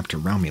itself wrapped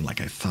around me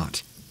like I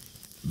thought,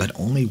 but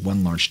only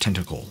one large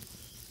tentacle,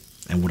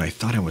 and what I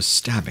thought I was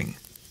stabbing,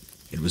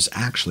 it was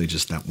actually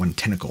just that one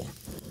tentacle.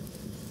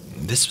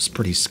 This was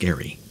pretty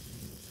scary.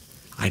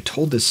 I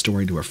told this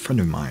story to a friend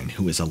of mine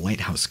who is a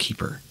lighthouse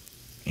keeper,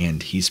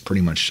 and he's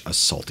pretty much a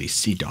salty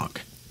sea dog.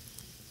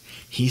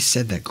 He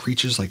said that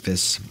creatures like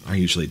this are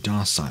usually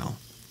docile,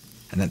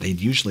 and that they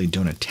usually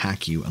don't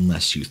attack you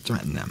unless you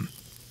threaten them.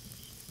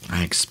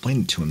 I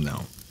explained it to him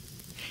though,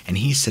 and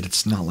he said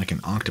it's not like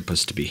an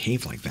octopus to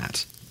behave like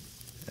that,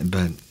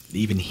 but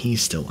even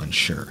he's still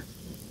unsure.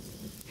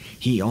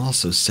 He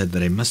also said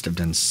that I must have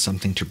done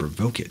something to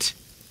provoke it.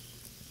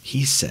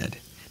 He said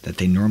that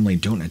they normally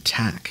don't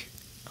attack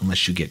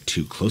unless you get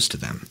too close to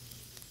them.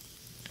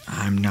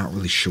 I'm not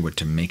really sure what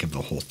to make of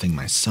the whole thing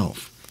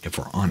myself, if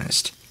we're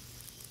honest.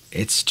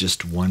 It's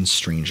just one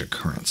strange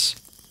occurrence.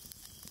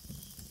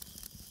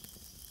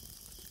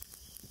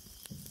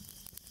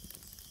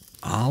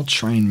 I'll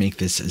try and make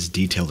this as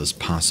detailed as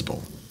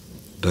possible,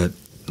 but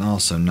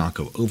also not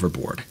go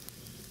overboard.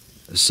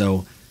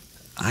 So,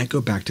 I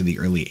go back to the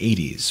early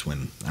 80s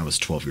when I was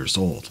 12 years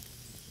old.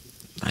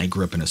 I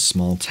grew up in a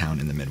small town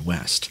in the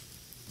Midwest,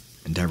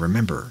 and I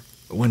remember,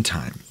 one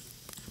time,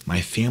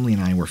 my family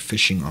and I were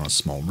fishing on a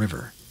small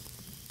river.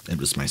 It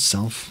was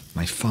myself,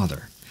 my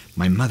father,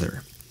 my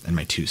mother, and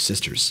my 2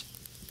 sisters.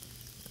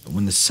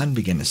 When the sun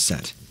began to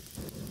set,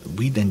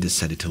 we then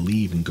decided to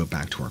leave and go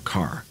back to our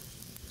car.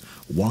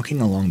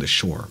 Walking along the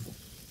shore,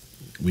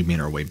 we made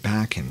our way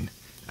back, and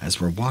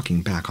as we're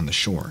walking back on the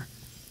shore,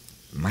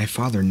 my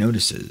father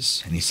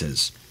notices, and he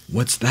says,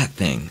 "What's that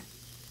thing?"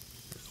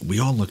 We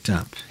all looked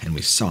up, and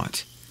we saw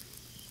it.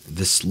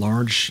 This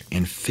large,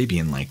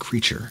 amphibian-like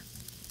creature.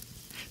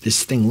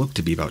 This thing looked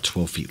to be about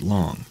 12 feet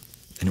long,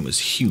 and it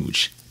was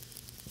huge.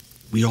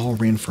 We all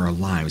ran for our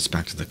lives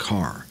back to the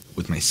car,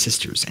 with my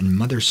sisters and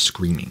mother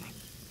screaming.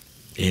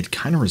 It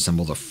kind of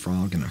resembled a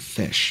frog and a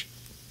fish.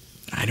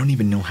 I don't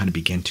even know how to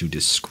begin to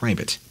describe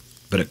it,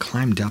 but it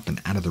climbed up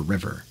and out of the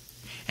river,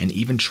 and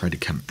even tried to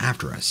come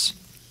after us.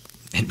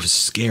 It was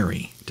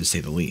scary, to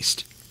say the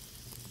least.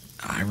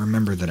 I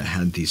remember that it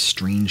had these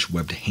strange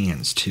webbed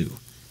hands, too.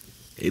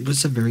 It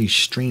was a very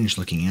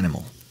strange-looking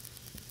animal.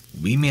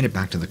 We made it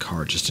back to the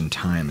car just in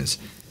time as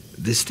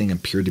this thing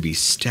appeared to be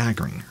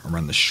staggering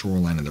around the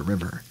shoreline of the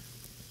river.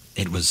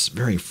 It was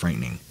very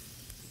frightening.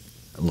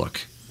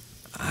 Look,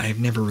 I've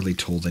never really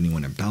told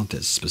anyone about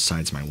this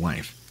besides my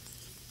wife.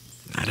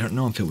 I don't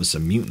know if it was a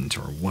mutant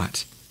or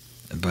what,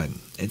 but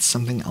it's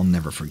something I'll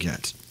never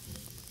forget.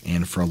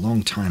 And for a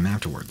long time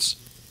afterwards,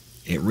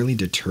 it really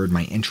deterred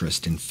my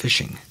interest in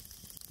fishing.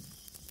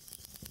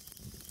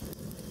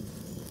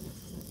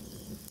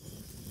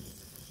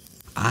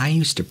 I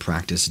used to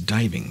practice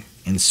diving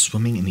and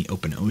swimming in the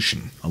open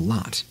ocean a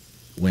lot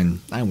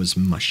when I was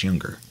much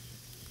younger,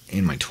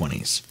 in my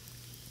 20s.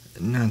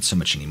 Not so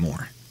much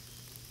anymore.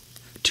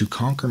 To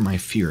conquer my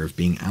fear of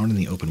being out in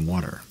the open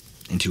water,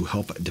 and to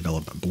help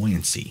develop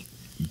buoyancy,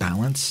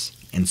 balance,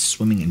 and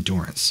swimming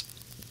endurance,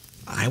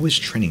 I was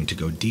training to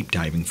go deep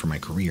diving for my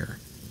career,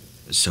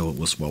 so it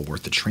was well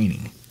worth the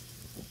training.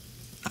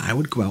 I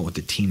would go out with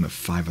a team of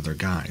 5 other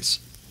guys,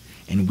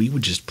 and we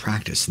would just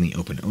practice in the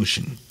open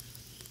ocean.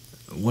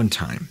 One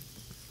time,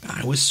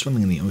 I was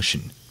swimming in the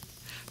ocean,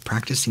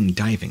 practicing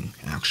diving,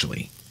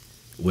 actually,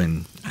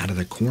 when, out of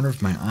the corner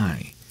of my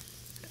eye,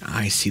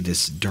 I see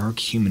this dark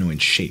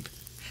humanoid shape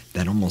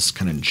that almost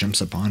kind of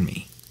jumps up on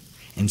me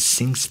and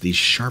sinks these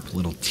sharp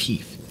little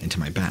teeth into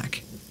my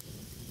back.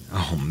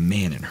 Oh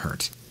man, it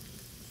hurt.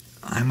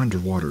 I'm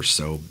underwater,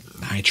 so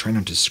I try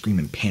not to scream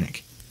in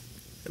panic,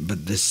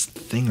 but this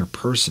thing or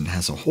person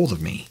has a hold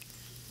of me.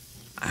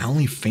 I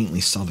only faintly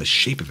saw the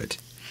shape of it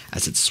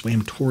as it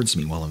swam towards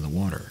me while in the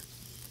water.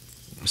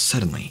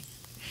 Suddenly,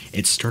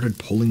 it started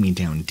pulling me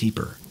down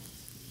deeper,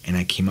 and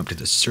I came up to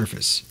the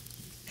surface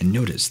and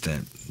noticed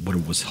that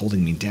what was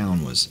holding me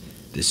down was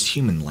this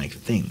human-like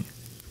thing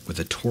with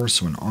a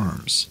torso and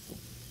arms,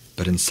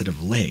 but instead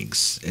of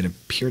legs, it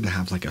appeared to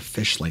have like a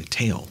fish-like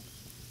tail,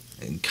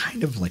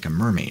 kind of like a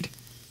mermaid,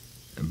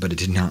 but it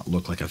did not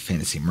look like a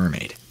fantasy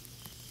mermaid.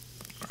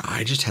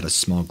 I just had a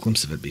small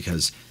glimpse of it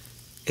because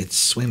it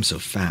swam so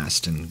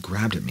fast and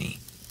grabbed at me,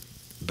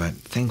 but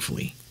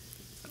thankfully,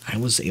 I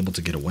was able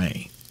to get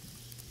away.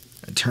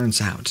 It turns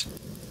out,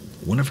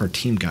 one of our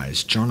team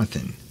guys,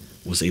 Jonathan,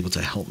 was able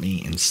to help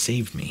me and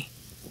save me.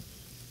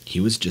 He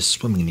was just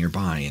swimming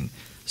nearby and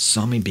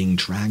saw me being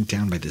dragged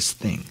down by this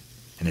thing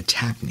and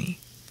attacked me,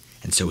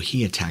 and so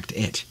he attacked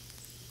it.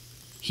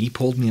 He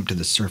pulled me up to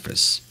the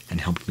surface and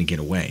helped me get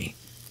away.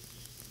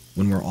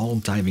 When we're all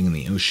diving in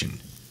the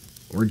ocean,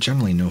 we're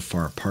generally no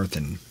far apart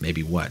than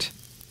maybe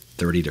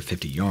 30 to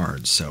 50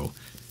 yards, so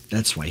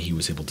that's why he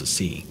was able to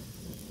see.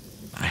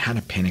 I had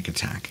a panic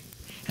attack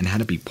and had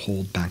to be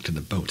pulled back to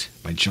the boat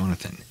by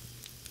Jonathan.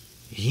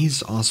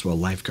 He's also a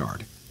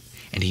lifeguard,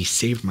 and he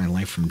saved my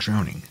life from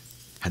drowning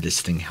had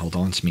this thing held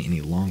on to me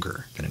any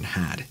longer than it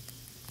had.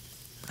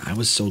 I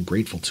was so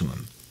grateful to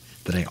him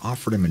that I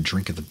offered him a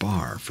drink at the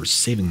bar for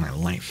saving my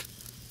life.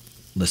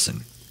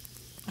 Listen,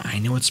 I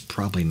know it's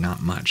probably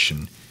not much,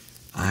 and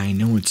I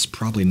know it's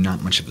probably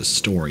not much of a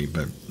story,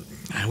 but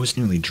I was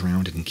nearly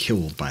drowned and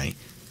killed by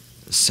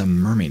some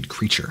mermaid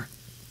creature.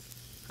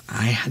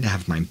 I had to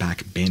have my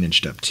back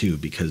bandaged up too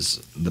because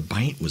the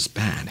bite was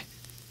bad.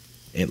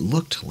 It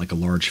looked like a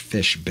large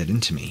fish bit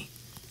into me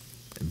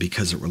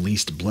because it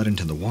released blood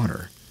into the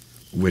water,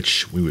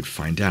 which we would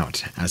find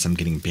out as I'm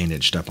getting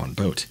bandaged up on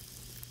boat.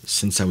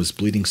 Since I was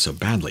bleeding so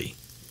badly,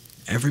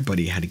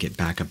 everybody had to get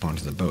back up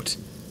onto the boat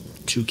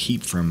to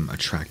keep from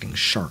attracting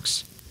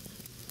sharks.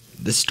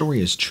 This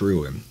story is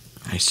true, and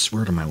I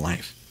swear to my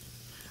life,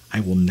 I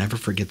will never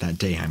forget that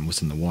day I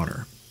was in the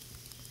water.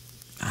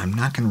 I'm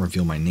not going to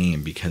reveal my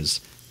name because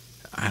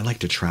I like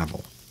to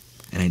travel,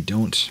 and I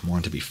don't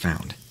want to be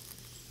found.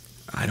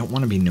 I don't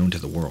want to be known to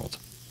the world.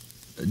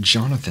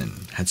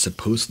 Jonathan had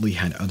supposedly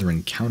had other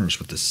encounters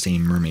with the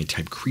same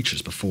mermaid-type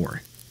creatures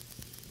before.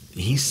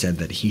 He said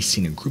that he's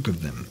seen a group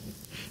of them,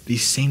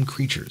 these same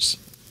creatures,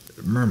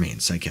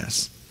 mermaids, I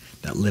guess,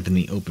 that live in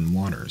the open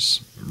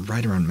waters,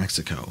 right around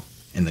Mexico,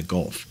 in the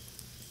Gulf.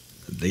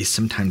 They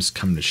sometimes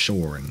come to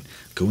shore and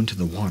go into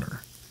the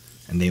water,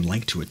 and they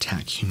like to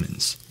attack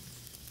humans.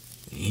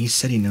 He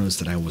said he knows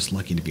that I was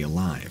lucky to be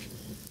alive.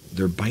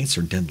 Their bites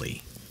are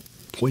deadly,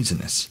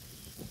 poisonous.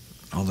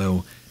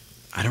 Although,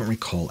 I don't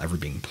recall ever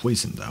being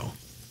poisoned, though.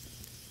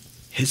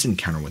 His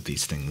encounter with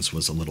these things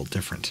was a little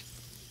different.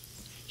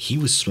 He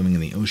was swimming in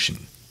the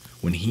ocean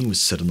when he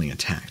was suddenly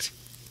attacked.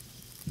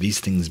 These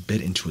things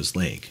bit into his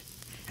leg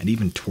and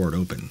even tore it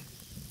open.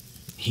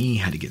 He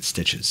had to get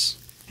stitches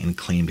and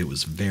claimed it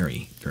was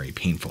very, very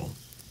painful.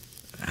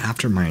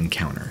 After my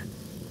encounter,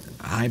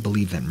 I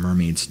believe that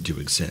mermaids do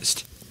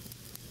exist.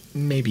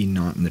 Maybe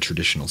not in the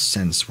traditional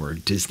sense where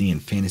Disney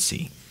and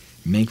fantasy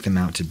make them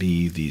out to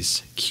be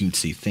these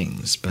cutesy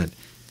things, but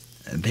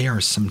they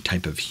are some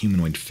type of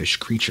humanoid fish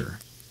creature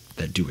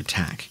that do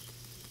attack.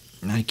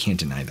 I can't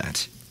deny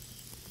that.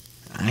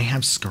 I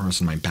have scars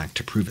on my back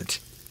to prove it.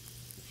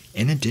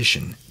 In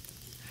addition,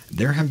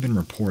 there have been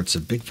reports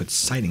of Bigfoot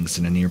sightings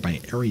in a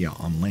nearby area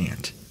on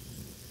land.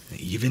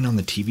 Even on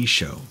the TV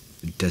show,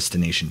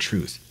 Destination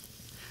Truth,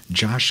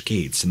 Josh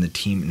Gates and the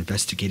team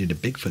investigated a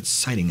Bigfoot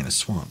sighting in a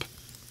swamp.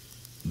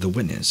 The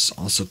witness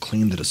also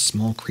claimed that a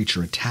small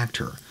creature attacked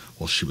her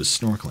while she was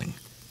snorkeling.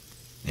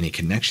 Any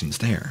connections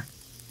there?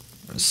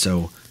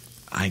 So,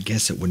 I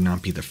guess it would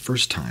not be the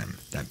first time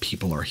that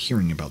people are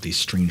hearing about these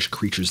strange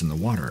creatures in the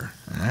water,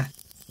 eh?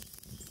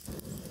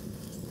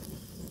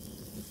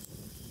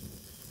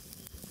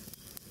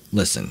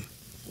 Listen,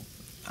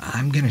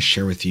 I'm going to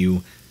share with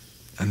you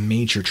a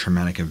major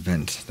traumatic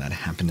event that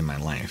happened in my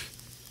life,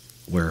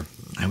 where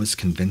I was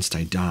convinced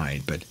I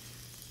died, but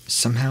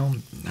somehow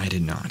I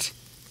did not.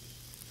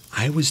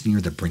 I was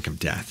near the brink of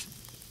death,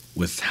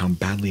 with how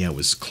badly I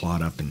was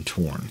clawed up and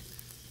torn.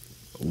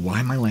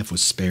 Why my life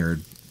was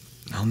spared,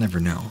 I'll never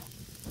know.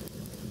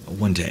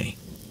 One day,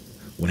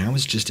 when I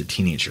was just a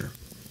teenager,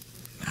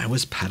 I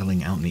was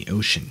paddling out in the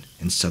ocean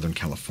in Southern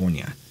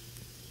California,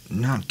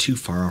 not too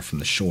far off from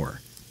the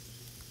shore.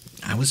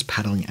 I was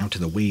paddling out to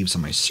the waves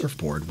on my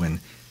surfboard when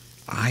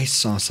I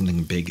saw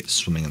something big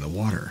swimming in the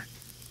water.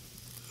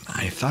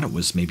 I thought it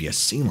was maybe a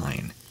sea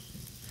lion,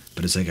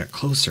 but as I got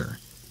closer,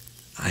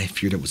 I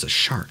feared it was a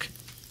shark.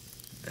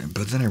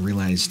 But then I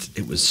realized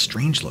it was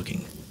strange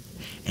looking,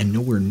 and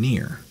nowhere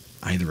near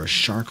either a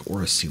shark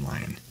or a sea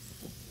lion.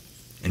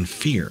 In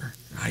fear,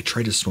 I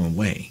tried to swim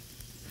away,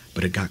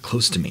 but it got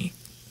close to me,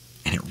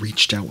 and it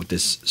reached out with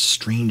this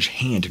strange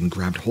hand and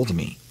grabbed hold of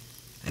me,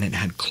 and it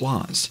had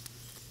claws.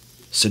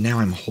 So now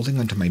I'm holding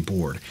onto my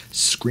board,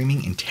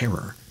 screaming in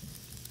terror,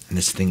 and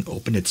this thing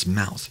opened its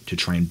mouth to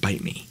try and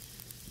bite me,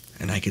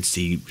 and I could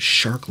see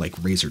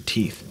shark-like razor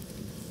teeth.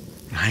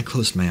 I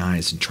closed my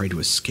eyes and tried to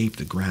escape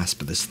the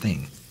grasp of this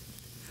thing,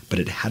 but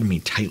it had me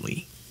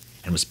tightly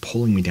and was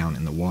pulling me down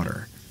in the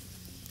water.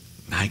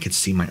 I could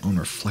see my own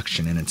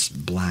reflection in its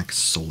black,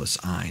 soulless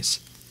eyes.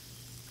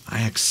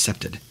 I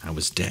accepted I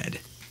was dead.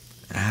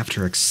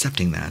 After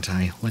accepting that,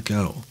 I let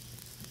go.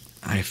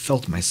 I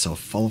felt myself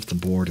fall off the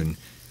board and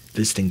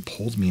this thing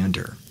pulled me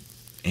under,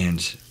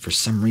 and for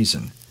some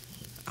reason,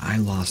 I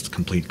lost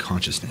complete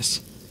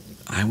consciousness.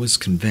 I was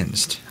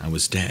convinced I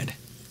was dead.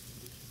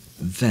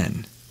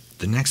 Then,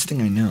 the next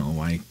thing I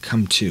know, I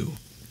come to,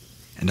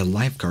 and a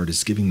lifeguard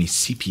is giving me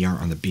CPR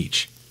on the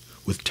beach,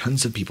 with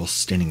tons of people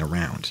standing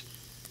around.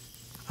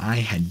 I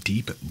had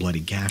deep, bloody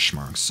gash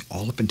marks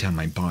all up and down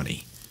my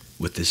body,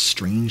 with this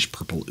strange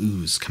purple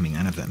ooze coming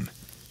out of them.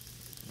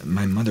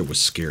 My mother was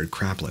scared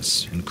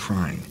crapless and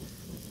crying.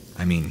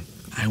 I mean,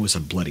 I was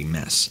a bloody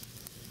mess.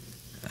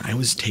 I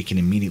was taken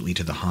immediately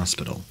to the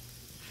hospital,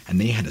 and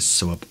they had to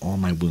sew up all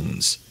my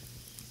wounds.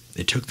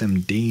 It took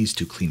them days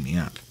to clean me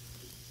up.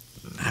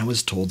 I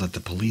was told that the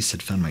police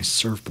had found my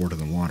surfboard in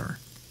the water,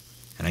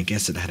 and I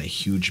guess it had a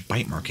huge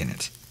bite mark in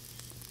it.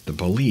 The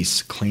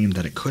police claimed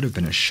that it could have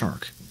been a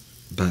shark,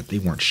 but they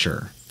weren't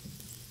sure,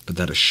 but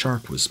that a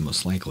shark was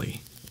most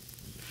likely.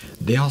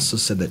 They also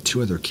said that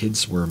 2 other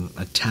kids were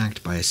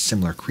attacked by a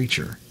similar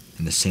creature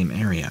in the same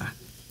area.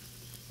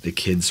 The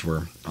kids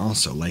were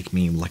also, like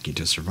me, lucky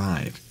to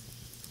survive.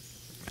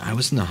 I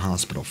was in the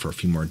hospital for a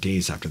few more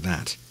days after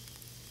that,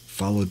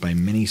 followed by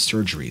many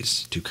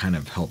surgeries to kind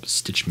of help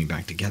stitch me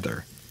back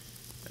together.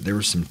 There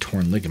were some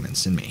torn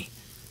ligaments in me.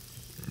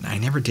 I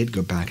never did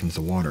go back into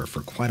the water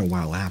for quite a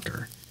while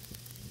after.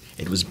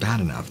 It was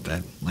bad enough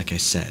that, like I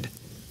said,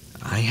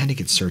 I had to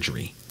get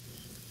surgery.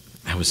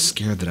 I was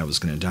scared that I was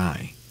going to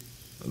die.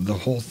 The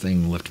whole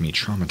thing left me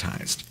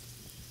traumatized.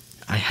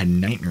 I had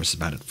nightmares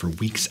about it for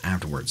weeks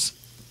afterwards.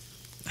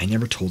 I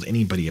never told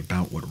anybody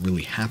about what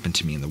really happened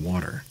to me in the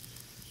water.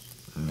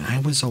 I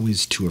was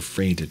always too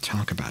afraid to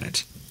talk about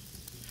it.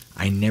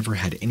 I never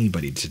had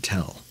anybody to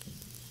tell.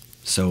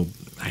 So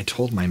I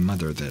told my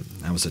mother that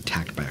I was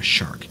attacked by a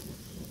shark,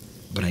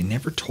 but I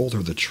never told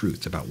her the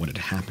truth about what had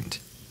happened.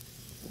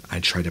 I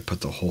tried to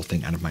put the whole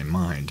thing out of my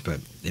mind, but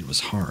it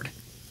was hard.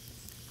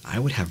 I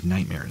would have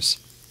nightmares.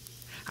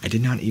 I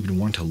did not even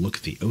want to look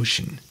at the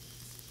ocean.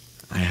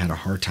 I had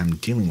a hard time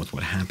dealing with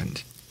what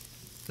happened.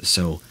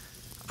 So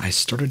I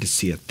started to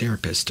see a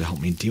therapist to help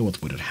me deal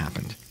with what had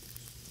happened,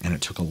 and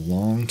it took a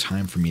long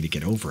time for me to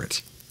get over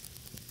it.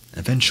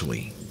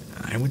 Eventually,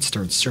 I would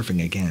start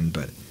surfing again,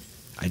 but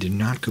I did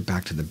not go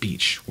back to the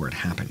beach where it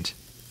happened.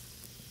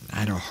 I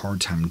had a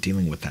hard time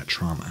dealing with that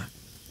trauma.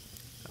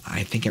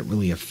 I think it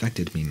really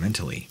affected me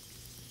mentally.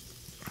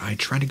 I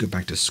tried to go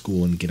back to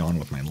school and get on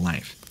with my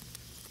life,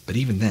 but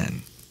even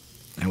then,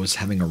 I was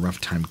having a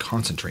rough time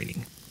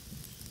concentrating.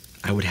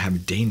 I would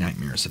have day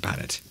nightmares about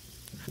it,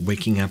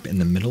 waking up in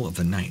the middle of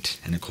the night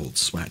in a cold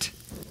sweat.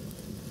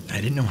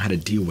 I didn't know how to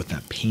deal with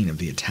that pain of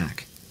the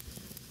attack.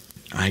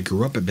 I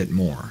grew up a bit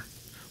more,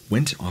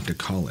 went off to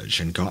college,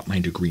 and got my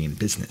degree in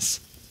business.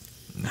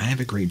 I have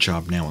a great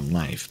job now in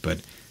life, but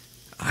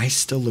I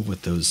still live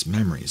with those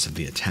memories of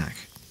the attack,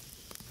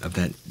 of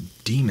that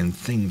demon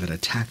thing that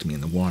attacked me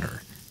in the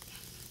water.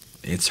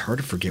 It's hard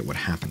to forget what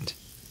happened,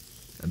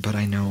 but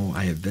I know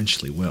I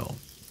eventually will.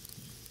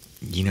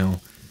 You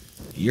know,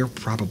 you're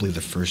probably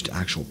the first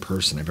actual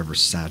person I've ever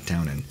sat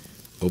down and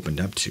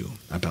opened up to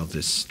about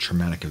this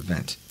traumatic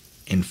event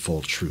in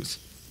full truth.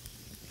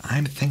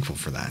 I'm thankful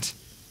for that.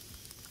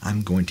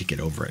 I'm going to get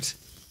over it.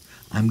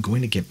 I'm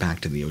going to get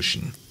back to the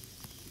ocean.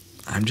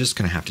 I'm just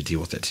going to have to deal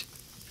with it.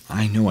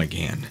 I know I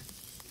can.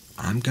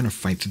 I'm going to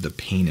fight through the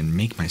pain and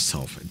make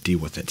myself deal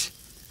with it.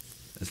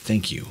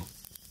 Thank you.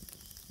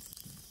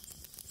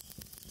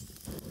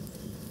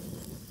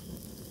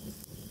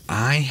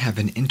 I have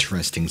an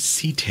interesting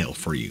sea tale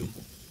for you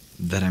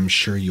that I'm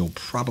sure you'll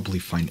probably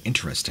find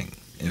interesting,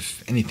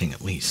 if anything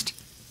at least.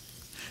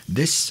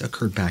 This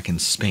occurred back in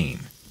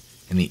Spain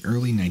in the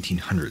early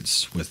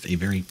 1900s with a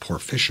very poor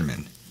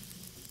fisherman.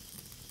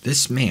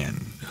 This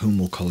man, whom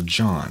we'll call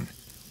John,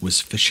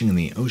 was fishing in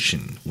the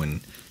ocean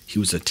when he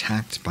was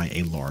attacked by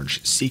a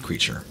large sea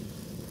creature.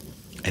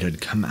 It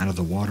had come out of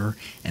the water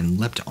and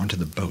leapt onto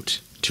the boat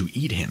to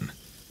eat him,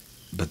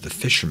 but the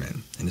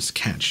fisherman and his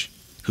catch,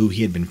 who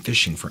he had been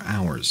fishing for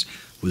hours,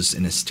 was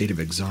in a state of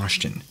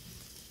exhaustion,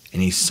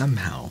 and he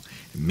somehow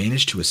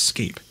managed to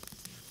escape.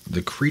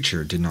 The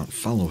creature did not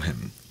follow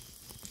him,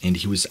 and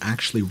he was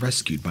actually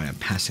rescued by a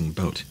passing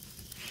boat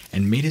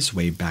and made his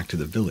way back to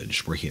the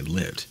village where he had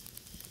lived.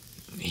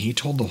 He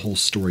told the whole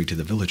story to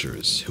the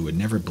villagers, who had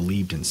never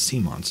believed in sea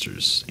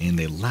monsters, and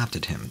they laughed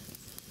at him.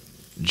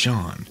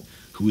 John,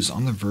 who was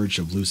on the verge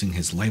of losing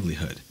his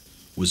livelihood,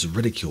 was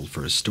ridiculed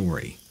for his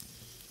story.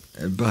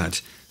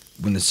 But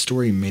when the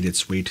story made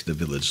its way to the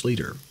village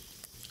leader,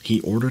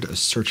 he ordered a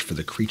search for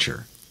the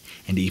creature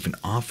and even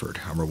offered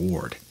a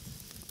reward.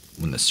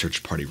 When the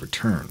search party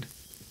returned,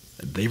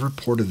 they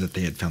reported that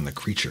they had found the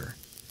creature,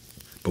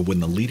 but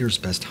when the leader's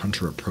best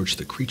hunter approached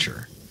the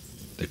creature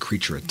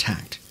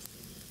attacked.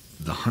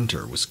 The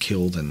hunter was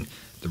killed and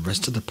the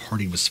rest of the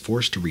party was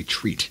forced to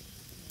retreat.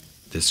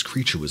 This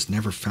creature was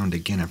never found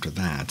again after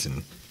that,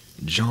 and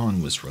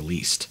John was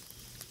released.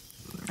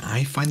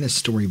 I find this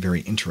story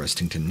very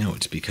interesting to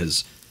note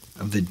because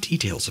of the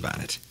details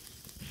about it,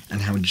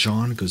 and how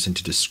John goes in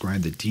to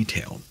describe the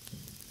detail.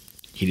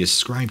 He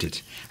described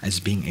it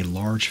as being a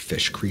large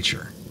fish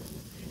creature,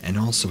 and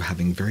also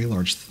having very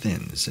large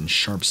fins and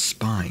sharp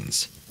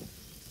spines.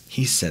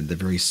 He said the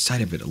very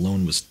sight of it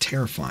alone was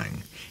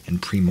terrifying and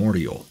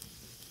primordial.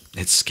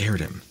 It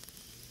scared him.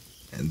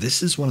 And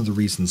this is one of the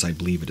reasons I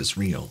believe it is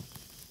real,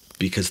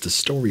 because the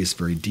story is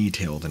very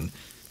detailed, and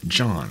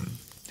John,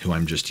 who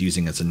I'm just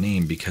using as a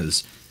name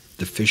because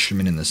the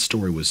fisherman in the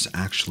story was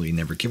actually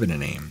never given a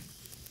name,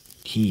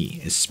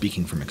 he is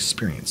speaking from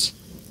experience.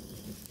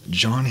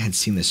 John had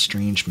seen this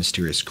strange,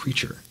 mysterious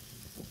creature.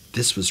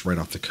 This was right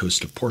off the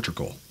coast of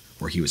Portugal,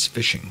 where he was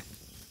fishing.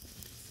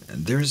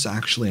 There's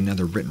actually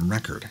another written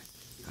record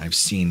I've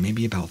seen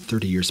maybe about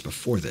 30 years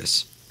before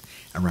this,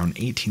 around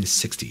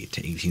 1860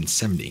 to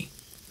 1870,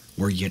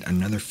 where yet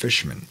another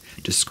fisherman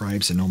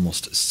describes an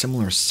almost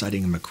similar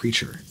sighting of a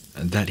creature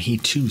that he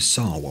too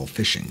saw while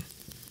fishing.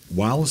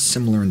 While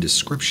similar in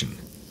description,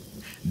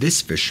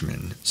 this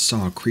fisherman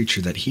saw a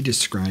creature that he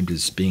described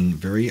as being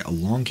very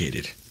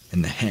elongated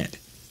in the head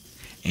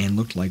and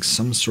looked like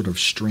some sort of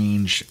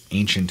strange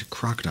ancient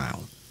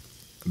crocodile,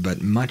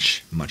 but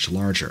much, much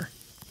larger.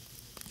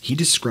 He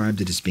described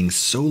it as being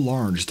so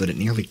large that it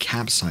nearly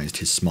capsized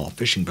his small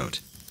fishing boat,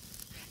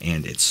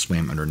 and it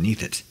swam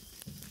underneath it.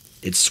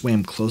 It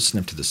swam close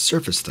enough to the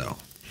surface, though,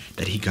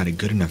 that he got a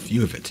good enough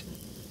view of it,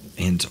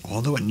 and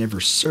although it never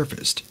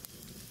surfaced,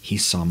 he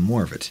saw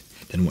more of it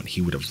than what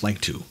he would have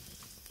liked to.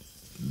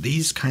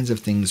 These kinds of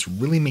things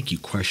really make you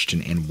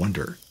question and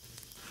wonder,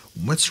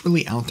 what's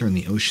really out there in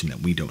the ocean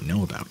that we don't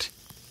know about?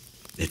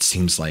 It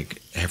seems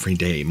like every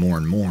day, more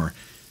and more,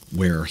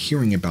 we're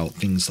hearing about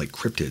things like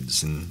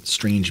cryptids and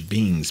strange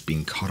beings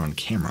being caught on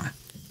camera.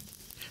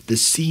 The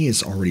sea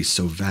is already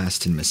so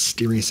vast and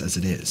mysterious as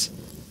it is.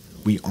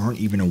 We aren't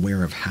even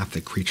aware of half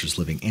the creatures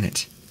living in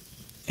it.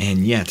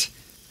 And yet,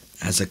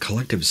 as a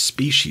collective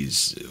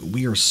species,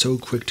 we are so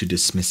quick to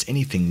dismiss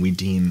anything we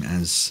deem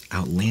as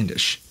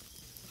outlandish,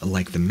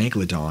 like the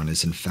megalodon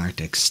is in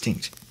fact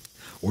extinct,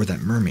 or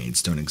that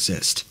mermaids don't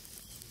exist.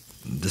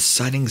 The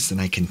sightings that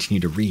I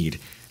continue to read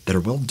that are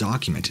well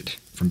documented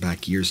from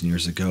back years and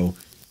years ago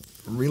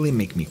really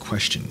make me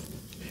question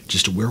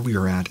just where we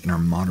are at in our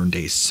modern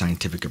day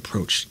scientific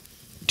approach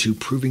to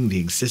proving the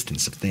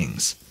existence of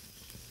things.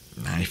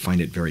 I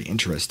find it very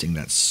interesting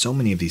that so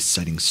many of these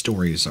sighting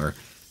stories are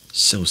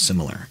so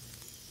similar.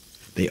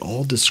 They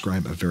all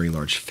describe a very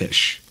large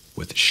fish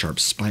with sharp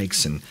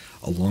spikes and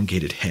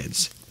elongated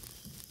heads.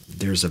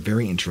 There's a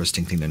very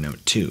interesting thing to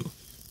note too,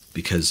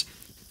 because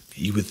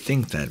you would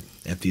think that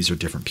if these are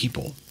different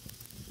people,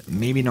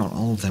 maybe not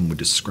all of them would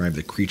describe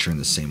the creature in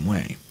the same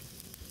way.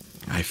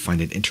 I find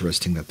it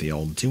interesting that they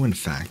all do in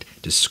fact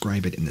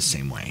describe it in the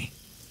same way.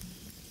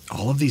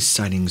 All of these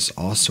sightings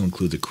also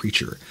include the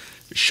creature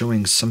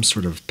showing some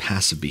sort of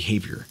passive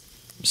behavior,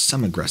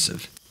 some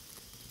aggressive.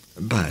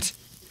 But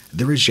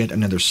there is yet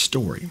another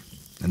story,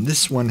 and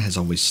this one has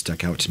always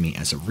stuck out to me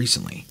as of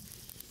recently.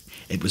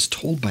 It was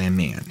told by a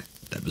man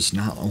that was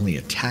not only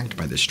attacked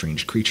by this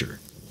strange creature,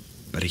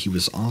 but he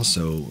was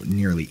also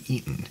nearly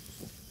eaten.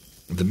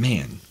 The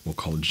man we'll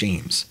call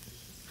James,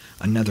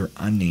 another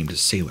unnamed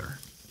sailor.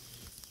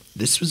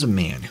 This was a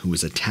man who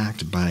was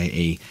attacked by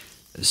a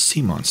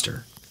sea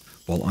monster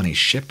while on a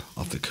ship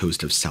off the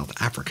coast of South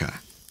Africa.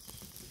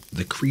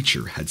 The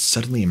creature had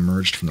suddenly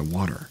emerged from the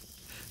water,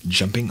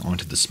 jumping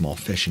onto the small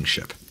fishing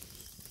ship.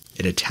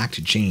 It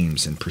attacked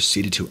James and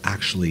proceeded to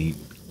actually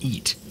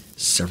eat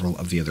several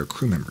of the other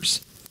crew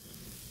members.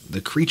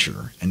 The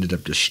creature ended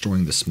up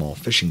destroying the small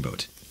fishing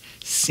boat,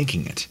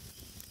 sinking it,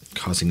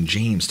 causing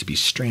James to be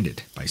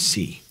stranded by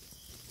sea.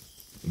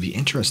 The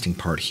interesting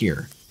part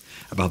here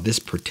about this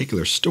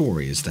particular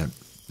story is that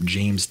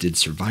James did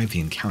survive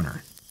the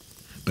encounter,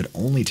 but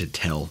only to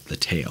tell the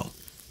tale.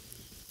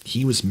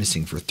 He was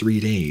missing for 3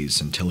 days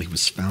until he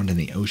was found in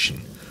the ocean,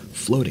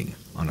 floating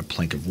on a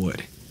plank of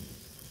wood.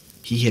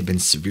 He had been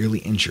severely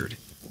injured,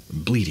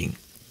 bleeding,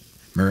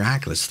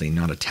 miraculously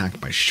not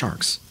attacked by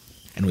sharks,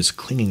 and was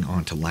clinging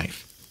on to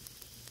life.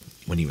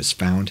 When he was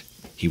found,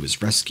 he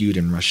was rescued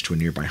and rushed to a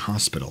nearby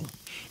hospital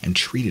and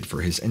treated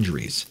for his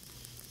injuries.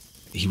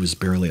 He was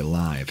barely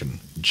alive and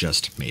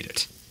just made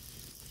it.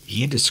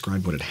 He had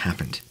described what had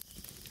happened,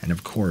 and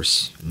of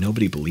course,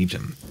 nobody believed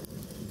him.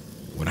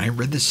 When I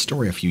read this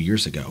story a few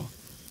years ago,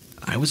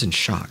 I was in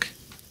shock.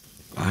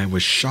 I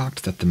was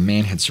shocked that the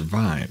man had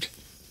survived,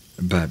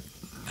 but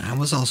I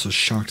was also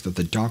shocked that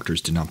the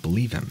doctors did not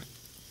believe him.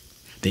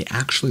 They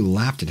actually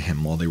laughed at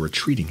him while they were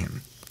treating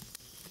him.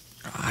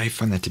 I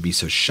find that to be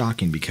so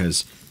shocking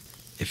because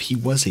if he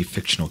was a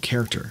fictional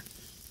character,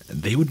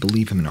 they would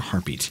believe him in a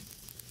heartbeat.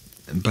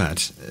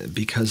 But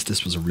because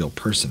this was a real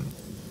person,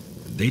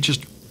 they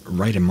just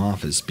write him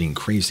off as being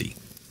crazy.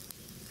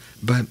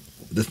 But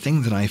the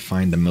thing that I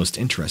find the most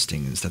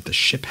interesting is that the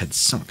ship had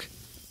sunk.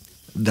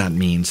 That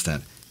means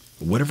that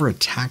whatever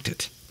attacked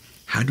it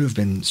had to have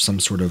been some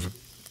sort of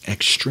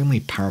extremely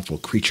powerful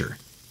creature.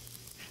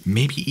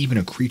 Maybe even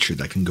a creature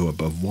that can go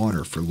above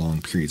water for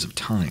long periods of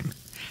time,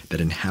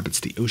 that inhabits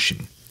the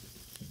ocean.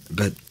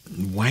 But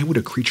why would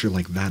a creature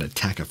like that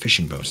attack a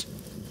fishing boat?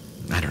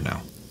 I don't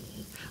know.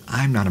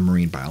 I'm not a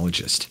marine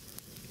biologist.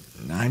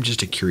 I'm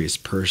just a curious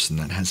person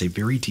that has a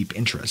very deep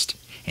interest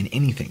in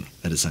anything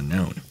that is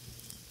unknown.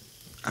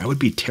 I would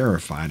be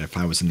terrified if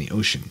I was in the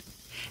ocean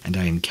and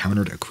I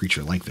encountered a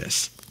creature like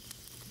this.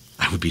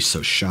 I would be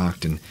so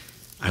shocked and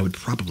I would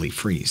probably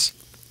freeze.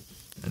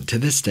 And to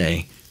this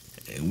day,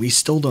 we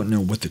still don't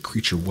know what the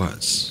creature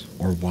was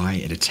or why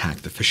it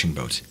attacked the fishing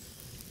boat.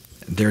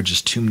 There are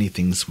just too many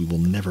things we will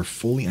never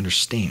fully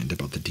understand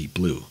about the deep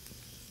blue.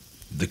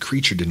 The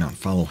creature did not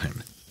follow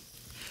him.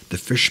 The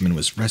fisherman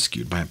was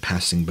rescued by a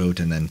passing boat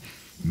and then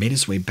made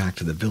his way back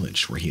to the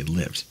village where he had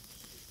lived.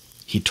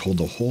 He told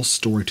the whole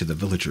story to the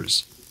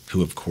villagers,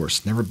 who of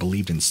course never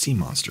believed in sea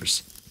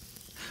monsters.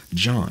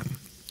 John,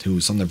 who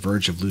was on the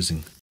verge of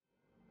losing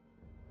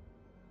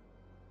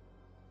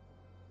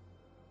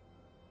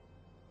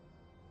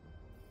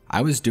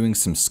I was doing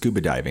some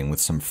scuba diving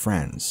with some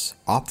friends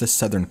off the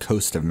southern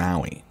coast of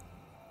Maui.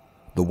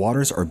 The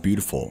waters are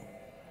beautiful,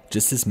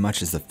 just as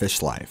much as the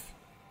fish life.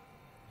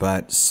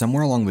 But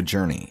somewhere along the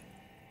journey,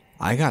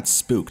 I got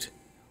spooked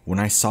when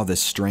I saw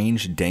this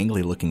strange,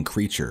 dangly looking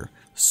creature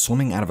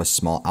swimming out of a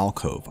small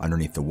alcove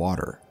underneath the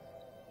water.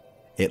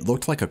 It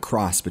looked like a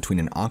cross between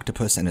an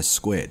octopus and a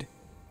squid,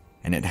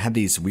 and it had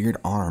these weird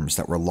arms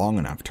that were long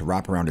enough to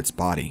wrap around its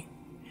body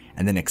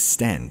and then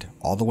extend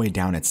all the way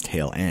down its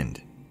tail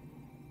end.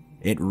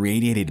 It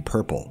radiated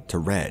purple to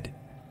red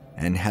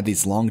and had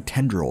these long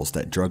tendrils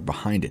that drug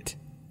behind it.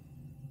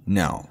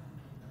 No,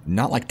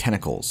 not like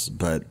tentacles,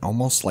 but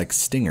almost like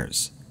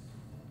stingers,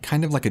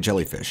 kind of like a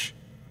jellyfish.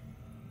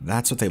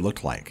 That's what they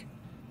looked like.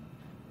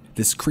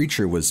 This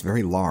creature was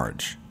very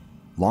large,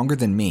 longer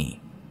than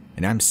me,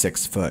 and I'm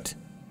 6 foot.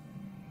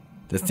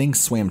 The thing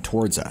swam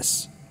towards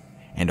us,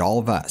 and all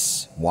of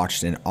us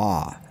watched in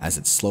awe as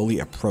it slowly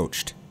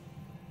approached.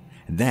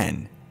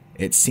 Then,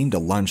 it seemed to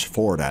lunge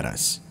forward at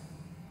us.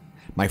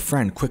 My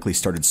friend quickly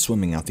started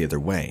swimming out the other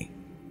way,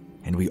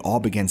 and we all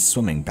began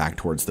swimming back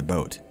towards the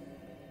boat.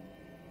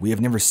 We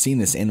have never seen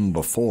this animal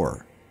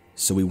before,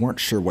 so we weren't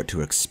sure what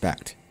to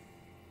expect.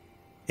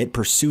 It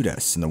pursued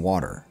us in the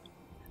water,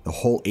 the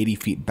whole 80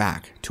 feet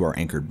back to our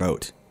anchored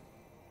boat.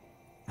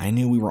 I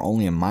knew we were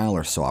only a mile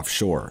or so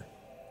offshore,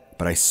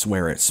 but I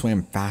swear it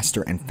swam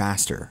faster and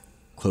faster,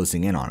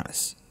 closing in on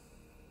us.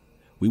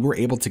 We were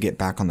able to get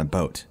back on the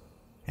boat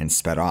and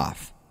sped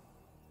off.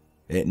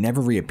 It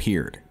never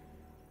reappeared.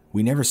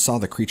 We never saw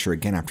the creature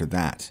again after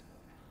that.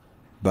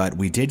 But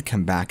we did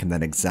come back in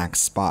that exact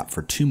spot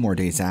for 2 more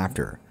days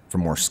after for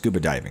more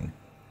scuba diving,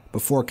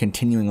 before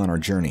continuing on our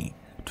journey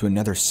to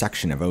another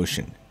section of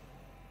ocean.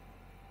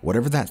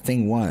 Whatever that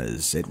thing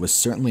was, it was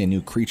certainly a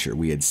new creature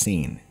we had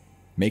seen.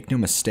 Make no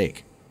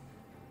mistake.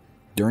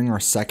 During our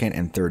 2nd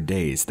and 3rd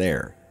days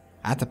there,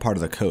 at the part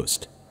of the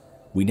coast,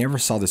 we never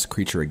saw this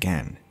creature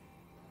again.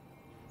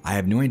 I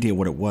have no idea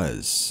what it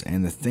was,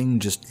 and the thing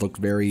just looked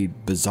very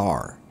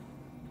bizarre.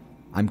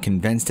 I'm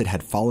convinced it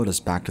had followed us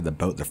back to the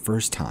boat the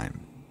first time,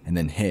 and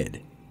then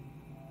hid.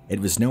 It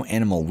was no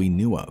animal we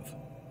knew of.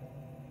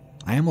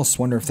 I almost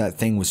wonder if that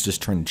thing was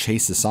just trying to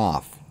chase us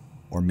off,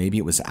 or maybe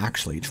it was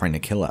actually trying to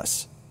kill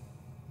us.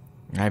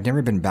 I've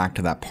never been back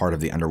to that part of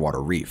the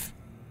underwater reef,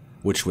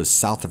 which was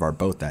south of our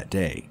boat that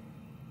day.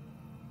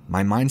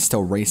 My mind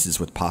still races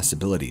with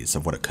possibilities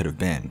of what it could have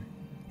been,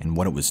 and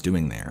what it was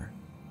doing there.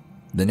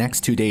 The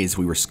next 2 days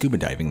we were scuba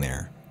diving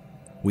there.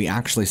 We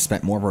actually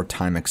spent more of our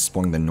time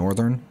exploring the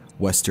northern,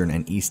 western,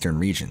 and eastern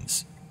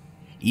regions,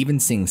 even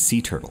seeing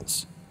sea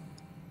turtles.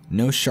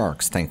 No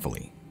sharks,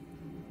 thankfully.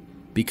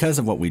 Because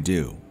of what we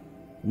do,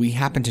 we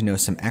happen to know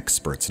some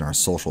experts in our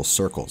social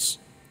circles.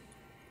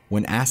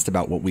 When asked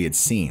about what we had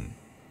seen,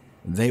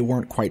 they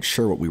weren't quite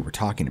sure what we were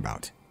talking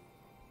about.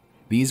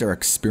 These are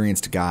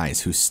experienced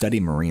guys who study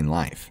marine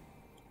life.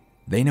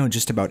 They know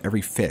just about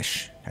every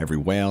fish, every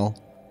whale,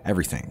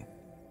 everything.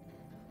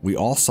 We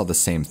all saw the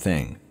same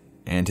thing,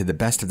 and to the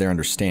best of their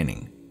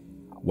understanding,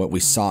 what we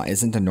saw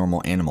isn't a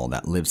normal animal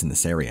that lives in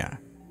this area.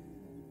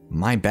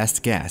 My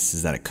best guess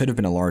is that it could have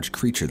been a large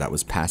creature that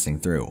was passing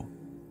through,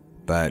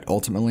 but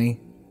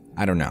ultimately,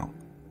 I don't know.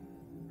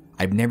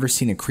 I've never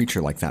seen a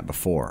creature like that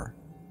before.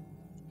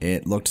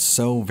 It looked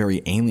so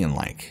very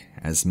alien-like,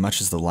 as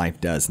much as the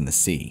life does in the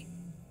sea.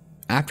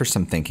 After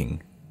some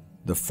thinking,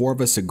 the 4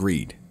 of us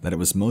agreed that it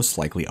was most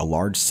likely a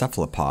large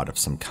cephalopod of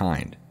some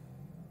kind.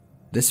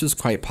 This was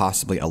quite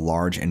possibly a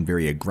large and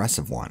very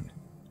aggressive one,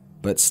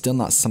 but still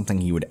not something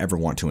you would ever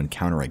want to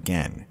encounter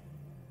again.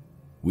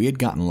 We had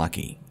gotten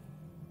lucky.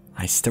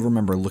 I still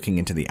remember looking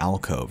into the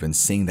alcove and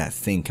seeing that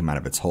thing come out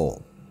of its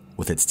hole,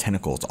 with its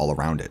tentacles all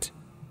around it.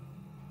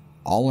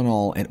 All in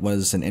all, it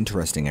was an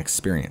interesting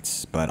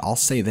experience, but I'll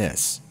say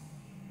this.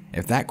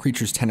 If that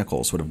creature's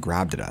tentacles would have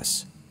grabbed at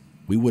us,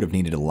 we would have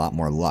needed a lot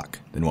more luck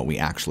than what we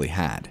actually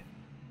had.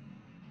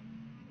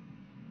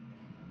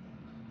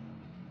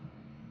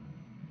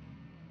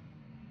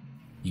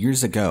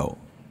 Years ago,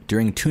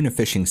 during tuna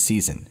fishing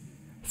season,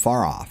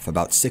 far off,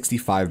 about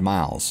 65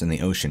 miles in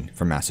the ocean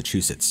from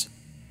Massachusetts,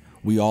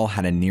 we all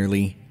had a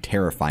nearly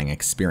terrifying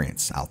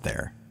experience out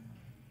there.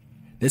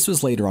 This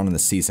was later on in the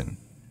season,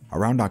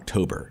 around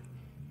October,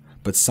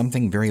 but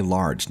something very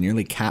large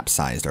nearly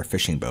capsized our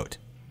fishing boat.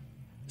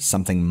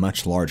 Something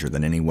much larger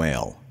than any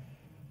whale.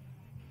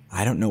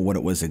 I don't know what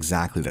it was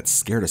exactly that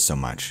scared us so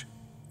much,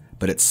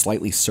 but it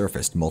slightly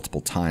surfaced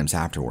multiple times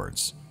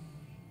afterwards.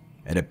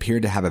 It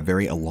appeared to have a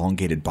very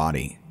elongated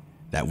body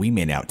that we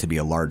made out to be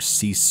a large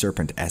sea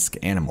serpent-esque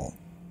animal,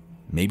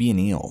 maybe an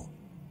eel.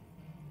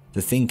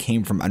 The thing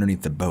came from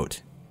underneath the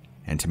boat,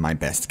 and to my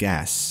best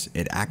guess,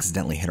 it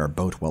accidentally hit our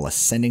boat while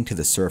ascending to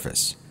the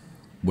surface,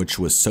 which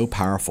was so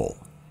powerful,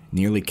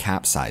 nearly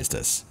capsized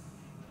us.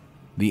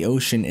 The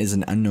ocean is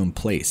an unknown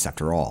place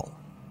after all.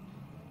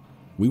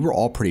 We were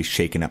all pretty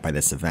shaken up by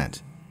this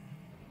event,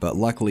 but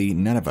luckily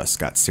none of us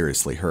got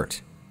seriously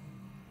hurt.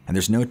 And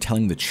there's no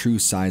telling the true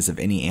size of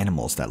any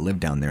animals that live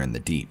down there in the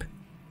deep.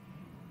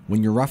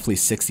 When you're roughly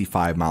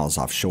 65 miles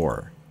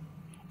offshore,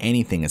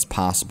 anything is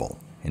possible,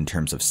 in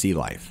terms of sea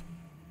life.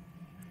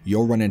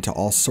 You'll run into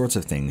all sorts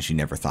of things you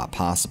never thought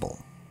possible.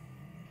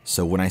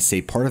 So when I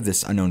say part of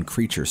this unknown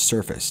creature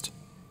surfaced,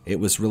 it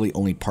was really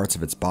only parts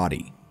of its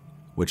body,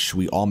 which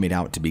we all made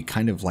out to be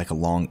kind of like a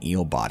long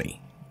eel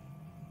body.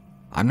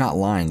 I'm not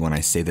lying when I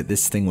say that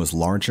this thing was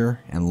larger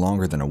and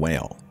longer than a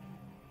whale.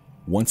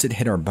 Once it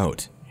hit our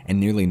boat and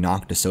nearly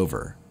knocked us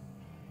over,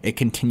 it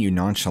continued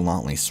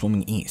nonchalantly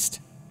swimming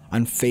east,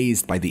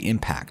 unfazed by the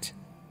impact.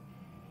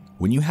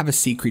 When you have a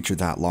sea creature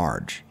that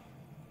large,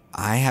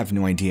 I have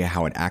no idea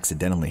how it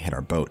accidentally hit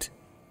our boat.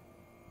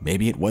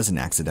 Maybe it wasn't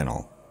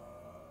accidental.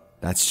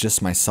 That's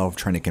just myself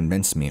trying to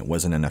convince me it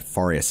wasn't a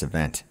nefarious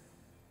event.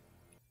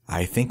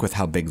 I think with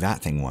how big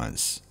that thing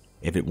was,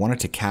 if it wanted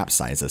to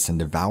capsize us and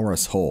devour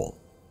us whole,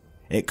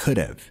 it could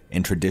have,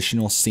 in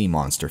traditional sea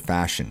monster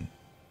fashion.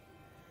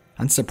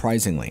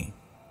 Unsurprisingly,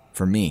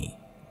 for me,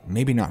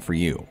 maybe not for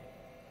you.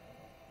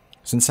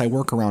 Since I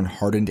work around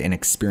hardened and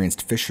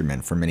experienced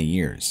fishermen for many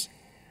years,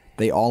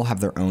 they all have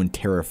their own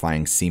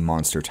terrifying sea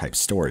monster type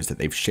stories that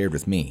they've shared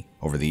with me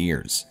over the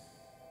years.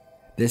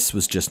 This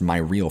was just my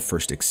real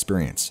first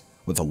experience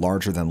with a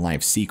larger than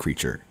life sea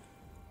creature.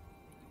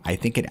 I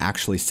think it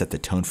actually set the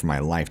tone for my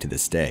life to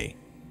this day,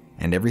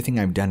 and everything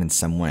I've done in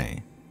some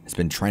way has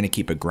been trying to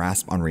keep a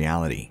grasp on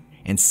reality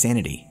and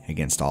sanity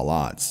against all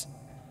odds.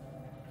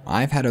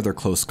 I've had other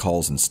close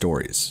calls and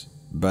stories,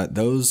 but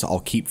those I'll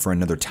keep for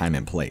another time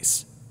and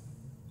place.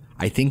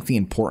 I think the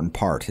important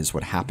part is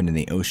what happened in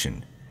the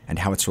ocean and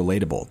how it's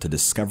relatable to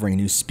discovering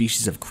new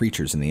species of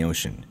creatures in the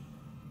ocean.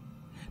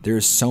 There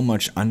is so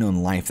much unknown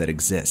life that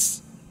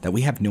exists that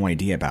we have no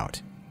idea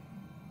about.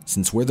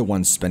 Since we're the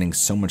ones spending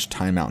so much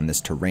time out in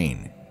this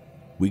terrain,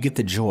 we get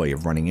the joy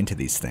of running into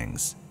these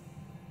things.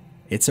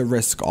 It's a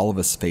risk all of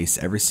us face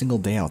every single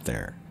day out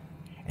there,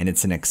 and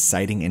it's an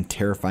exciting and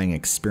terrifying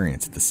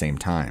experience at the same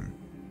time.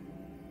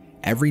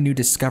 Every new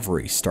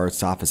discovery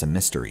starts off as a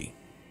mystery.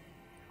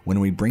 When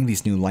we bring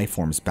these new life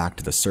forms back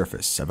to the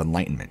surface of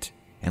enlightenment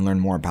and learn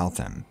more about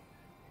them,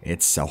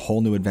 it's a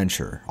whole new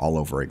adventure all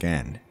over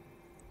again.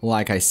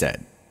 Like I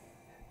said,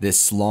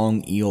 this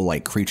long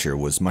eel-like creature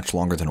was much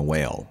longer than a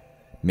whale,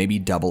 maybe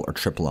double or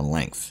triple in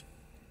length.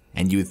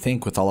 And you would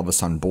think with all of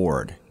us on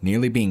board,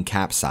 nearly being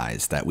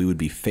capsized, that we would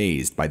be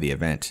fazed by the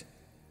event.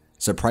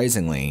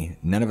 Surprisingly,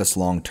 none of us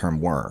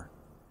long-term were,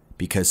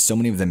 because so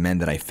many of the men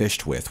that I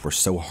fished with were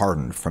so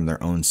hardened from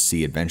their own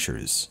sea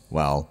adventures.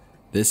 Well,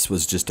 this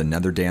was just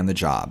another day on the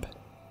job.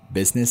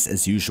 Business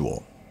as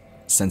usual.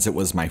 Since it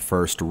was my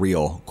first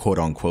real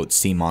quote-unquote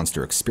sea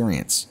monster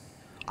experience,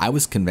 I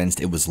was convinced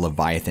it was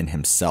Leviathan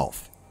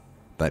himself,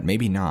 but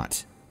maybe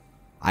not.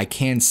 I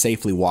can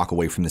safely walk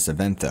away from this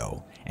event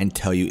though, and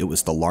tell you it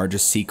was the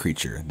largest sea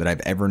creature that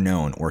I've ever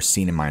known or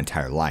seen in my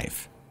entire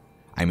life.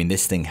 I mean,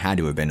 this thing had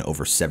to have been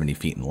over 70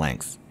 feet in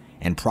length,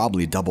 and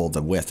probably double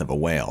the width of a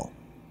whale.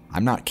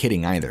 I'm not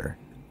kidding either.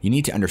 You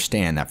need to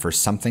understand that for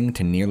something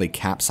to nearly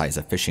capsize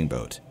a fishing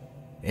boat,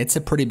 it's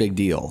a pretty big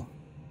deal.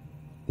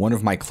 One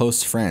of my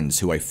close friends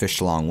who I fished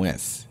along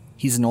with,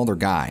 he's an older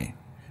guy,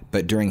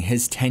 but during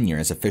his tenure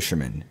as a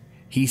fisherman,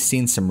 he's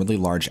seen some really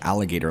large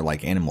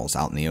alligator-like animals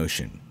out in the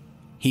ocean.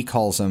 He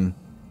calls them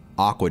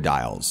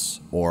aquadiles,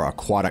 or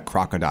aquatic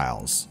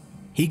crocodiles.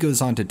 He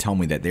goes on to tell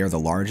me that they are the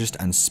largest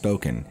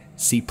unspoken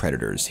sea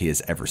predators he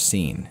has ever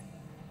seen.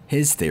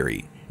 His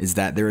theory is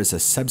that there is a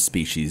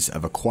subspecies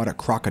of aquatic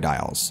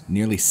crocodiles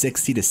nearly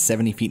 60 to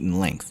 70 feet in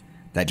length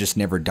that just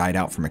never died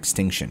out from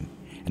extinction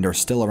and are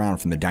still around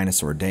from the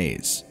dinosaur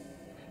days.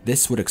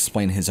 This would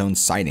explain his own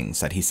sightings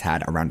that he's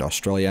had around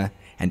Australia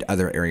and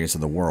other areas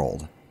of the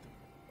world.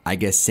 I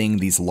guess seeing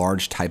these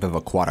large type of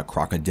aquatic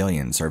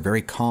crocodilians are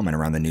very common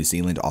around the New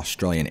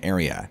Zealand-Australian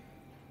area.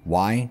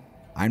 Why?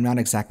 I'm not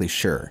exactly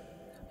sure,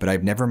 but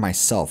I've never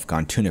myself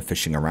gone tuna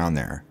fishing around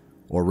there,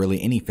 or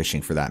really any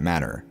fishing for that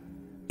matter.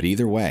 But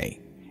either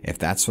way, if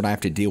that's what I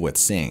have to deal with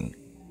seeing,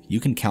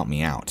 you can count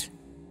me out.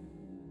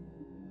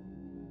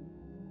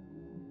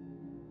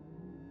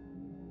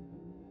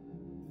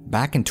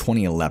 Back in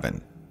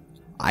 2011,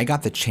 I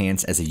got the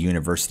chance as a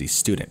university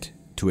student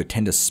to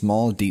attend a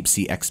small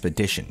deep-sea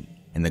expedition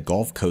in the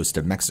Gulf Coast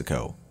of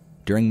Mexico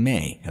during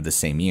May of the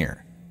same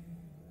year.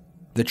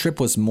 The trip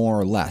was more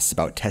or less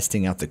about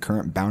testing out the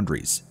current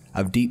boundaries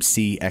of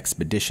deep-sea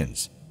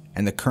expeditions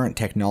and the current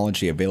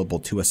technology available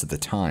to us at the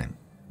time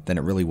than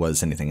it really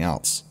was anything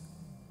else.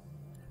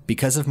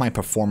 Because of my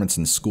performance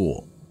in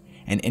school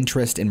and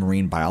interest in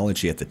marine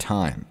biology at the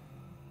time,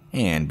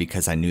 and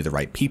because I knew the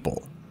right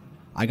people,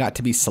 I got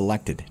to be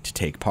selected to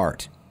take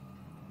part.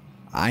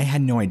 I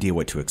had no idea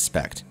what to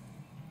expect,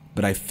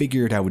 but I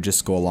figured I would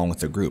just go along with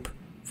the group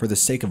for the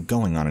sake of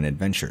going on an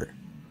adventure.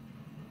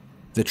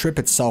 The trip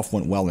itself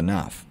went well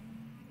enough.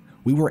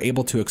 We were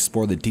able to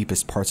explore the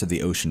deepest parts of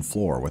the ocean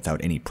floor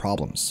without any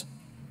problems.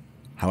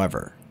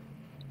 However,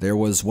 there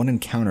was one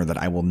encounter that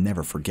I will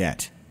never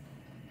forget.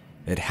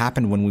 It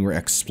happened when we were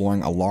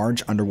exploring a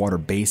large underwater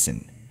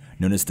basin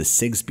known as the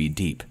Sigsbee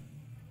Deep.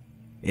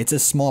 It's a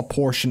small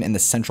portion in the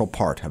central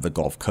part of the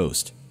Gulf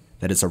Coast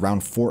that is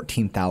around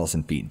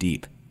 14,000 feet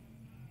deep.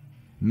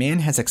 Man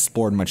has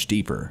explored much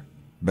deeper,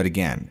 but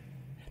again,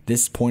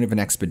 This point of an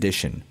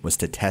expedition was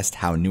to test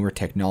how newer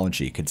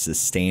technology could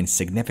sustain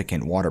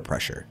significant water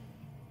pressure.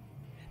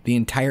 The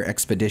entire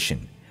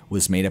expedition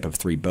was made up of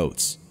 3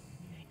 boats,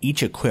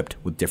 each equipped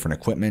with different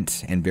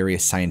equipment and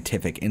various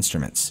scientific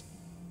instruments.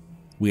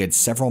 We had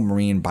several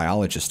marine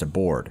biologists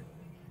aboard,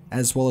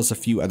 as well as a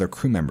few other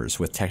crew members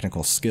with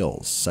technical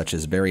skills, such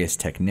as various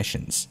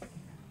technicians.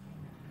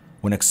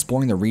 When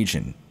exploring the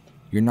region,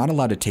 you're not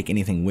allowed to take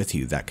anything with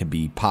you that could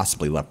be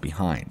possibly left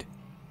behind,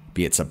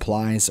 be it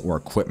supplies or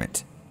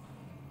equipment.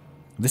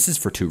 This is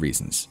for 2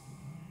 reasons.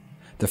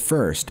 The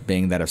first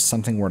being that if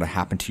something were to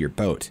happen to your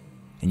boat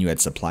and you had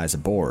supplies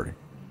aboard,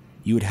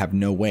 you would have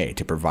no way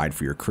to provide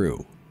for your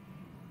crew.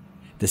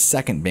 The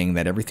second being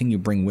that everything you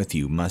bring with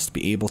you must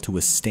be able to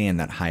withstand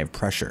that high of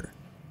pressure.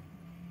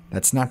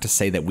 That's not to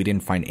say that we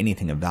didn't find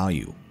anything of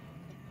value.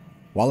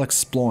 While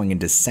exploring and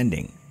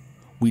descending,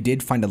 we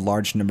did find a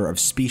large number of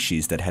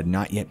species that had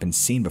not yet been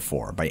seen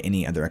before by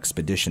any other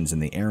expeditions in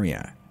the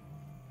area.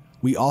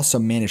 We also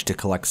managed to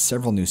collect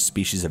several new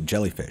species of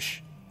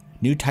jellyfish,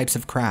 new types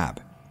of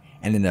crab,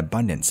 and an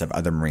abundance of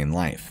other marine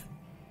life.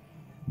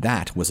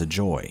 That was a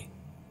joy.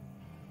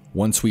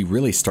 Once we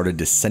really started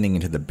descending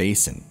into the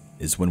basin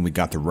is when we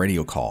got the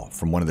radio call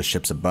from one of the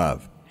ships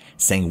above,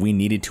 saying we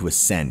needed to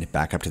ascend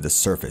back up to the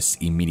surface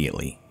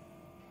immediately.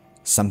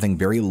 Something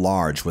very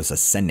large was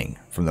ascending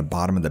from the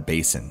bottom of the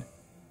basin,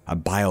 a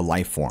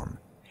bio-life form,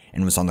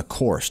 and was on the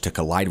course to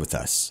collide with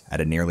us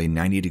at a nearly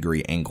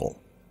 90-degree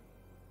angle.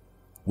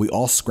 We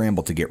all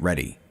scrambled to get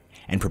ready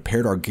and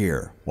prepared our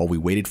gear while we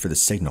waited for the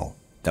signal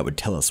that would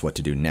tell us what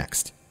to do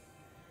next.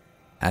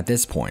 At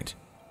this point,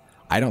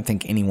 I don't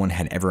think anyone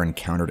had ever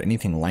encountered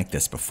anything like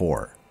this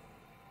before.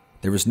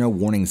 There was no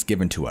warnings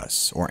given to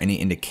us or any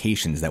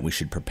indications that we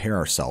should prepare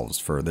ourselves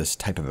for this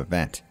type of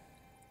event.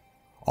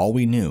 All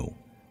we knew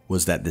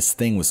was that this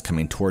thing was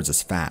coming towards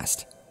us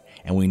fast,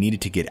 and we needed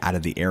to get out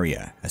of the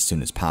area as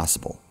soon as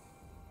possible.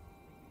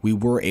 We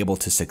were able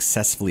to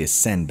successfully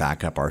ascend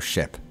back up our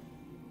ship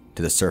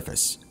to the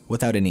surface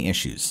without any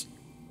issues,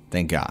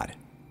 thank God.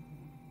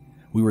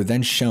 We were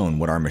then shown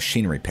what our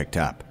machinery picked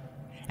up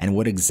and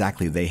what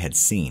exactly they had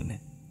seen.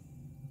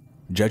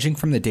 Judging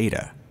from the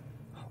data,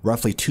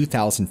 roughly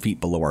 2,000 feet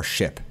below our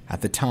ship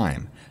at the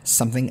time,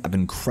 something of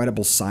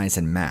incredible size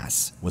and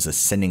mass was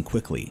ascending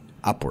quickly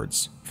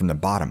upwards from the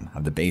bottom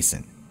of the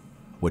basin,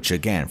 which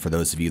again, for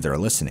those of you that are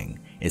listening,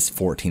 is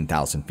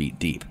 14,000 feet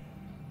deep.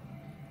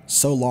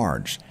 So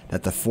large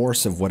that the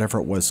force of whatever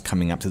it was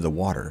coming up through the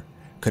water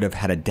could have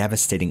had a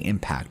devastating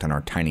impact on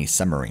our tiny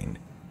submarine.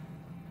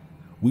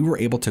 We were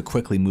able to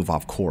quickly move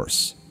off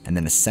course and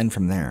then ascend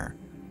from there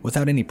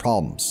without any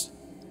problems.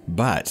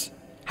 But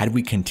had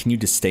we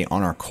continued to stay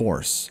on our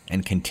course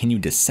and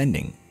continued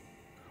descending,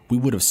 we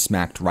would have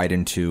smacked right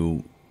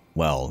into,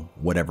 well,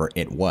 whatever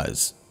it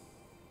was.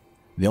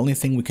 The only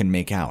thing we could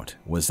make out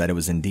was that it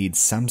was indeed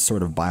some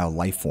sort of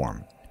bio-life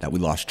form that we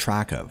lost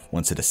track of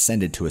once it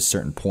ascended to a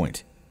certain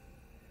point,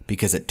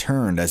 because it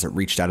turned as it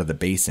reached out of the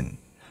basin,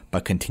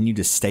 but continued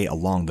to stay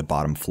along the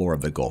bottom floor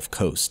of the Gulf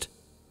Coast.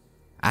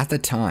 At the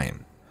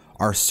time,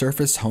 our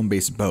surface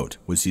home-based boat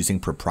was using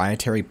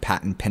proprietary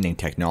patent-pending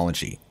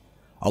technology,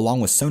 along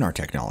with sonar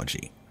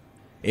technology,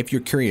 if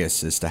you're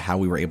curious as to how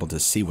we were able to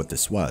see what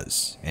this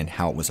was and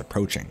how it was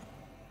approaching.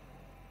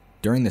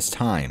 During this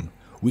time,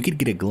 we could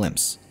get a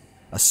glimpse,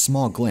 a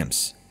small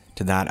glimpse,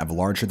 to that of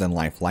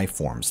larger-than-life life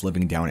forms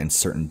living down in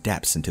certain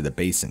depths into the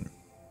basin.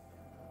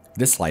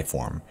 This life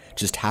form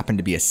just happened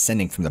to be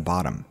ascending from the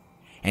bottom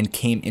and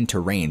came into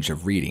range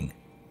of reading.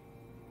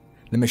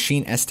 The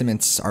machine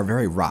estimates are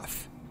very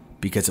rough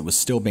because it was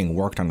still being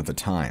worked on at the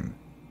time,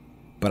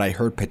 but I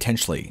heard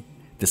potentially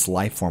this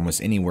life form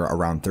was anywhere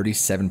around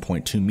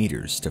 37.2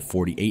 meters to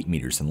 48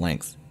 meters in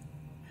length,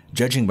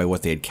 judging by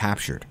what they had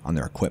captured on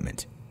their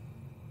equipment.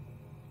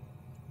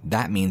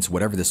 That means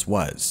whatever this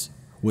was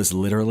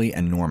literally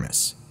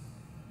enormous.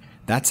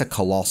 That's a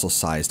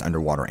colossal-sized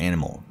underwater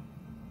animal,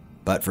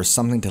 but for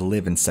something to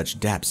live in such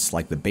depths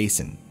like the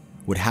basin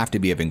would have to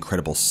be of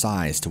incredible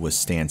size to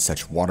withstand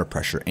such water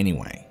pressure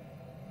anyway.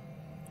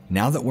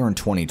 Now that we're in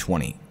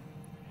 2020,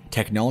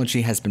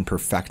 technology has been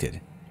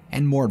perfected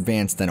and more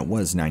advanced than it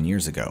was 9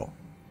 years ago.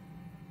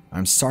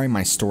 I'm sorry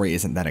my story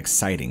isn't that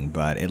exciting,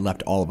 but it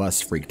left all of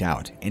us freaked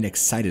out and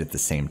excited at the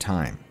same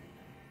time.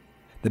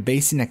 The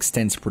basin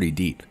extends pretty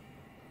deep,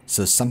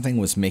 so something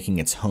was making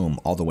its home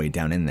all the way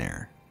down in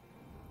there.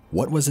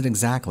 What was it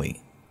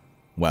exactly?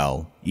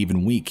 Well,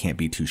 even we can't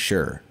be too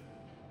sure.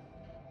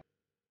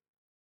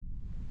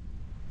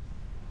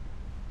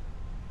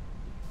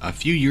 A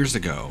few years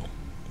ago,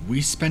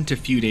 we spent a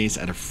few days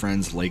at a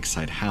friend's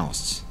lakeside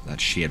house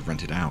that she had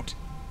rented out.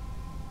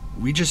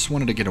 We just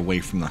wanted to get away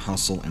from the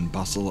hustle and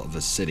bustle of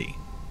the city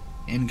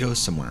and go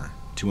somewhere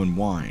to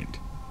unwind,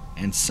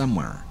 and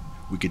somewhere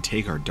we could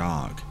take our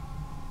dog.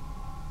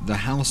 The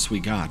house we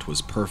got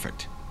was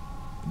perfect,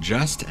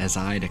 just as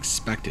I'd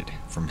expected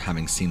from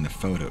having seen the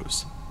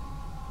photos.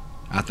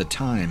 At the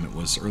time, it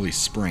was early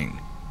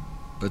spring,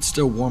 but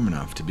still warm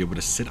enough to be able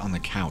to sit on the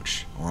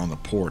couch or on the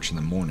porch in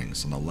the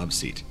mornings on the love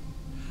seat,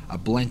 a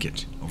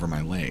blanket over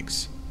my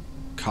legs,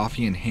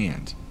 coffee in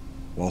hand,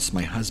 whilst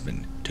my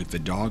husband took the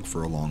dog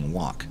for a long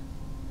walk.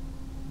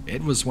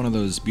 It was one of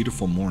those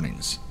beautiful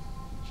mornings,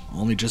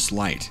 only just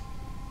light,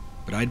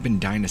 but I'd been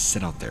dying to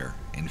sit out there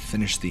and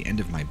finish the end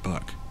of my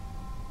book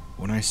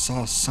when I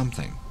saw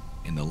something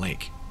in the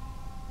lake.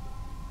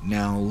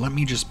 Now, let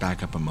me just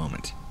back up a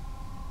moment.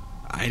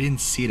 I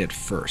didn't see it at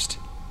first.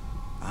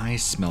 I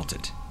smelt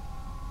it.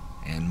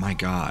 And my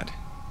God,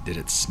 did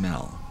it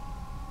smell.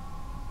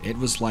 It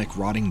was like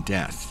rotting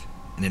death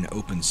in an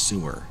open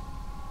sewer,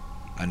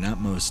 an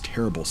utmost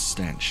terrible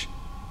stench.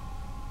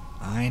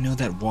 I know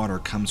that water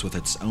comes with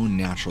its own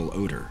natural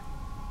odor,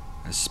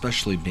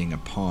 especially being a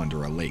pond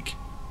or a lake,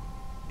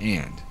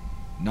 and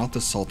not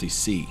the salty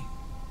sea.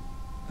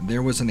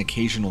 There was an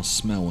occasional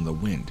smell when the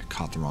wind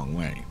caught the wrong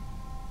way.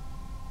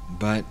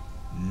 But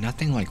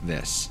nothing like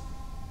this.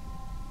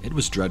 It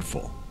was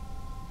dreadful,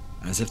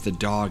 as if the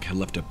dog had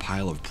left a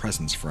pile of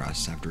presents for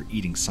us after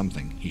eating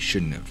something he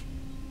shouldn't have.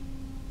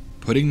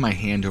 Putting my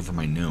hand over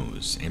my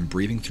nose and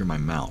breathing through my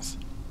mouth,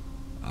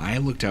 I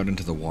looked out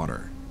into the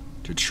water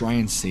to try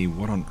and see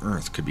what on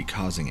earth could be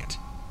causing it,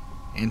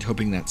 and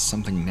hoping that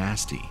something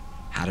nasty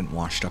hadn't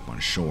washed up on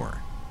shore.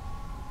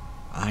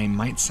 I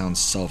might sound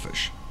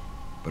selfish,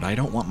 but I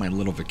don't want my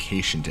little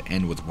vacation to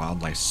end with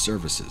wildlife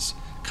services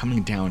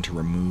coming down to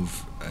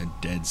remove a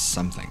dead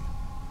something,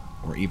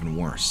 or even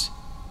worse,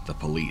 the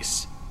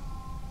police.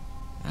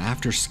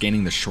 After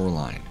scanning the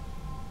shoreline,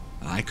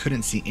 I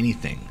couldn't see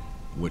anything,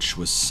 which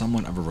was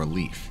somewhat of a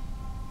relief,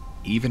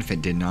 even if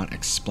it did not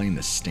explain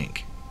the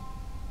stink.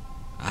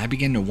 I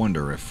began to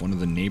wonder if one of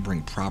the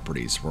neighboring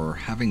properties were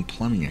having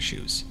plumbing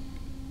issues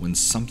when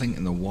something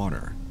in the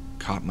water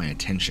caught my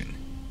attention.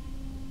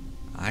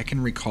 I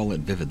can recall it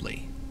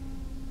vividly.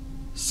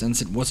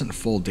 Since it wasn't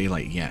full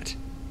daylight yet,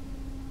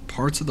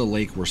 parts of the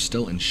lake were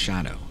still in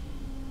shadow,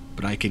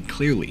 but I could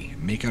clearly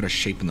make out a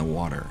shape in the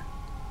water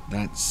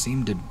that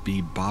seemed to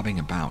be bobbing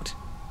about.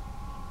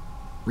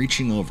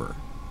 Reaching over,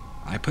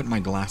 I put my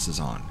glasses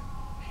on,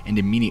 and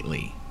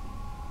immediately,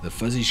 the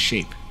fuzzy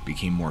shape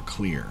became more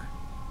clear.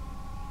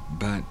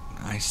 But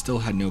I still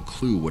had no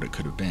clue what it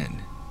could have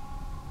been.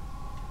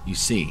 You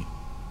see,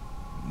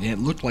 it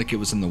looked like it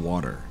was in the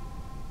water.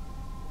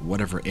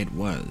 Whatever it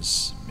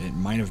was, it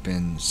might have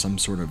been some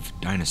sort of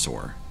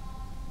dinosaur.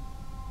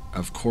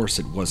 Of course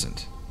it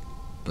wasn't,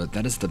 but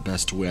that is the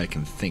best way I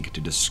can think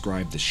to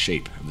describe the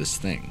shape of this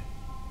thing.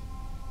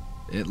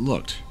 It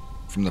looked,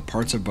 from the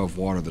parts above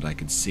water that I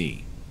could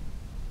see,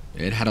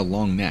 it had a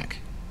long neck,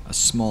 a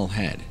small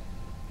head,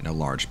 and a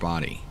large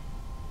body.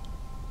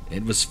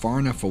 It was far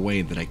enough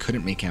away that I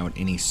couldn't make out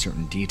any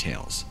certain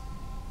details,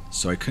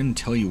 so I couldn't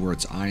tell you where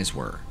its eyes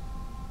were,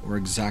 or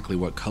exactly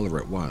what color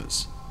it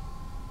was,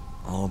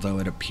 although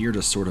it appeared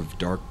a sort of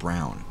dark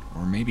brown,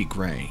 or maybe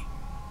gray.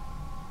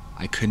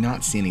 I could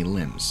not see any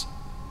limbs,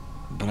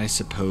 but I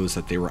suppose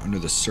that they were under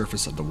the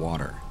surface of the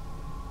water.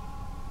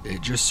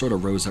 It just sort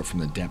of rose up from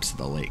the depths of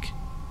the lake,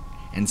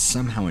 and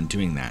somehow in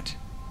doing that,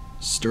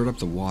 stirred up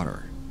the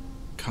water,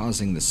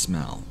 causing the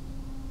smell.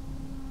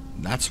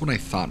 That's what I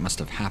thought must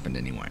have happened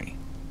anyway.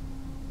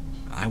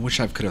 I wish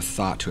I could have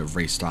thought to have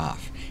raced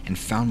off and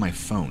found my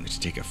phone to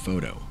take a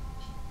photo.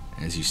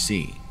 As you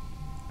see,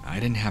 I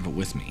didn't have it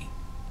with me.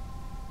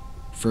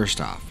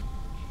 First off,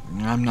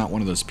 I'm not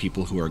one of those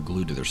people who are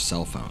glued to their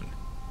cell phone.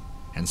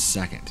 And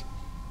second,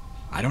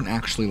 I don't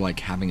actually like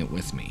having it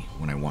with me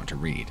when I want to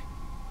read.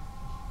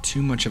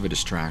 Too much of a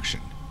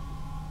distraction.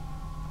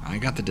 I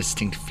got the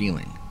distinct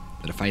feeling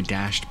that if I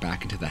dashed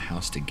back into the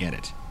house to get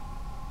it,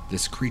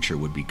 this creature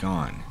would be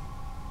gone.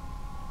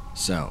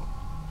 So,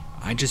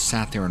 I just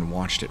sat there and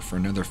watched it for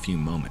another few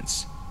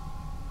moments.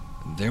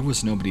 There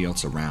was nobody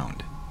else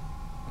around,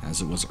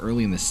 as it was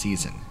early in the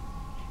season,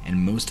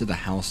 and most of the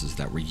houses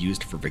that were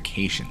used for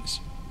vacations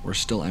were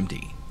still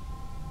empty,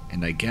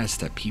 and I guessed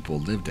that people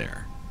lived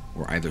there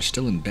were either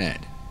still in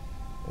bed,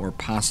 or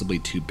possibly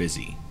too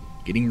busy,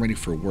 getting ready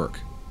for work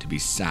to be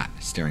sat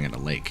staring at a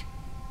lake.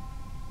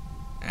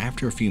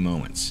 After a few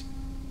moments,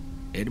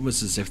 it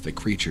was as if the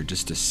creature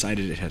just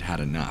decided it had had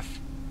enough,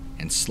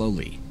 and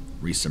slowly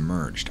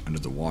resubmerged under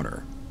the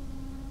water.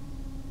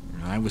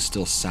 I was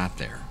still sat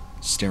there,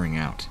 staring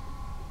out.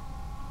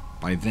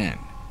 By then,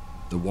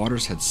 the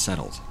waters had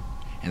settled,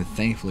 and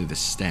thankfully the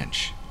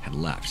stench had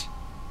left.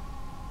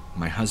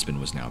 My husband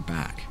was now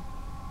back.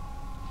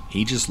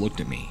 He just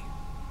looked at me,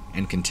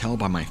 and can tell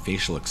by my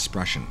facial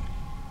expression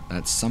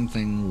that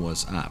something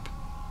was up.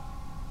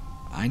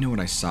 I know what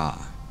I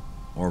saw,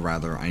 or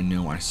rather, I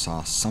know I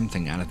saw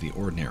something out of the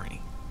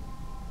ordinary.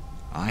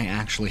 I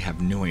actually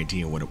have no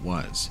idea what it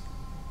was,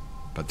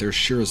 but there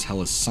sure as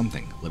hell is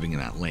something living in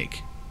that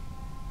lake.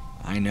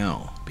 I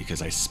know,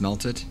 because I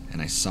smelt it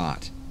and I saw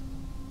it.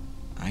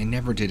 I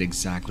never did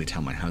exactly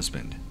tell my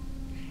husband,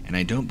 and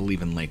I don't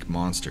believe in lake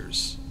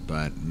monsters,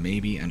 but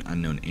maybe an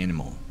unknown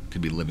animal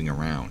could be living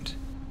around.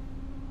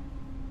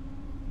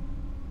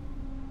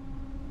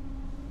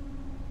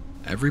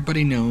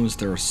 Everybody knows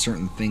there are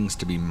certain things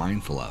to be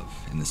mindful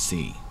of in the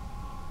sea.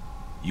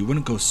 You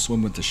wouldn't go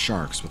swim with the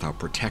sharks without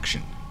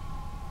protection.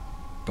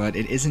 But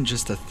it isn't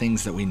just the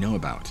things that we know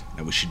about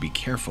that we should be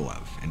careful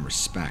of and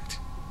respect.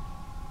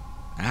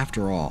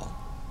 After all,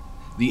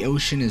 the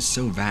ocean is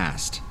so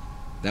vast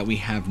that we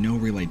have no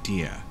real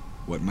idea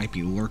what might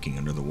be lurking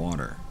under the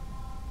water.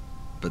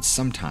 But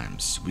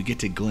sometimes we get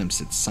to glimpse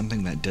at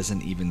something that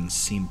doesn't even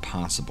seem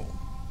possible.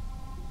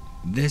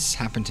 This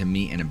happened to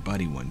me and a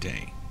buddy one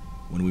day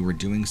when we were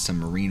doing some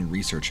marine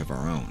research of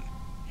our own,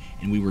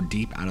 and we were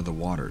deep out of the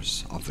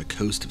waters off the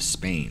coast of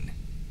Spain.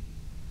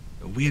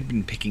 We had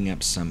been picking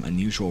up some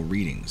unusual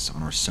readings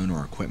on our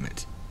sonar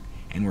equipment,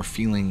 and were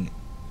feeling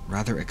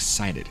rather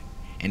excited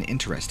and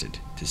interested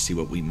to see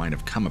what we might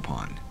have come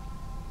upon.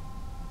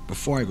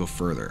 Before I go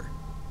further,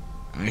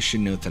 I should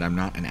note that I'm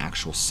not an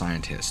actual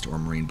scientist or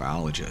marine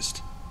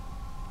biologist.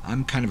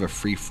 I'm kind of a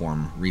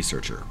free-form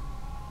researcher.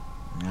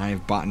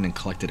 I've bought and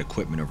collected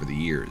equipment over the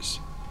years,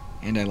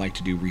 and I like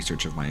to do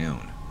research of my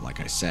own, like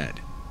I said.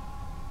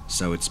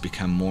 So it's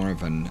become more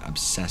of an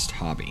obsessed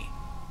hobby.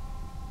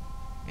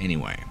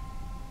 Anyway,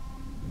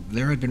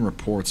 there had been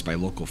reports by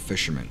local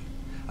fishermen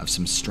of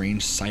some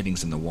strange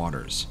sightings in the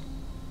waters,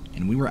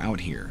 and we were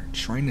out here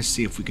trying to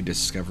see if we could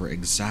discover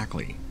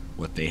exactly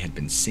what they had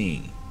been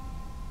seeing.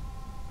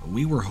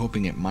 We were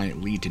hoping it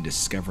might lead to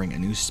discovering a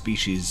new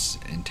species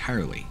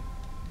entirely,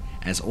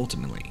 as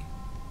ultimately,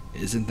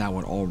 isn't that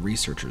what all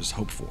researchers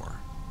hope for?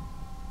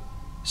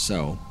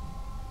 So,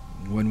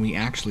 when we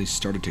actually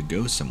started to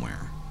go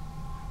somewhere,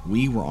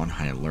 we were on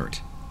high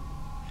alert,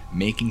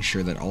 making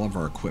sure that all of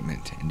our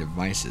equipment and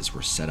devices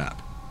were set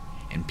up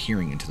and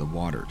peering into the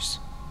waters.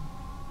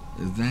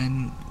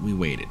 Then we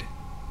waited.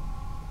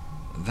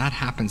 That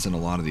happens in a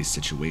lot of these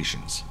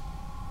situations.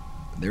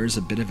 There is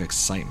a bit of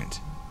excitement,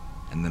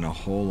 and then a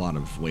whole lot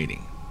of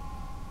waiting.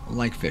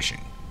 Like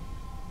fishing.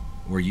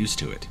 We're used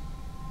to it.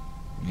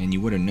 And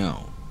you wouldn't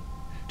know.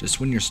 Just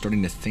when you're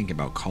starting to think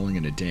about calling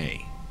it a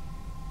day,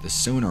 the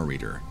sonar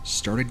reader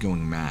started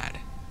going mad,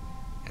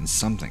 and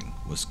something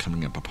was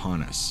coming up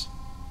upon us,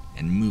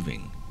 and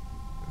moving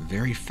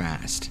very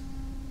fast.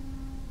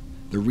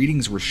 The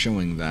readings were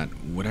showing that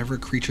whatever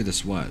creature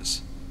this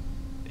was,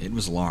 it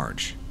was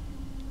large,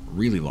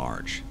 really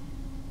large.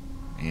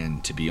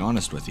 And to be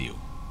honest with you,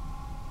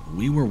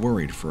 we were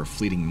worried for a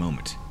fleeting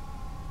moment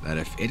that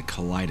if it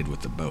collided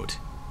with the boat,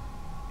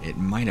 it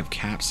might have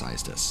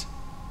capsized us.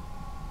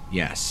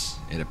 Yes,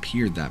 it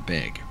appeared that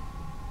big.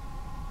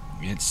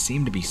 It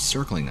seemed to be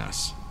circling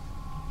us,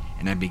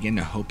 and I began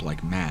to hope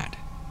like mad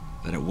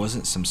that it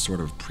wasn't some sort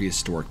of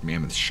prehistoric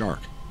mammoth shark,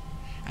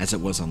 as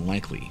it was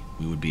unlikely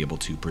we would be able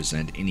to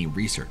present any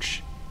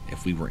research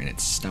if we were in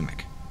its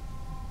stomach.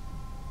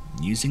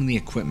 Using the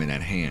equipment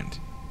at hand,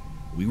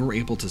 we were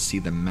able to see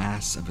the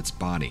mass of its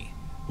body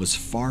was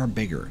far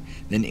bigger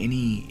than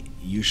any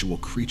usual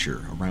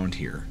creature around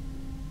here,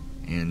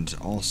 and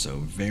also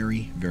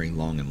very, very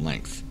long in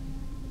length.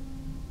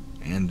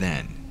 And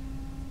then,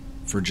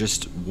 for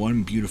just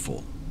one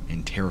beautiful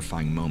and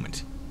terrifying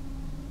moment,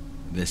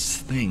 this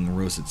thing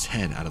rose its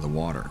head out of the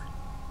water.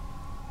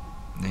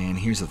 And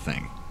here's the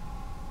thing.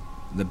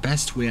 The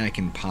best way I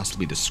can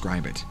possibly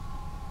describe it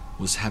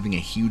was having a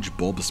huge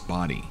bulbous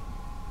body,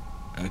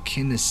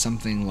 akin to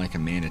something like a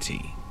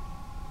manatee.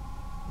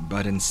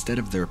 But instead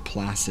of their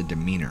placid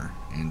demeanor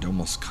and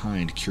almost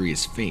kind,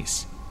 curious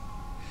face,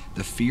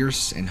 the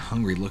fierce and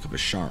hungry look of a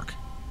shark.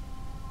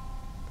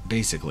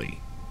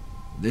 Basically,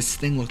 this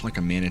thing looked like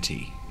a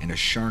manatee, and a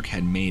shark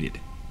had mated,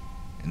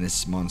 and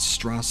this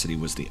monstrosity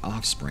was the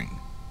offspring.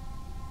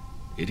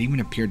 It even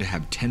appeared to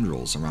have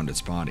tendrils around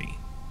its body.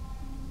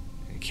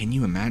 Can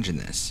you imagine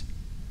this?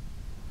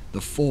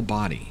 The full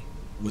body,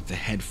 with the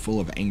head full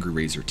of angry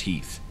razor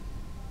teeth,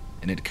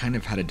 and it kind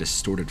of had a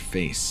distorted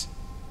face.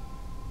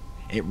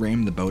 It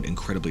rammed the boat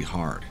incredibly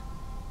hard,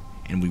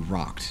 and we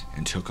rocked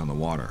and took on the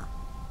water.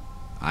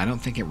 I don't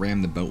think it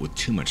rammed the boat with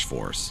too much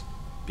force,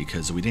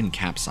 because we didn't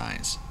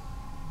capsize.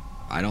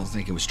 I don't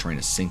think it was trying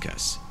to sink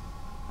us.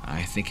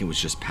 I think it was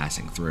just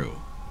passing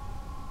through.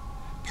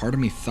 Part of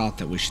me thought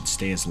that we should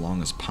stay as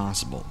long as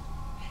possible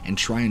and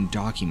try and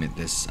document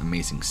this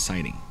amazing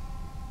sighting.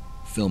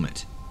 Film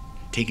it.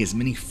 Take as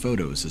many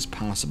photos as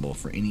possible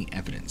for any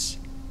evidence.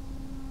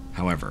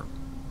 However,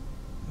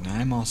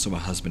 I'm also a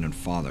husband and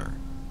father,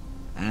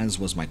 as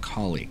was my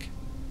colleague,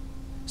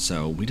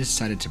 so we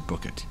decided to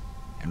book it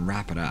and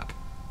wrap it up.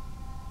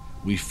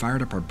 We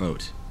fired up our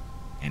boat,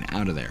 and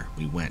out of there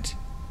we went.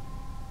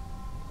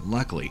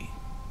 Luckily,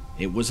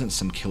 it wasn't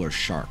some killer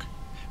shark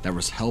that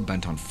was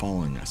hell-bent on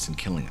following us and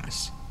killing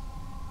us.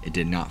 It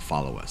did not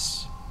follow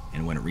us,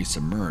 and when it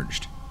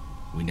resubmerged,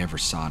 we never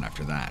saw it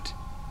after that.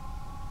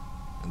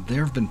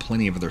 There have been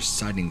plenty of other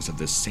sightings of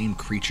this same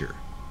creature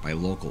by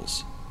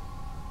locals,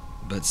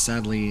 but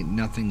sadly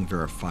nothing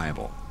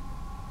verifiable.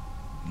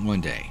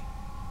 One day,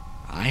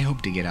 I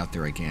hope to get out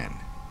there again,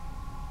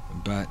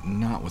 but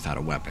not without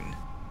a weapon.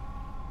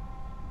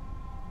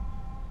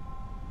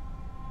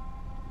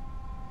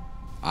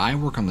 I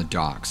work on the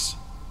docks,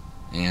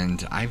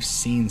 and I've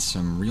seen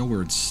some real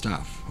weird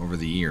stuff over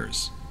the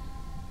years,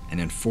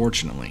 and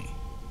unfortunately,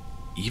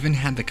 even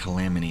had the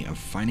calamity of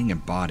finding a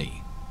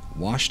body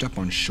washed up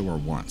on shore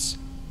once.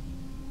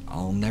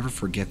 I'll never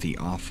forget the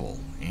awful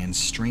and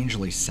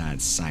strangely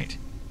sad sight.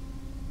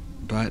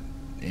 But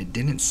it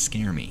didn't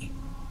scare me.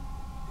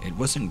 It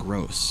wasn't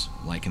gross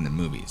like in the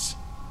movies.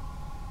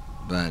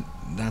 But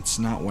that's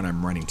not what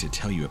I'm writing to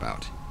tell you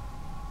about.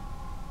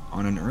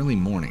 On an early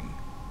morning,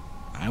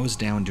 I was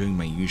down doing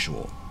my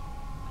usual,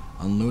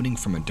 unloading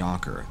from a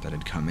docker that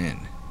had come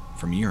in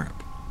from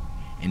Europe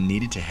and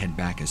needed to head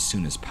back as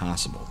soon as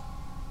possible.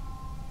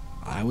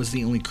 I was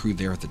the only crew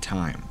there at the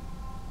time,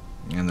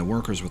 and the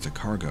workers with the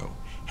cargo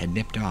had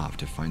nipped off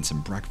to find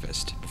some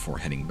breakfast before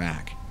heading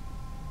back.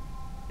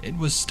 It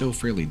was still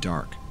fairly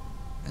dark,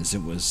 as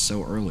it was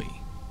so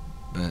early,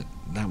 but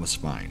that was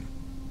fine.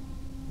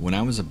 When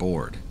I was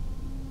aboard,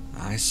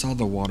 I saw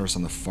the waters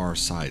on the far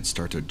side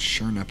start to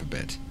churn up a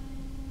bit.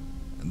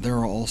 There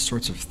are all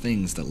sorts of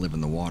things that live in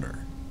the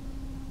water.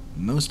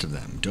 Most of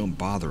them don't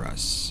bother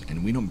us,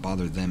 and we don't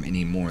bother them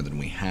any more than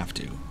we have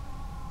to.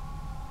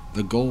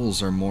 The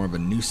gulls are more of a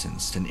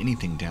nuisance than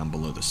anything down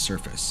below the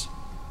surface.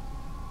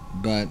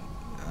 But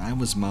I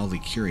was mildly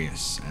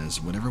curious, as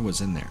whatever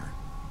was in there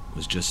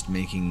was just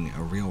making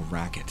a real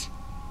racket.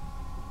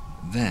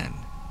 Then,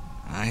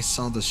 I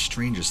saw the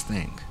strangest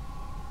thing.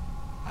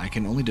 I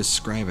can only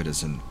describe it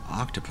as an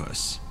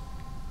octopus.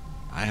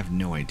 I have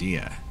no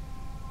idea.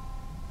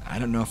 I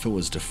don't know if it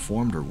was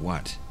deformed or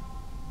what,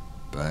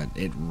 but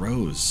it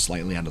rose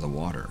slightly out of the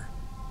water.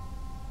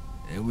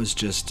 It was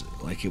just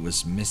like it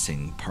was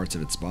missing parts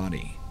of its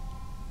body.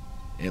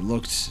 It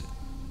looked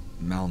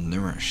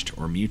malnourished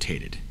or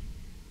mutated.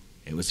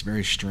 It was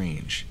very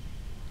strange.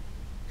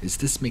 Is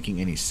this making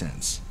any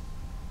sense?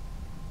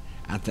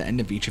 At the end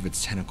of each of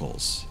its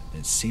tentacles,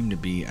 it seemed to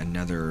be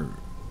another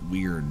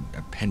weird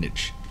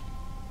appendage.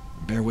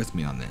 Bear with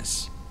me on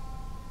this.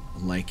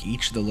 Like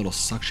each of the little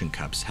suction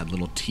cups had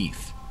little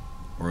teeth,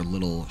 or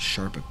little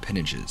sharp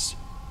appendages.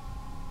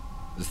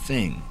 The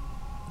thing,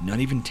 not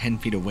even 10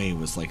 feet away,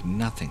 was like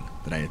nothing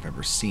that I have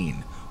ever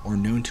seen or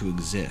known to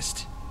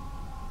exist.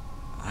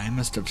 I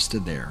must have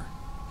stood there,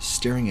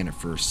 staring at it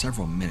for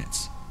several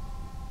minutes.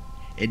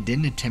 It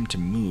didn't attempt to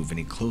move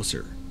any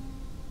closer.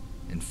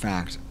 In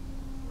fact,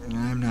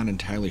 I'm not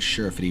entirely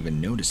sure if it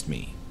even noticed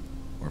me,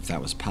 or if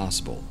that was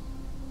possible.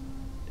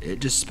 It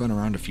just spun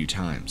around a few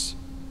times,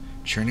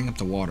 churning up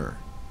the water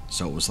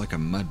so it was like a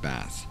mud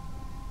bath.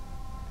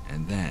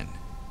 And then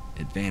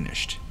it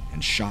vanished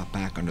and shot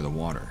back under the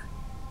water.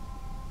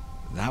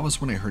 That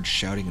was when I heard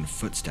shouting and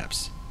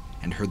footsteps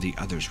and heard the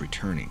others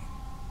returning.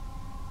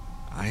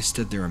 I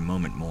stood there a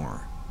moment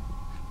more,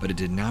 but it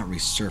did not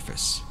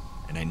resurface,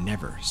 and I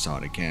never saw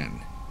it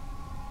again.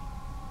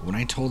 When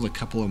I told a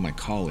couple of my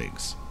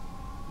colleagues,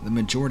 the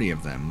majority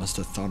of them must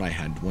have thought I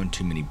had one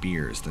too many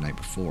beers the night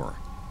before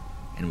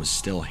and was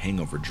still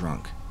hangover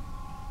drunk.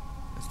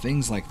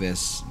 Things like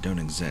this don't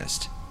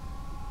exist.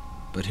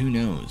 But who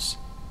knows?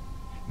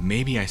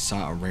 Maybe I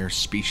saw a rare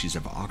species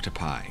of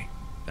octopi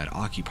that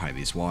occupy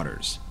these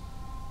waters.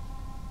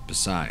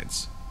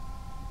 Besides,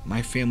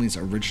 my family's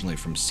originally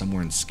from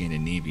somewhere in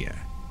Scandinavia,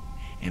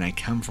 and I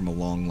come from a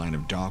long line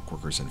of dock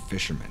workers and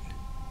fishermen.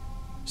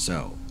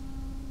 So,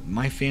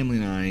 my family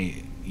and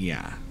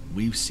I,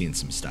 we've seen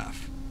some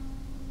stuff.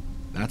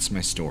 That's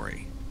my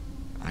story.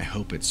 I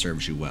hope it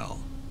serves you well.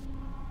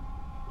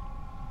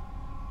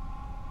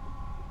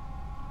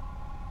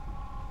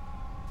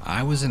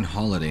 I was on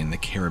holiday in the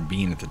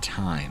Caribbean at the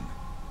time,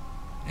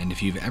 and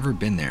if you've ever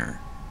been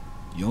there,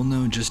 you'll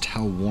know just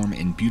how warm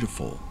and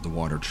beautiful the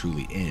water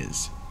truly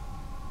is.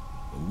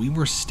 We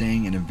were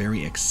staying in a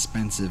very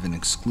expensive and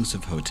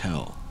exclusive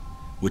hotel,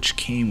 which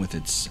came with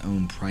its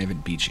own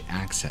private beach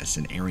access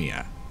and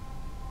area.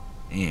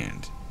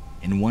 And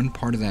in one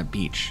part of that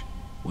beach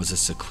was a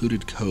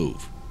secluded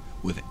cove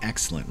with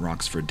excellent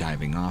rocks for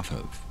diving off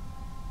of,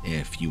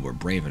 if you were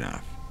brave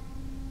enough.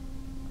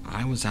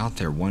 I was out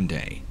there one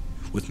day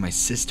with my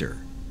sister,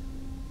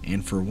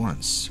 and for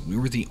once we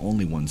were the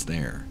only ones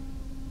there.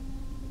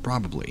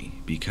 Probably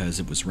because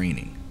it was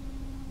raining.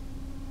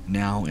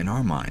 Now, in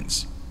our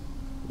minds,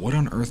 what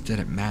on earth did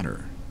it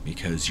matter,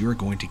 because you were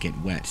going to get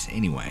wet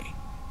anyway?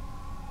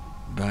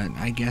 But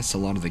I guess a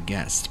lot of the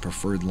guests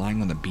preferred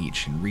lying on the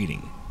beach and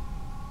reading,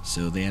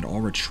 so they had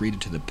all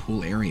retreated to the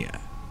pool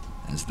area,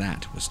 as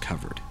that was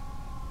covered.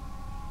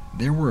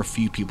 There were a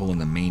few people in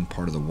the main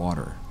part of the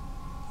water,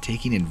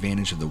 taking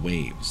advantage of the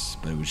waves,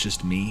 but it was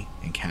just me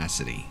and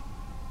Cassidy.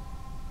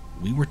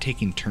 We were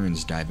taking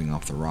turns diving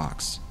off the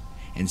rocks,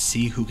 and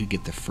see who could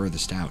get the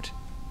furthest out,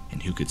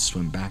 and who could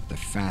swim back the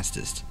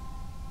fastest.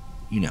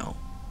 You know,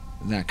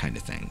 that kind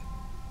of thing.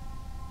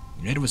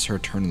 It was her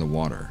turn in the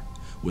water,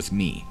 with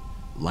me,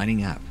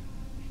 lining up,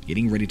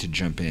 getting ready to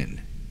jump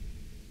in,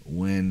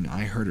 when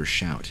I heard her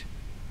shout.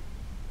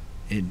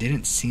 It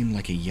didn't seem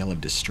like a yell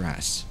of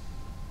distress,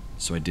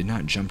 so I did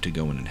not jump to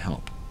go in and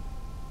help,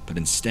 but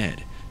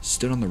instead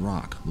stood on the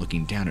rock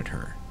looking down at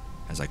her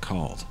as I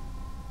called.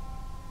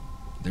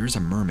 "There's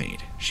a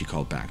mermaid," she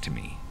called back to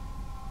me.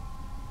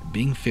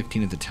 Being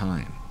 15 at the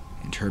time,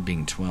 and her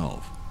being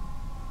 12,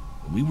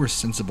 we were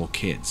sensible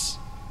kids,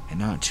 and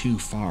not too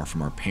far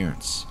from our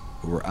parents,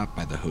 who were up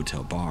by the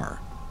hotel bar.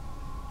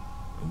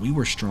 We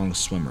were strong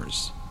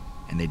swimmers,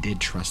 and they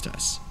did trust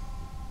us.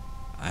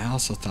 I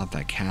also thought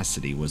that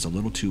Cassidy was a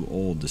little too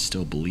old to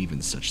still believe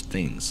in such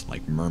things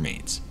like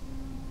mermaids.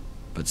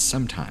 But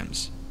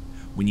sometimes,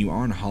 when you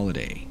are on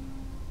holiday,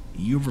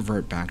 you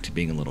revert back to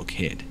being a little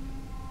kid.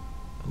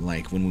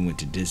 Like when we went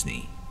to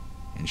Disney,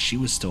 and she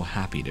was still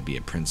happy to be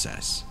a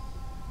princess.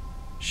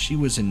 She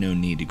was in no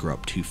need to grow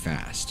up too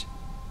fast.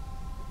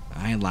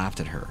 I laughed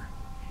at her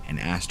and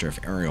asked her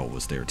if Ariel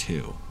was there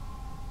too.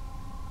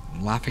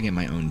 Laughing at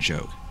my own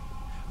joke,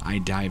 I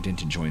dived in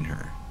to join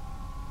her.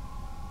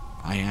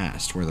 I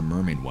asked where the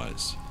mermaid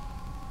was.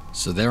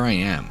 So there I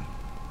am,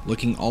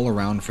 looking all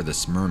around for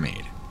this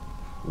mermaid,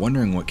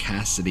 wondering what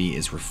Cassidy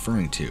is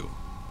referring to,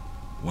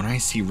 when I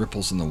see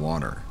ripples in the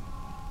water,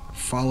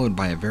 followed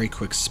by a very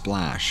quick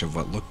splash of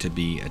what looked to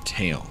be a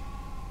tail.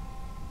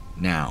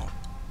 Now,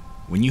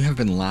 when you have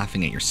been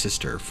laughing at your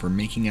sister for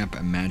making up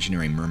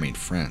imaginary mermaid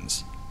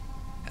friends,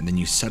 and then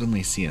you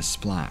suddenly see a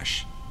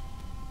splash,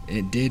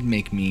 it did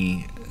make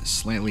me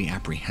slightly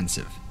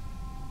apprehensive.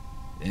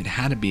 It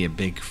had to be a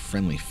big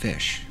friendly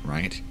fish,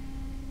 right?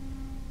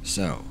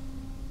 So,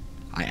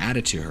 I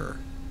added to her,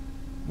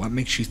 what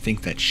makes you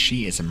think that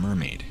she is a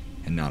mermaid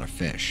and not a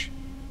fish?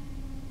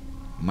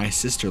 My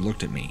sister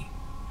looked at me,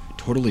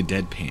 totally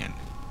deadpan,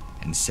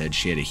 and said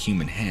she had a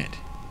human head.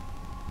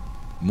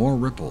 More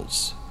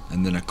ripples,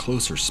 and then a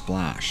closer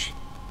splash,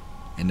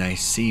 and I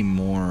see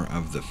more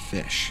of the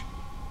fish.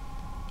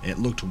 It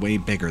looked way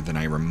bigger than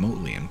I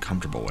remotely am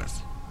comfortable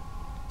with,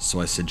 so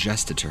I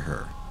suggested to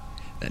her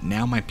that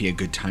now might be a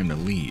good time to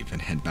leave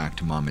and head back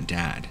to Mom and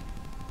Dad.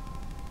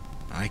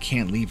 I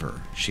can't leave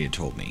her, she had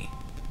told me.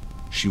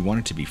 She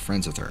wanted to be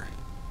friends with her.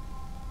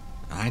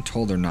 I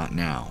told her not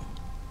now,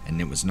 and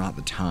it was not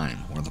the time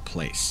or the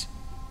place.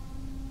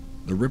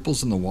 The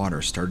ripples in the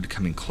water started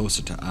coming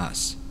closer to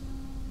us,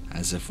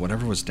 as if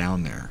whatever was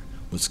down there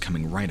was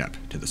coming right up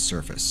to the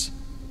surface.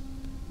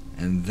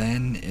 And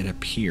then it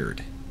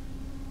appeared.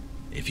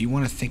 If you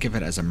want to think of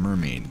it as a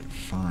mermaid,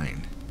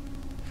 fine.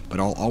 But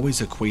I'll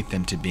always equate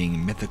them to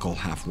being mythical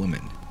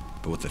half-women,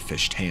 but with a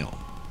fish tail.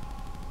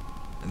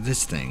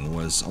 This thing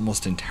was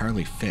almost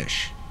entirely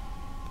fish,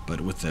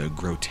 but with a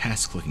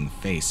grotesque-looking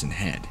face and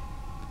head.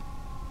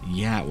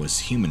 Yeah, it was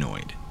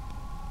humanoid,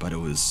 but it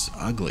was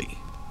ugly.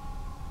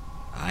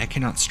 I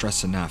cannot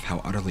stress enough how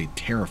utterly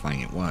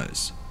terrifying it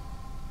was.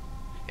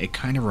 It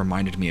kind of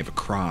reminded me of a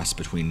cross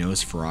between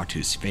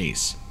Nosferatu's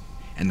face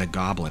and the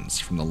goblins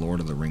from the Lord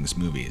of the Rings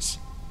movies.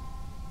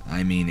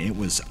 I mean, it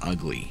was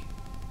ugly.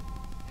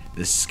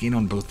 The skin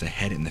on both the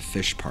head and the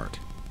fish part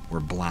were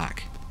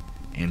black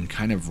and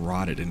kind of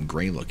rotted and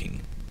gray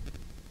looking.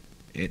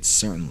 It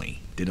certainly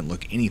didn't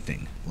look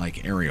anything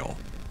like Ariel.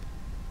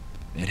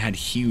 It had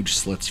huge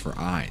slits for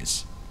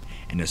eyes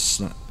and a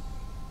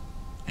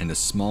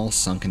small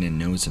sunken-in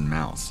nose and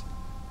mouth,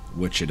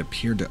 which it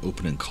appeared to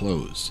open and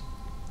close,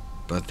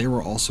 but there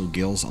were also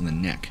gills on the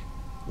neck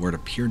where it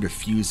appeared to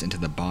fuse into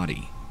the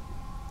body.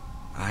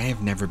 I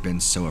have never been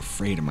so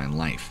afraid in my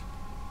life.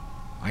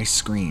 I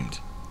screamed,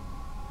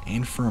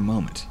 and for a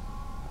moment,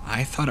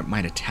 I thought it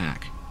might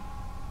attack,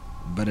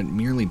 but it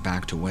merely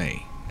backed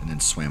away and then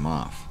swam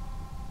off.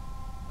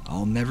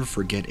 I'll never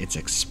forget its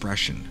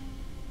expression.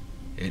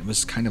 It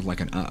was kind of like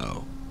an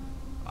uh-oh.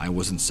 I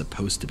wasn't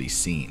supposed to be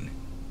seen.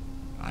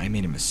 I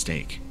made a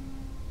mistake.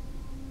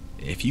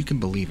 If you can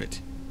believe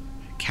it,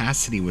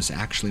 Cassidy was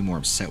actually more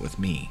upset with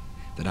me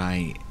that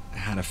I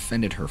had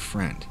offended her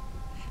friend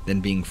than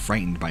being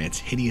frightened by its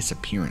hideous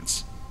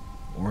appearance,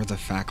 or the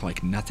fact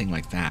like nothing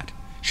like that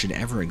should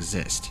ever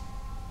exist,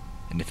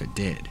 and if it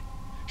did,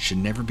 should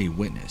never be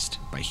witnessed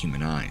by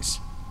human eyes.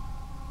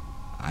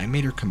 I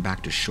made her come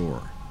back to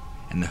shore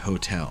and the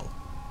hotel,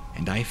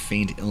 and I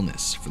feigned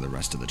illness for the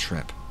rest of the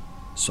trip,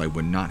 so I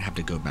would not have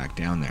to go back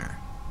down there.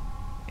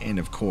 And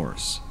of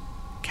course,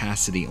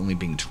 Cassidy, only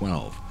being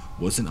 12,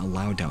 wasn't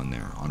allowed down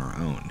there on her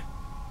own.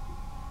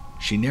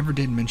 She never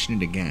did mention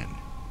it again,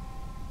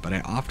 but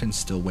I often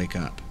still wake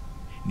up,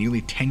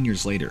 nearly 10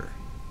 years later,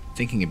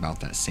 thinking about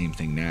that same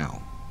thing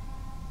now.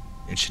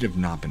 It should have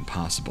not been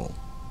possible.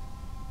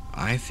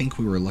 I think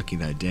we were lucky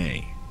that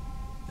day,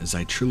 as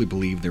I truly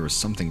believe there was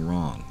something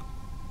wrong,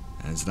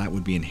 as that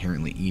would be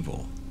inherently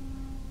evil.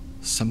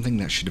 Something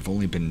that should have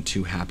only been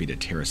too happy to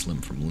tear us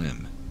limb from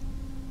limb.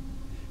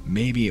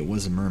 Maybe it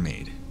was a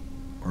mermaid,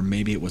 or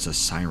maybe it was a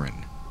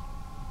siren.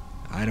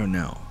 I don't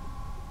know.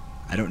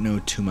 I don't know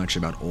too much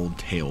about old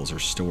tales or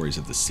stories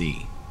of the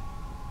sea.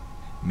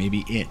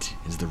 Maybe it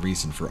is the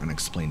reason for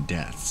unexplained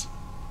deaths.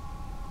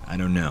 I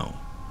don't know.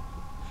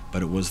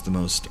 But it was the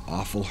most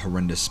awful,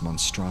 horrendous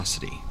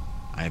monstrosity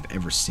I have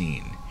ever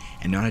seen,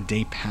 and not a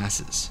day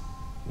passes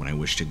when I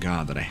wish to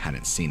God that I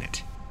hadn't seen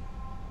it.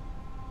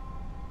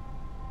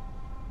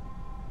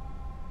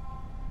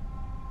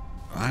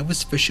 I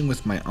was fishing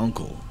with my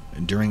uncle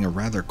during a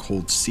rather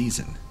cold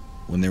season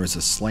when there was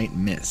a slight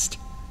mist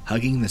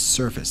hugging the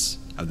surface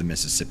of the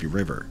Mississippi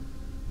River.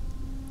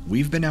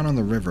 We've been out on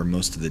the river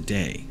most of the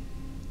day,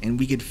 and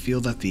we could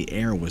feel that the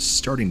air was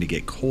starting to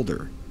get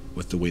colder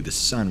with the way the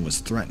sun was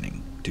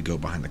threatening to go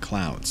behind the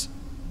clouds.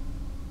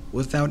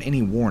 Without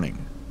any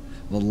warning,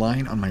 the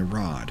line on my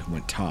rod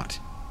went taut.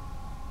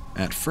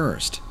 At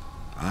first,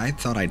 I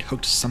thought I'd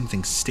hooked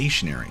something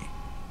stationary,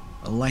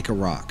 like a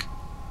rock,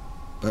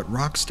 but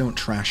rocks don't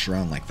trash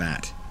around like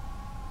that.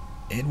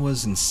 It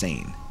was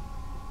insane.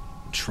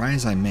 Try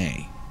as I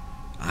may,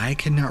 I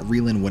could not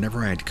reel in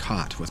whatever I had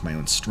caught with my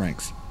own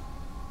strength.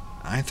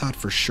 I thought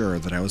for sure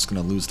that I was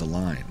going to lose the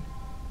line,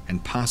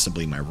 and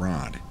possibly my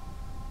rod.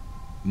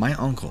 My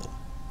uncle,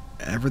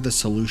 ever the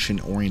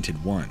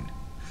solution-oriented one,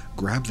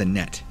 grabbed the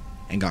net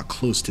and got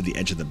close to the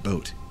edge of the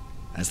boat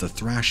as the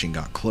thrashing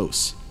got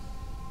close.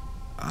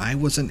 I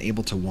wasn't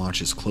able to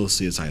watch as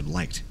closely as I'd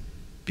liked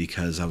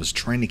because I was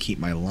trying to keep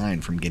my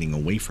line from getting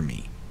away from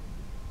me.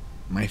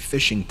 My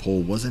fishing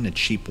pole wasn't a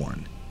cheap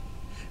one.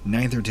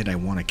 Neither did I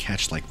want to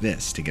catch like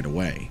this to get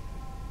away,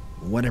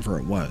 whatever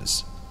it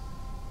was.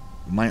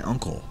 My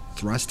uncle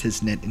thrust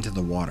his net into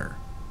the water,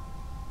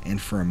 and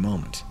for a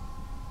moment,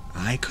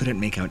 I couldn't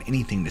make out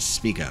anything to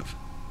speak of.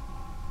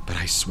 But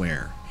I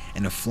swear,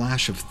 in a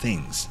flash of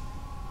things,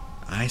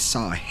 I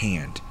saw a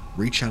hand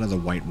reach out of the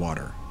white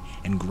water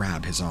and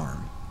grab his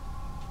arm.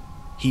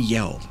 He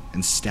yelled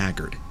and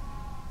staggered.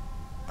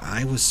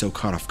 I was so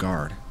caught off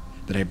guard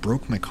that I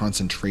broke my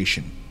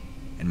concentration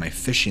and my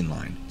fishing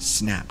line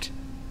snapped.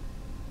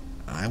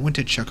 I went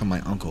to check on my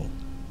uncle,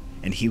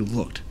 and he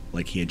looked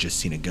like he had just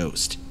seen a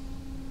ghost.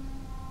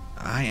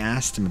 I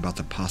asked him about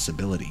the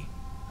possibility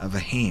of a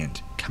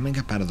hand coming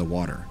up out of the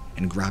water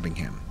and grabbing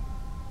him.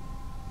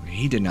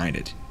 He denied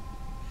it,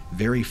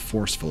 very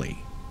forcefully.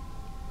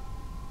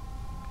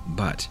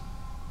 But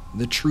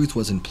the truth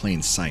was in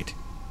plain sight,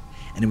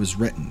 and it was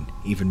written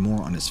even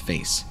more on his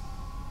face.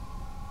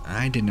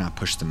 I did not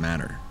push the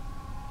matter,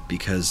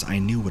 because I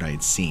knew what I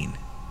had seen.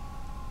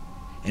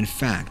 In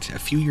fact, a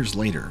few years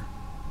later,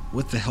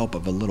 with the help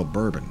of a little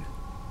bourbon,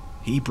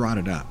 he brought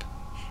it up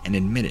and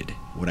admitted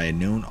what I had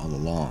known all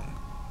along.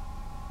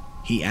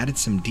 He added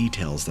some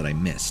details that I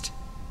missed.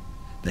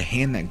 The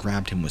hand that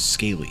grabbed him was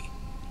scaly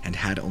and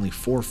had only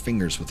 4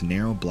 fingers with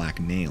narrow black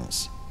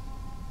nails.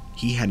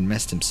 He had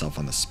messed himself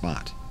on the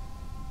spot.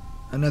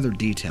 Another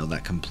detail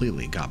that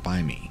completely got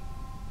by me.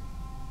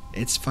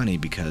 It's funny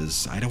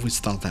because I'd always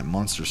thought that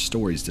monster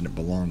stories didn't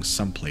belong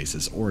someplace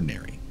as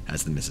ordinary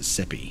as the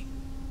Mississippi.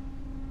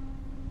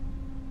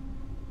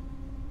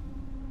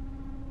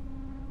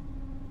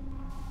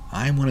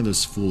 I'm one of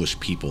those foolish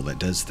people that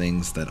does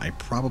things that I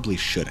probably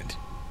shouldn't,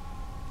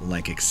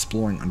 like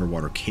exploring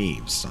underwater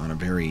caves on a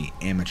very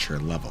amateur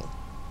level.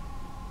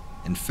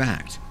 In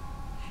fact,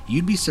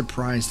 you'd be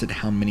surprised at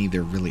how many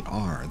there really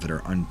are that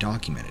are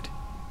undocumented.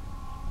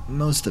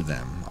 Most of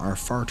them are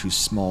far too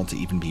small to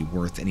even be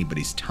worth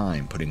anybody's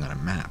time putting on a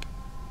map,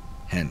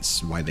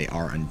 hence why they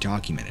are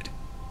undocumented.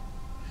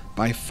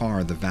 By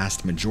far, the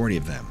vast majority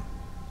of them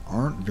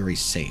aren't very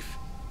safe.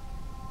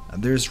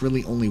 There's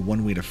really only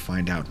one way to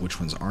find out which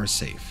ones are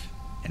safe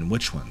and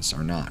which ones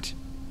are not.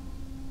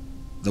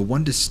 The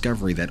one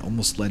discovery that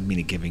almost led me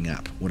to giving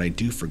up what I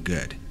do for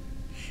good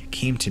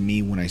came to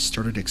me when I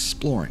started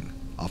exploring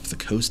off the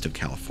coast of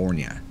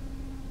California.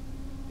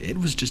 It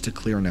was just a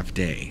clear enough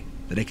day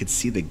that I could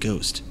see the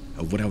ghost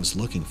of what I was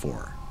looking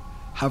for,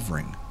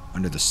 hovering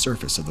under the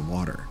surface of the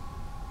water.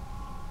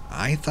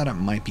 I thought it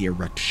might be a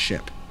wrecked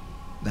ship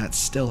that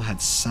still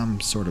had some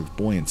sort of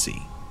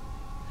buoyancy,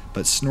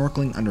 but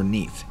snorkeling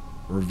underneath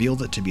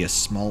revealed it to be a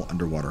small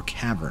underwater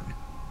cavern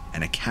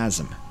and a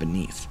chasm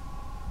beneath.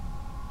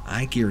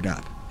 I geared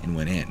up and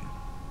went in.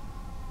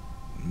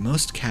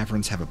 Most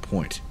caverns have a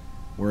point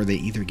where they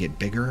either get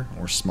bigger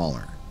or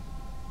smaller.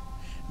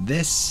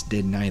 This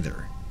did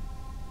neither.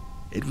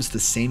 It was the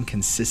same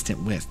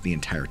consistent width the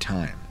entire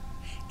time,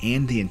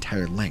 and the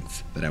entire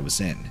length that I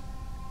was in.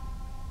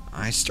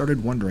 I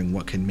started wondering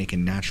what could make a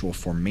natural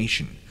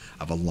formation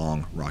of a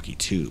long, rocky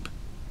tube.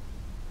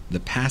 The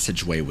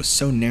passageway was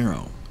so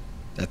narrow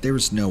that there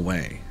was no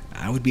way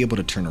I would be able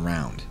to turn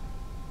around.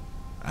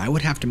 I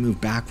would have to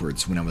move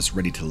backwards when I was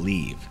ready to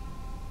leave.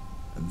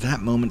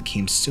 That moment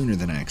came sooner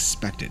than I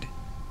expected.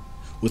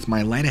 With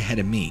my light ahead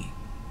of me,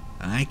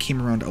 I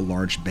came around a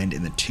large bend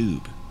in the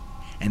tube,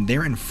 and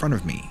there in front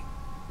of me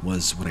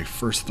was what I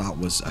first thought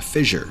was a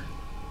fissure,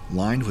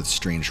 lined with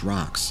strange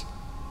rocks.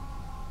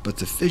 But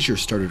the fissure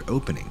started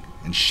opening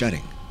and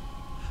shutting,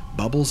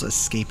 bubbles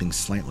escaping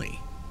slightly.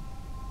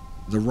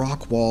 The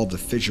rock wall the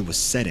fissure was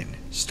set in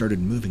started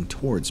moving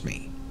towards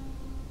me.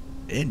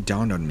 It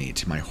dawned on me,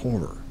 to my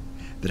horror,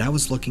 that I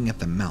was looking at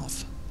the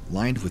mouth,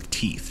 lined with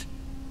teeth.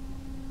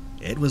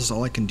 It was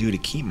all I can do to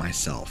keep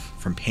myself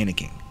from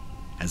panicking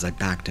as I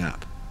backed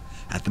up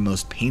at the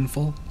most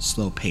painful,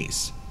 slow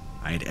pace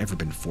I had ever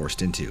been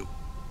forced into.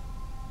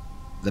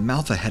 The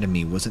mouth ahead of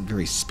me wasn't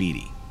very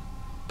speedy,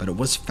 but it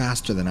was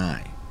faster than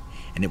I,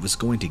 and it was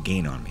going to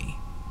gain on me.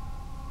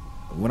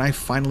 When I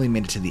finally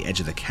made it to the edge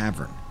of the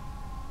cavern,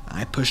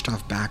 I pushed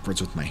off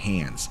backwards with my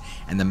hands,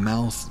 and the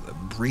mouth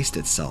braced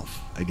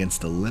itself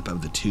against the lip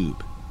of the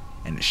tube,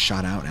 and it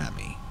shot out at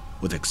me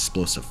with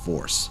explosive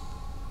force.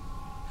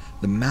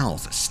 The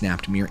mouth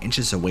snapped mere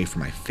inches away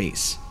from my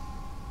face,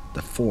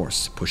 the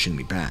force pushing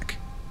me back.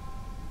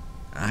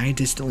 I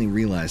distantly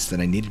realized that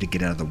I needed to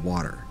get out of the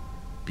water,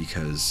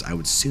 because I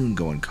would soon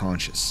go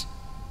unconscious,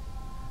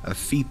 a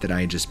feat that I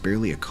had just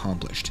barely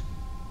accomplished.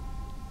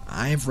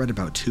 I have read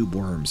about tube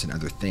worms and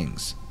other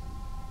things,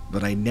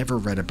 but I never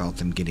read about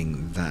them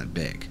getting that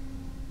big,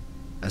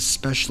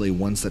 especially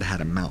ones that had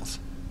a mouth,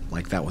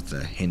 like that with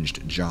a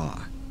hinged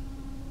jaw.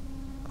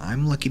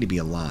 I'm lucky to be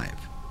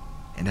alive,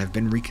 and have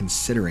been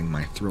reconsidering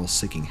my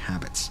thrill-seeking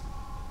habits.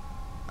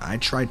 I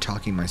tried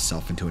talking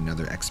myself into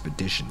another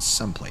expedition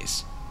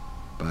someplace,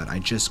 but I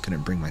just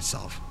couldn't bring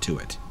myself to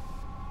it.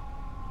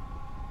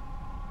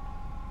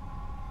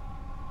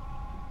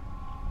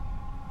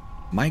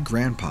 My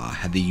grandpa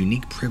had the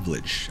unique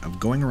privilege of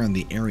going around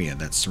the area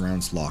that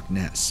surrounds Loch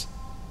Ness.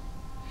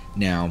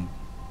 Now,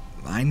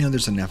 I know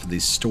there's enough of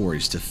these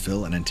stories to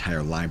fill an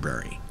entire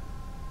library,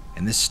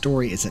 and this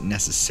story isn't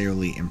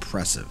necessarily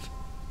impressive,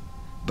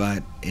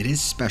 but it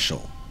is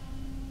special,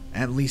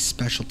 at least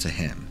special to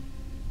him.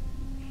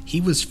 He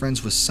was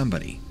friends with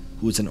somebody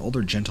who was an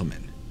older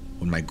gentleman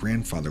when my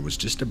grandfather was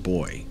just a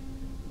boy,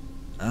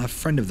 a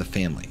friend of the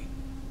family,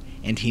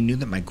 and he knew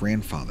that my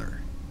grandfather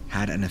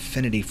had an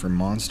affinity for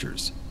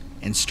monsters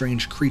and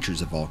strange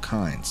creatures of all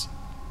kinds.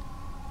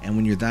 And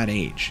when you're that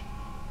age,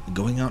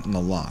 going out on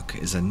the loch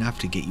is enough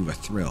to get you a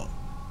thrill,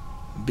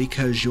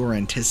 because you're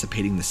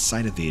anticipating the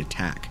sight of the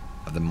attack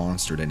of the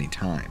monster at any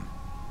time.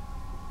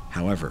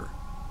 However,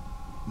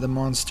 the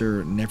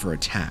monster never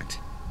attacked,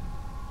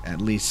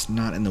 at least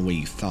not in the way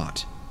you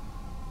thought.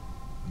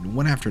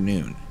 One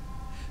afternoon,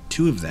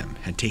 two of them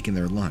had taken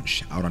their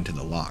lunch out onto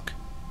the loch.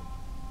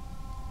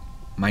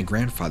 My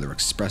grandfather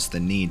expressed the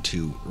need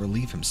to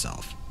relieve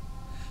himself,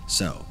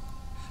 so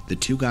the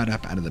two got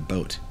up out of the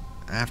boat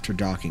after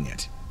docking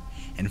it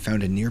and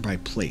found a nearby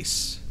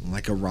place,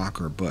 like a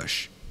rock or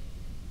bush.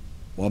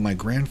 While my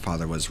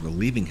grandfather was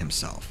relieving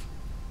himself,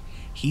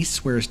 he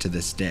swears to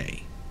this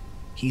day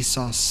he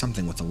saw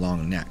something with a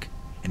long neck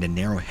and a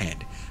narrow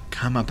head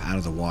come up out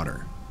of the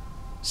water,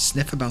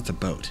 sniff about the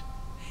boat,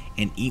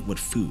 and eat what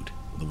food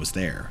that was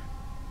there.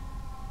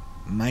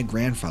 My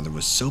grandfather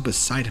was so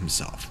beside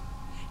himself,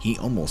 he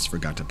almost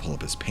forgot to pull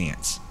up his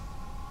pants.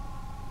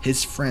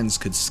 His friends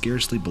could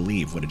scarcely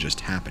believe what had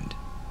just happened,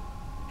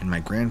 and my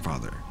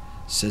grandfather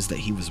says that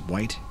he was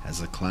white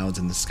as the clouds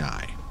in the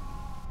sky.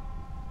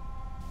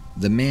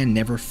 The man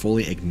never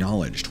fully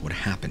acknowledged what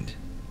happened,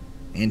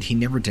 and he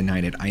never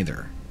denied it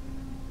either.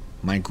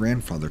 My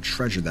grandfather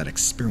treasured that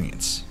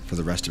experience for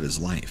the rest of his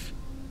life,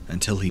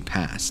 until he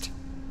passed.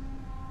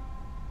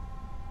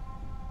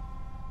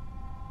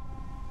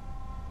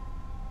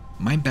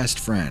 My best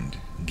friend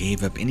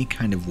gave up any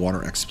kind of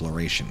water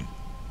exploration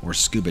or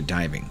scuba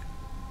diving.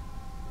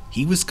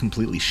 He was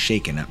completely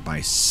shaken up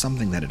by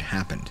something that had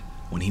happened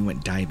when he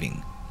went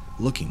diving,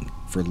 looking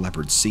for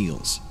leopard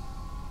seals.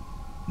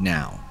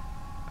 Now,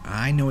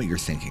 I know what you're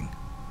thinking.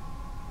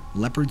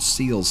 Leopard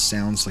seals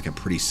sounds like a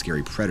pretty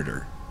scary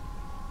predator,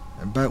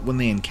 but when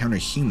they encounter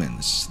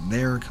humans,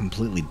 they're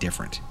completely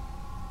different.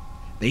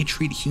 They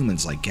treat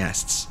humans like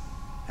guests,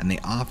 and they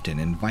often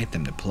invite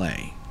them to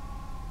play.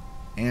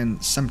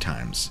 And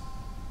sometimes,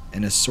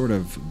 in a sort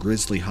of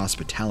grisly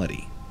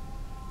hospitality,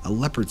 a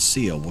leopard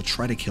seal will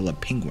try to kill a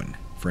penguin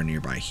for a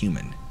nearby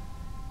human.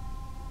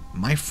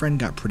 My friend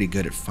got pretty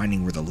good at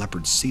finding where the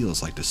leopard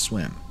seals like to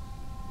swim.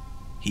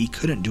 He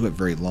couldn't do it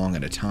very long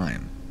at a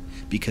time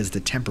because the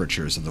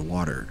temperatures of the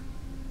water,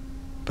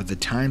 but the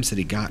times that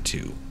he got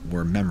to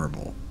were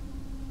memorable.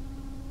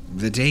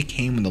 The day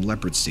came when the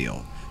leopard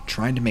seal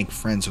tried to make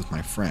friends with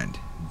my friend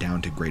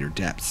down to greater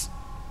depths.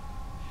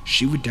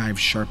 She would dive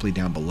sharply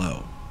down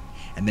below,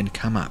 and then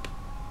come up,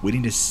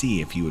 waiting to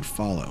see if you would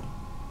follow.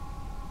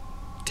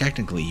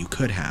 Technically, you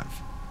could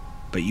have,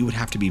 but you would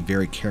have to be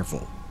very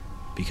careful,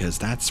 because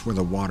that's where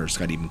the waters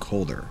got even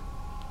colder,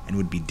 and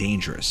would be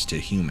dangerous to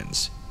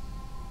humans.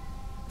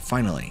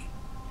 Finally,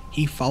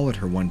 he followed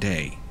her one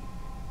day,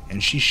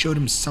 and she showed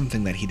him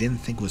something that he didn't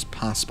think was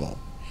possible,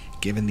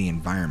 given the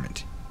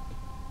environment.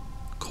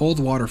 Cold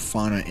water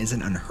fauna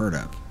isn't unheard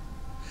of,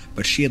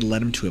 but she had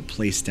led him to a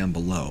place down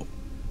below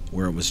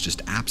where it was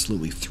just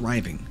absolutely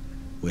thriving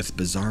with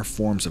bizarre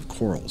forms of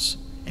corals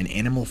and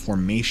animal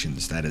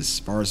formations that, as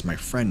far as my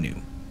friend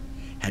knew,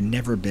 had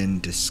never been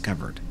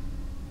discovered.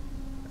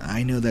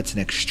 I know that's an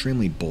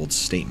extremely bold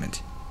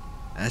statement,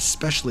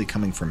 especially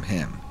coming from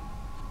him,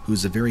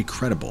 who's a very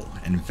credible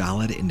and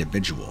valid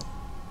individual,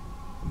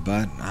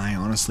 but I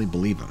honestly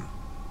believe him.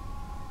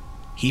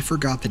 He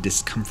forgot the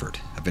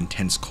discomfort of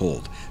intense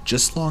cold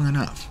just long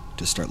enough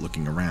to start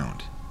looking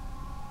around.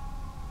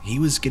 He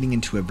was getting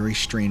into a very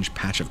strange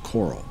patch of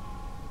coral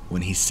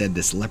when he said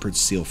this leopard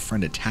seal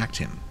friend attacked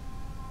him,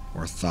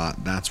 or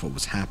thought that's what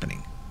was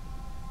happening.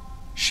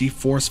 She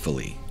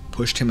forcefully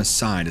pushed him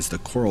aside as the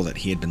coral that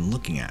he had been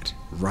looking at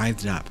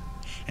writhed up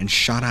and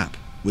shot up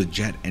with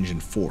jet engine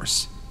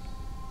force.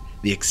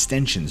 The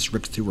extensions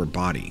ripped through her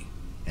body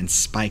and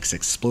spikes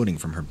exploding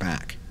from her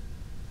back.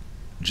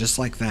 Just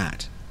like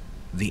that,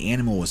 the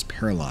animal was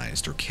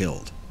paralyzed or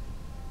killed.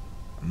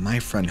 My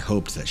friend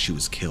hoped that she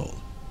was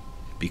killed,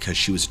 because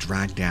she was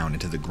dragged down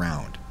into the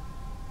ground,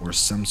 where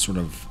some sort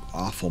of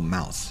awful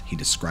mouth, he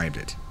described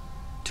it,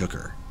 took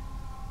her.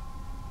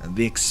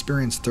 The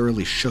experience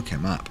thoroughly shook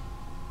him up,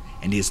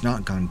 and he has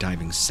not gone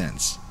diving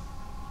since.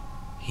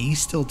 He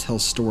still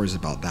tells stories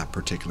about that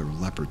particular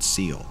leopard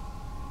seal,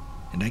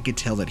 and I could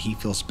tell that he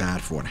feels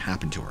bad for what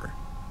happened to her.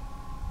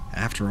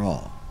 After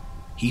all,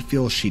 he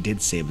feels she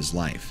did save his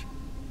life,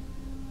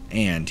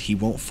 and he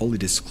won't fully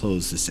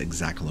disclose this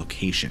exact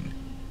location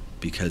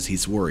because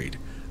he's worried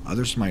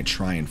others might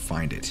try and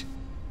find it.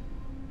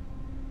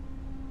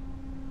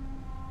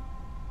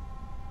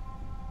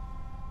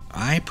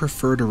 I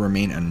prefer to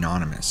remain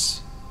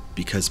anonymous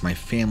because my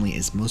family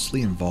is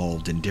mostly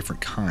involved in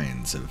different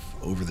kinds of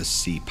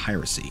over-the-sea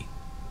piracy.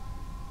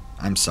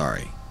 I'm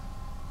sorry,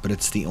 but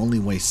it's the only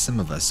way some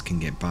of us can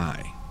get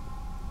by.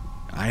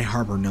 I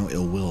harbor no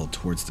ill will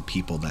towards the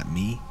people that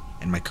me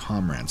and my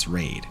comrades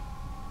raid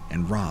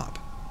and rob,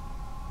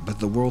 but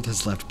the world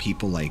has left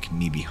people like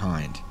me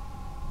behind,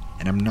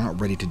 and I'm not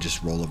ready to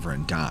just roll over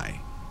and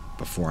die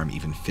before I'm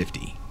even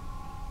 50.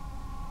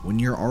 When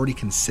you're already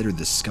considered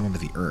the scum of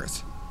the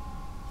earth,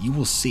 you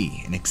will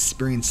see and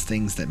experience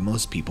things that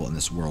most people in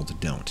this world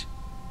don't.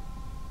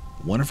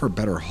 One of our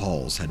better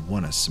hauls had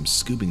won us some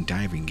scuba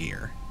diving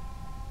gear.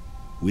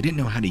 We didn't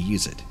know how to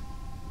use it,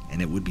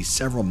 and it would be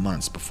several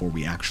months before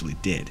we actually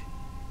did,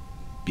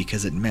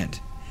 because it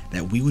meant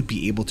that we would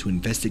be able to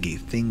investigate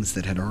things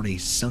that had already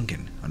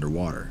sunken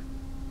underwater.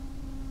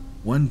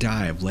 One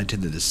dive led to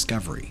the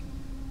discovery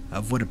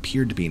of what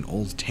appeared to be an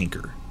old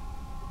tanker.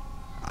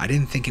 I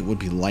didn't think it would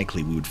be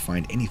likely we would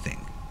find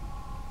anything,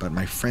 but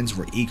my friends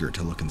were eager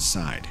to look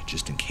inside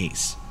just in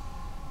case,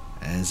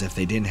 as if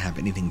they didn't have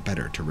anything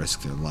better to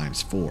risk their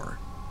lives for.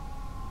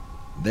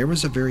 There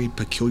was a very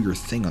peculiar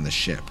thing on the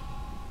ship.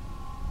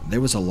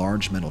 There was a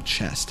large metal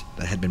chest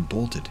that had been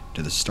bolted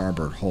to the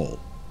starboard hull,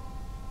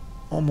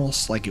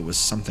 almost like it was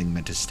something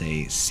meant to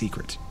stay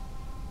secret,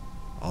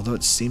 although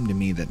it seemed to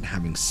me that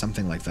having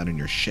something like that on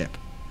your ship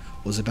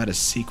was about as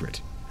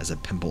secret as a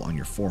pimple on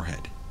your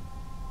forehead.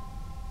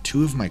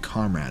 Two of my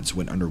comrades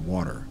went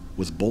underwater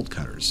with bolt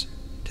cutters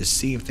to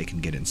see if they can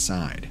get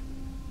inside.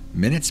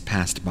 Minutes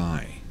passed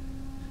by,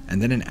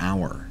 and then an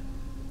hour.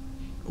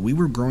 We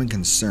were growing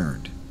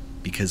concerned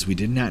because we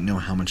did not know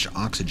how much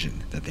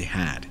oxygen that they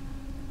had.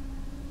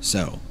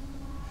 So,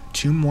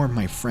 two more of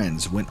my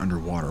friends went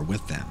underwater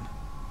with them.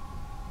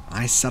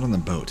 I sat on the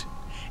boat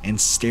and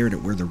stared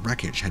at where the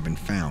wreckage had been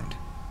found,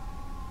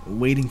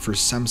 waiting for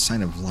some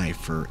sign of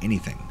life or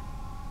anything.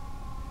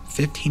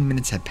 15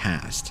 minutes had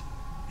passed,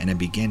 and I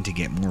began to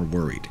get more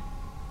worried.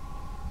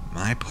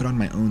 I put on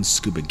my own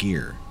scuba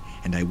gear,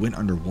 and I went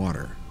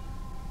underwater,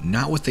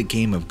 not with the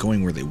game of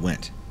going where they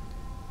went,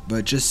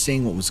 but just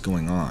seeing what was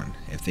going on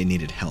if they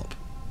needed help.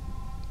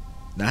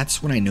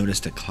 That's when I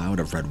noticed a cloud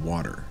of red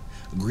water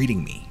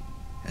greeting me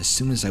as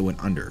soon as I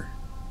went under.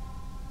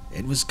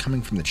 It was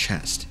coming from the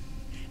chest,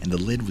 and the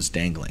lid was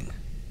dangling.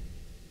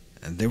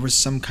 There was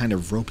some kind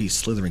of ropey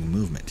slithering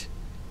movement,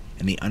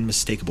 and the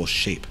unmistakable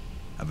shape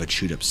of a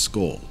chewed-up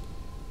skull.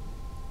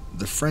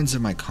 The friends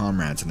of my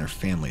comrades and their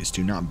families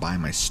do not buy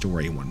my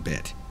story one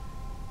bit.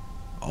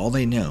 All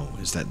they know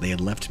is that they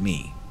had left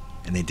me,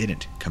 and they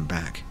didn't come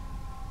back.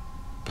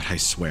 But I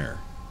swear,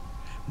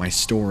 my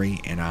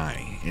story and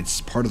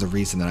it's part of the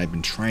reason that I've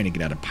been trying to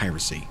get out of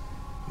piracy.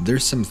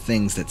 There's some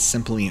things that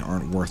simply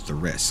aren't worth the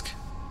risk.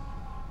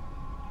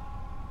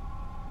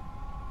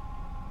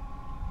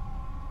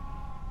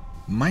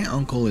 My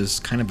uncle is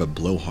kind of a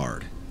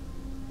blowhard.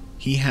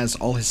 He has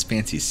all his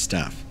fancy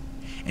stuff,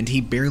 and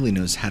he barely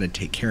knows how to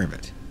take care of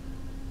it.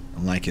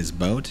 Like his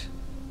boat,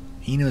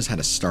 he knows how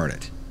to start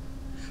it,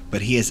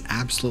 but he has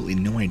absolutely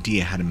no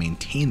idea how to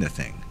maintain the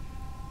thing,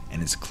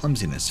 and his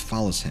clumsiness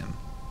follows him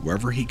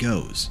wherever he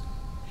goes,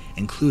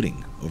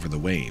 including over the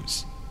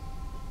waves.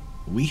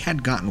 We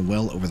had gotten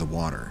well over the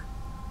water,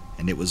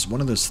 and it was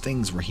one of those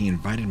things where he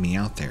invited me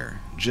out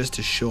there just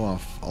to show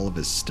off all of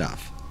his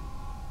stuff.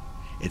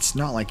 It's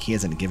not like he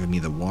hasn't given me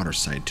the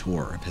waterside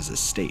tour of his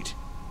estate.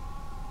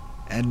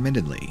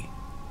 Admittedly,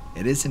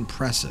 it is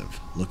impressive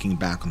looking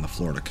back on the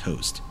Florida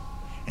coast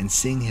and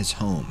seeing his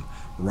home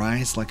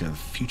rise like a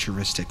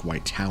futuristic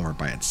white tower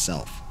by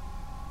itself,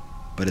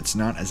 but it's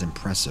not as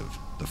impressive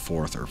the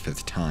fourth or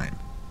fifth time.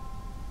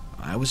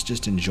 I was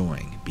just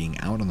enjoying being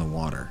out on the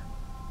water.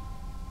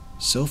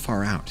 So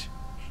far out,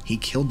 he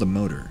killed the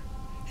motor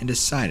and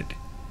decided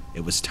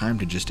it was time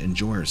to just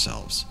enjoy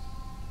ourselves.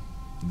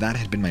 That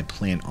had been my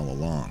plan all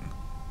along.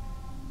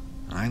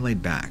 I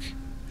laid back,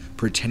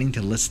 pretending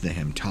to listen to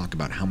him talk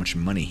about how much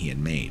money he had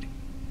made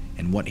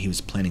and what he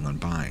was planning on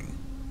buying.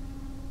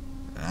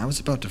 I was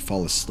about to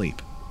fall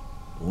asleep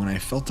when I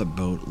felt the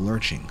boat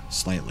lurching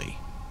slightly.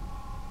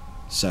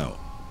 So,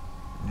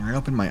 I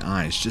opened my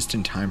eyes just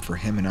in time for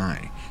him and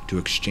I to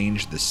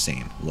exchange the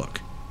same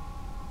look.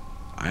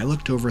 I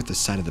looked over at the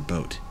side of the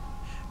boat,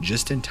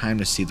 just in time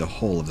to see the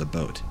hull of the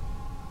boat,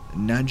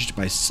 nudged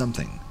by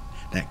something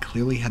that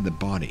clearly had the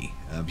body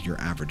of your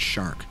average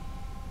shark,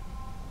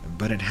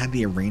 but it had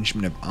the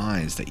arrangement of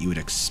eyes that you would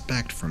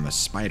expect from a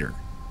spider.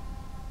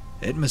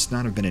 It must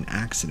not have been an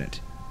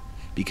accident,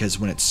 because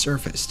when it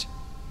surfaced,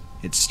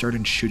 it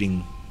started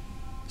shooting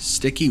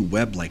sticky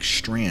web-like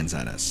strands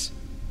at us.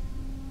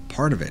 Part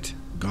Part of it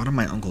got on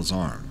my uncle's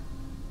arm,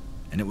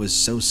 and it was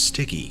so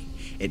sticky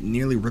it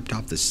nearly ripped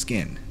off the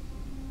skin.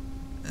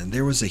 And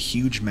there was a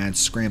huge mad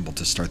scramble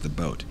to start the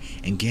boat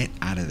and get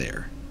out of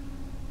there.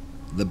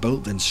 The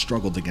boat then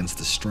struggled against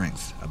the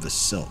strength of the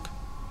silk,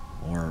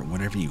 or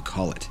whatever you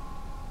call it.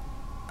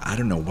 I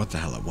don't know what the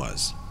hell it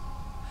was,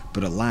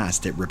 but at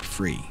last it ripped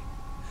free,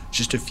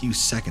 just a few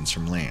seconds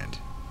from land,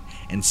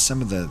 and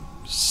some of the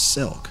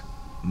silk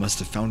must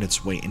have found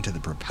its way into the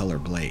propeller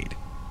blade.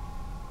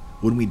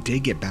 When we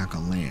did get back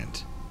on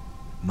land,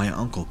 my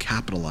uncle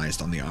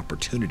capitalized on the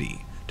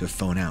opportunity to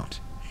phone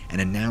out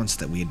and announced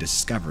that we had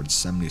discovered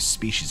some new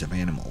species of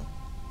animal.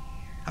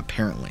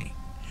 Apparently,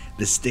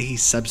 the sticky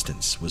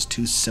substance was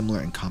too similar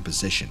in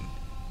composition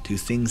to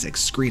things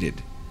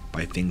excreted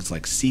by things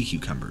like sea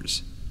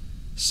cucumbers,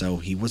 so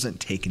he wasn't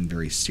taken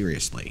very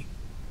seriously.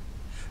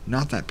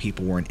 Not that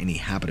people were in any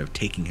habit of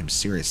taking him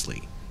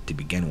seriously to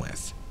begin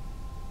with.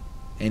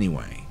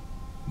 Anyway,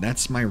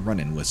 that's my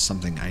run-in with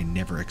something I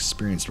never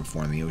experienced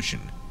before in the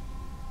ocean.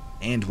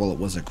 And while it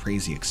was a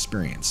crazy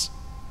experience,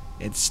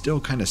 it still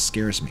kinda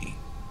scares me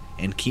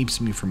and keeps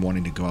me from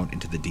wanting to go out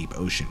into the deep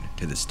ocean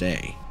to this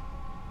day.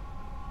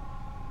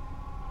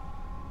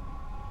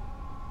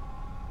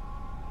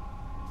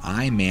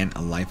 I man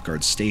a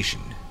lifeguard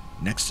station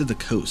next to the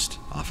coast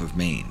off of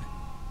Maine.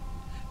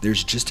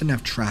 There's just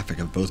enough traffic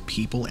of both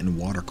people and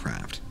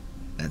watercraft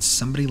that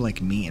somebody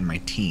like me and my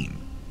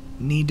team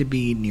need to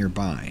be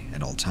nearby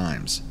at all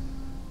times.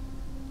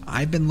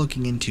 I've been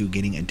looking into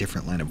getting a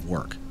different line of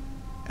work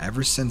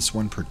ever since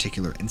one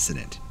particular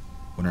incident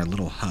when our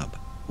little hub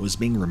was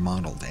being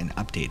remodeled and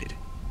updated,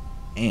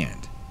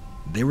 and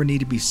there would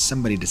need to be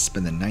somebody to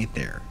spend the night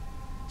there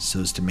so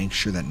as to make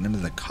sure that none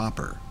of the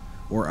copper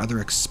or other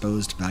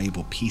exposed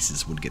valuable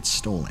pieces would get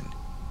stolen.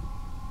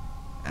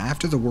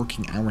 After the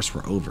working hours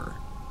were over,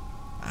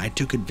 I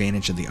took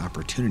advantage of the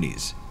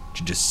opportunities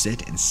to just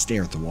sit and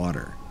stare at the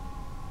water,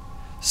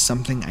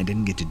 something I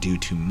didn't get to do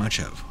too much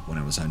of when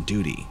I was on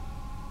duty,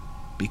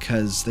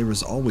 because there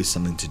was always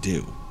something to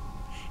do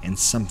and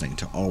something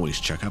to always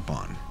check up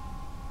on.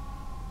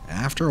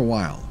 After a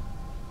while,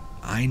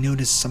 I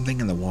noticed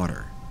something in the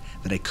water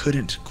that I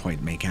couldn't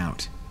quite make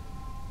out.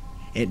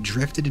 It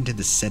drifted into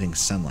the setting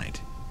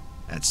sunlight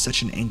at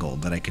such an angle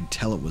that I could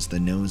tell it was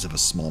the nose of a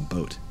small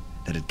boat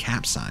that had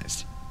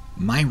capsized.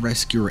 My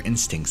rescuer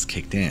instincts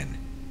kicked in,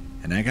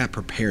 and I got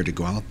prepared to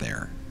go out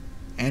there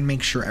and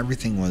make sure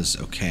everything was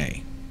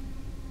okay.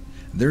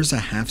 There's a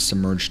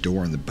half-submerged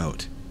door in the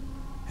boat,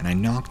 and I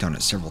knocked on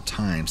it several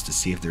times to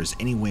see if there's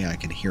any way I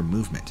could hear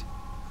movement,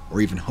 or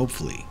even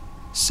hopefully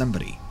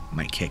somebody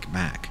might kick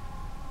back.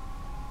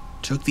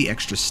 Took the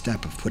extra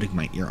step of putting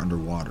my ear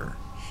underwater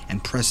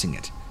and pressing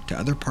it to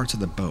other parts of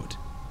the boat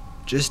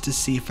just to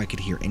see if I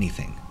could hear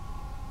anything.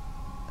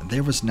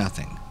 There was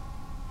nothing.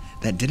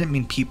 That didn't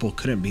mean people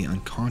couldn't be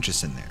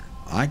unconscious in there.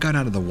 I got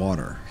out of the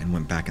water and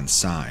went back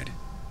inside.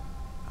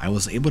 I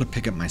was able to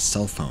pick up my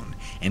cell phone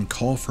and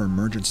call for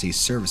emergency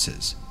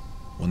services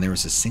when there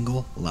was a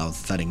single loud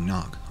thudding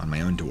knock on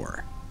my own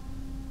door.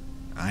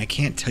 I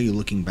can't tell you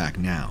looking back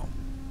now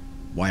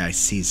why I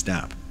seized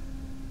up.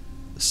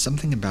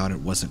 Something about it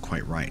wasn't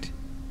quite right.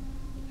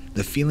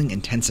 The feeling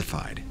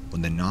intensified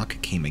when the knock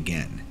came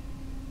again,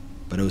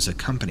 but it was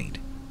accompanied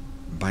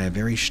by a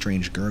very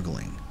strange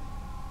gurgling.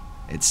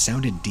 It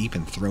sounded deep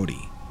and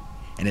throaty,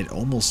 and it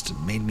almost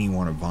made me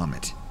want to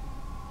vomit.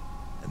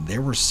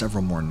 There were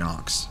several more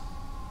knocks,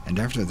 and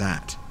after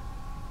that,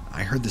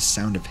 I heard the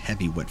sound of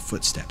heavy, wet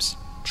footsteps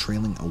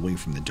trailing away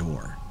from the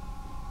door.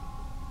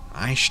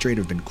 I straight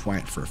have been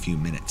quiet for a few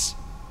minutes.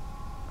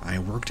 I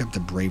worked up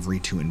the bravery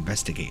to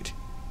investigate.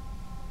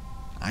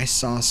 I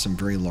saw some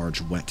very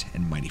large, wet,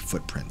 and mighty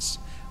footprints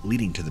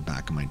leading to the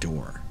back of my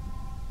door.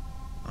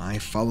 I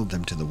followed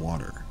them to the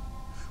water,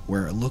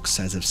 where it looks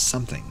as if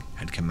something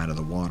had come out of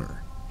the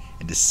water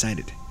and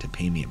decided to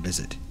pay me a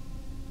visit.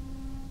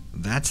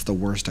 That's the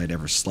worst I'd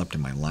ever slept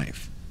in my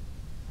life.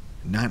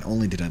 Not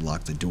only did I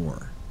lock the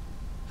door,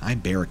 I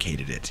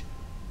barricaded it.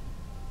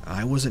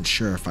 I wasn't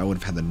sure if I would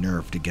have had the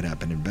nerve to get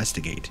up and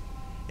investigate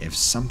if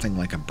something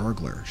like a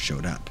burglar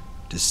showed up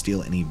to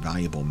steal any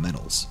valuable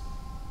metals.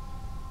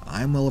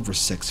 I'm well over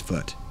 6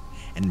 foot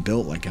and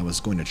built like I was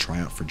going to try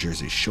out for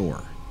Jersey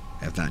Shore,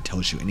 if that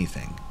tells you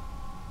anything.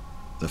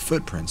 The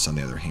footprints, on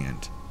the other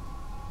hand,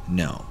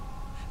 no,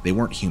 they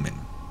weren't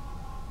human,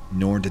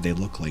 nor did they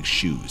look like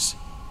shoes.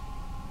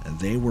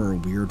 They were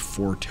weird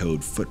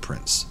 4-toed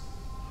footprints,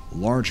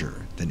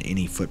 larger than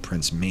any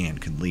footprints man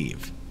could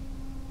leave.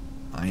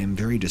 I am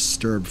very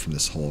disturbed from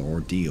this whole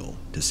ordeal,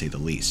 to say the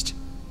least.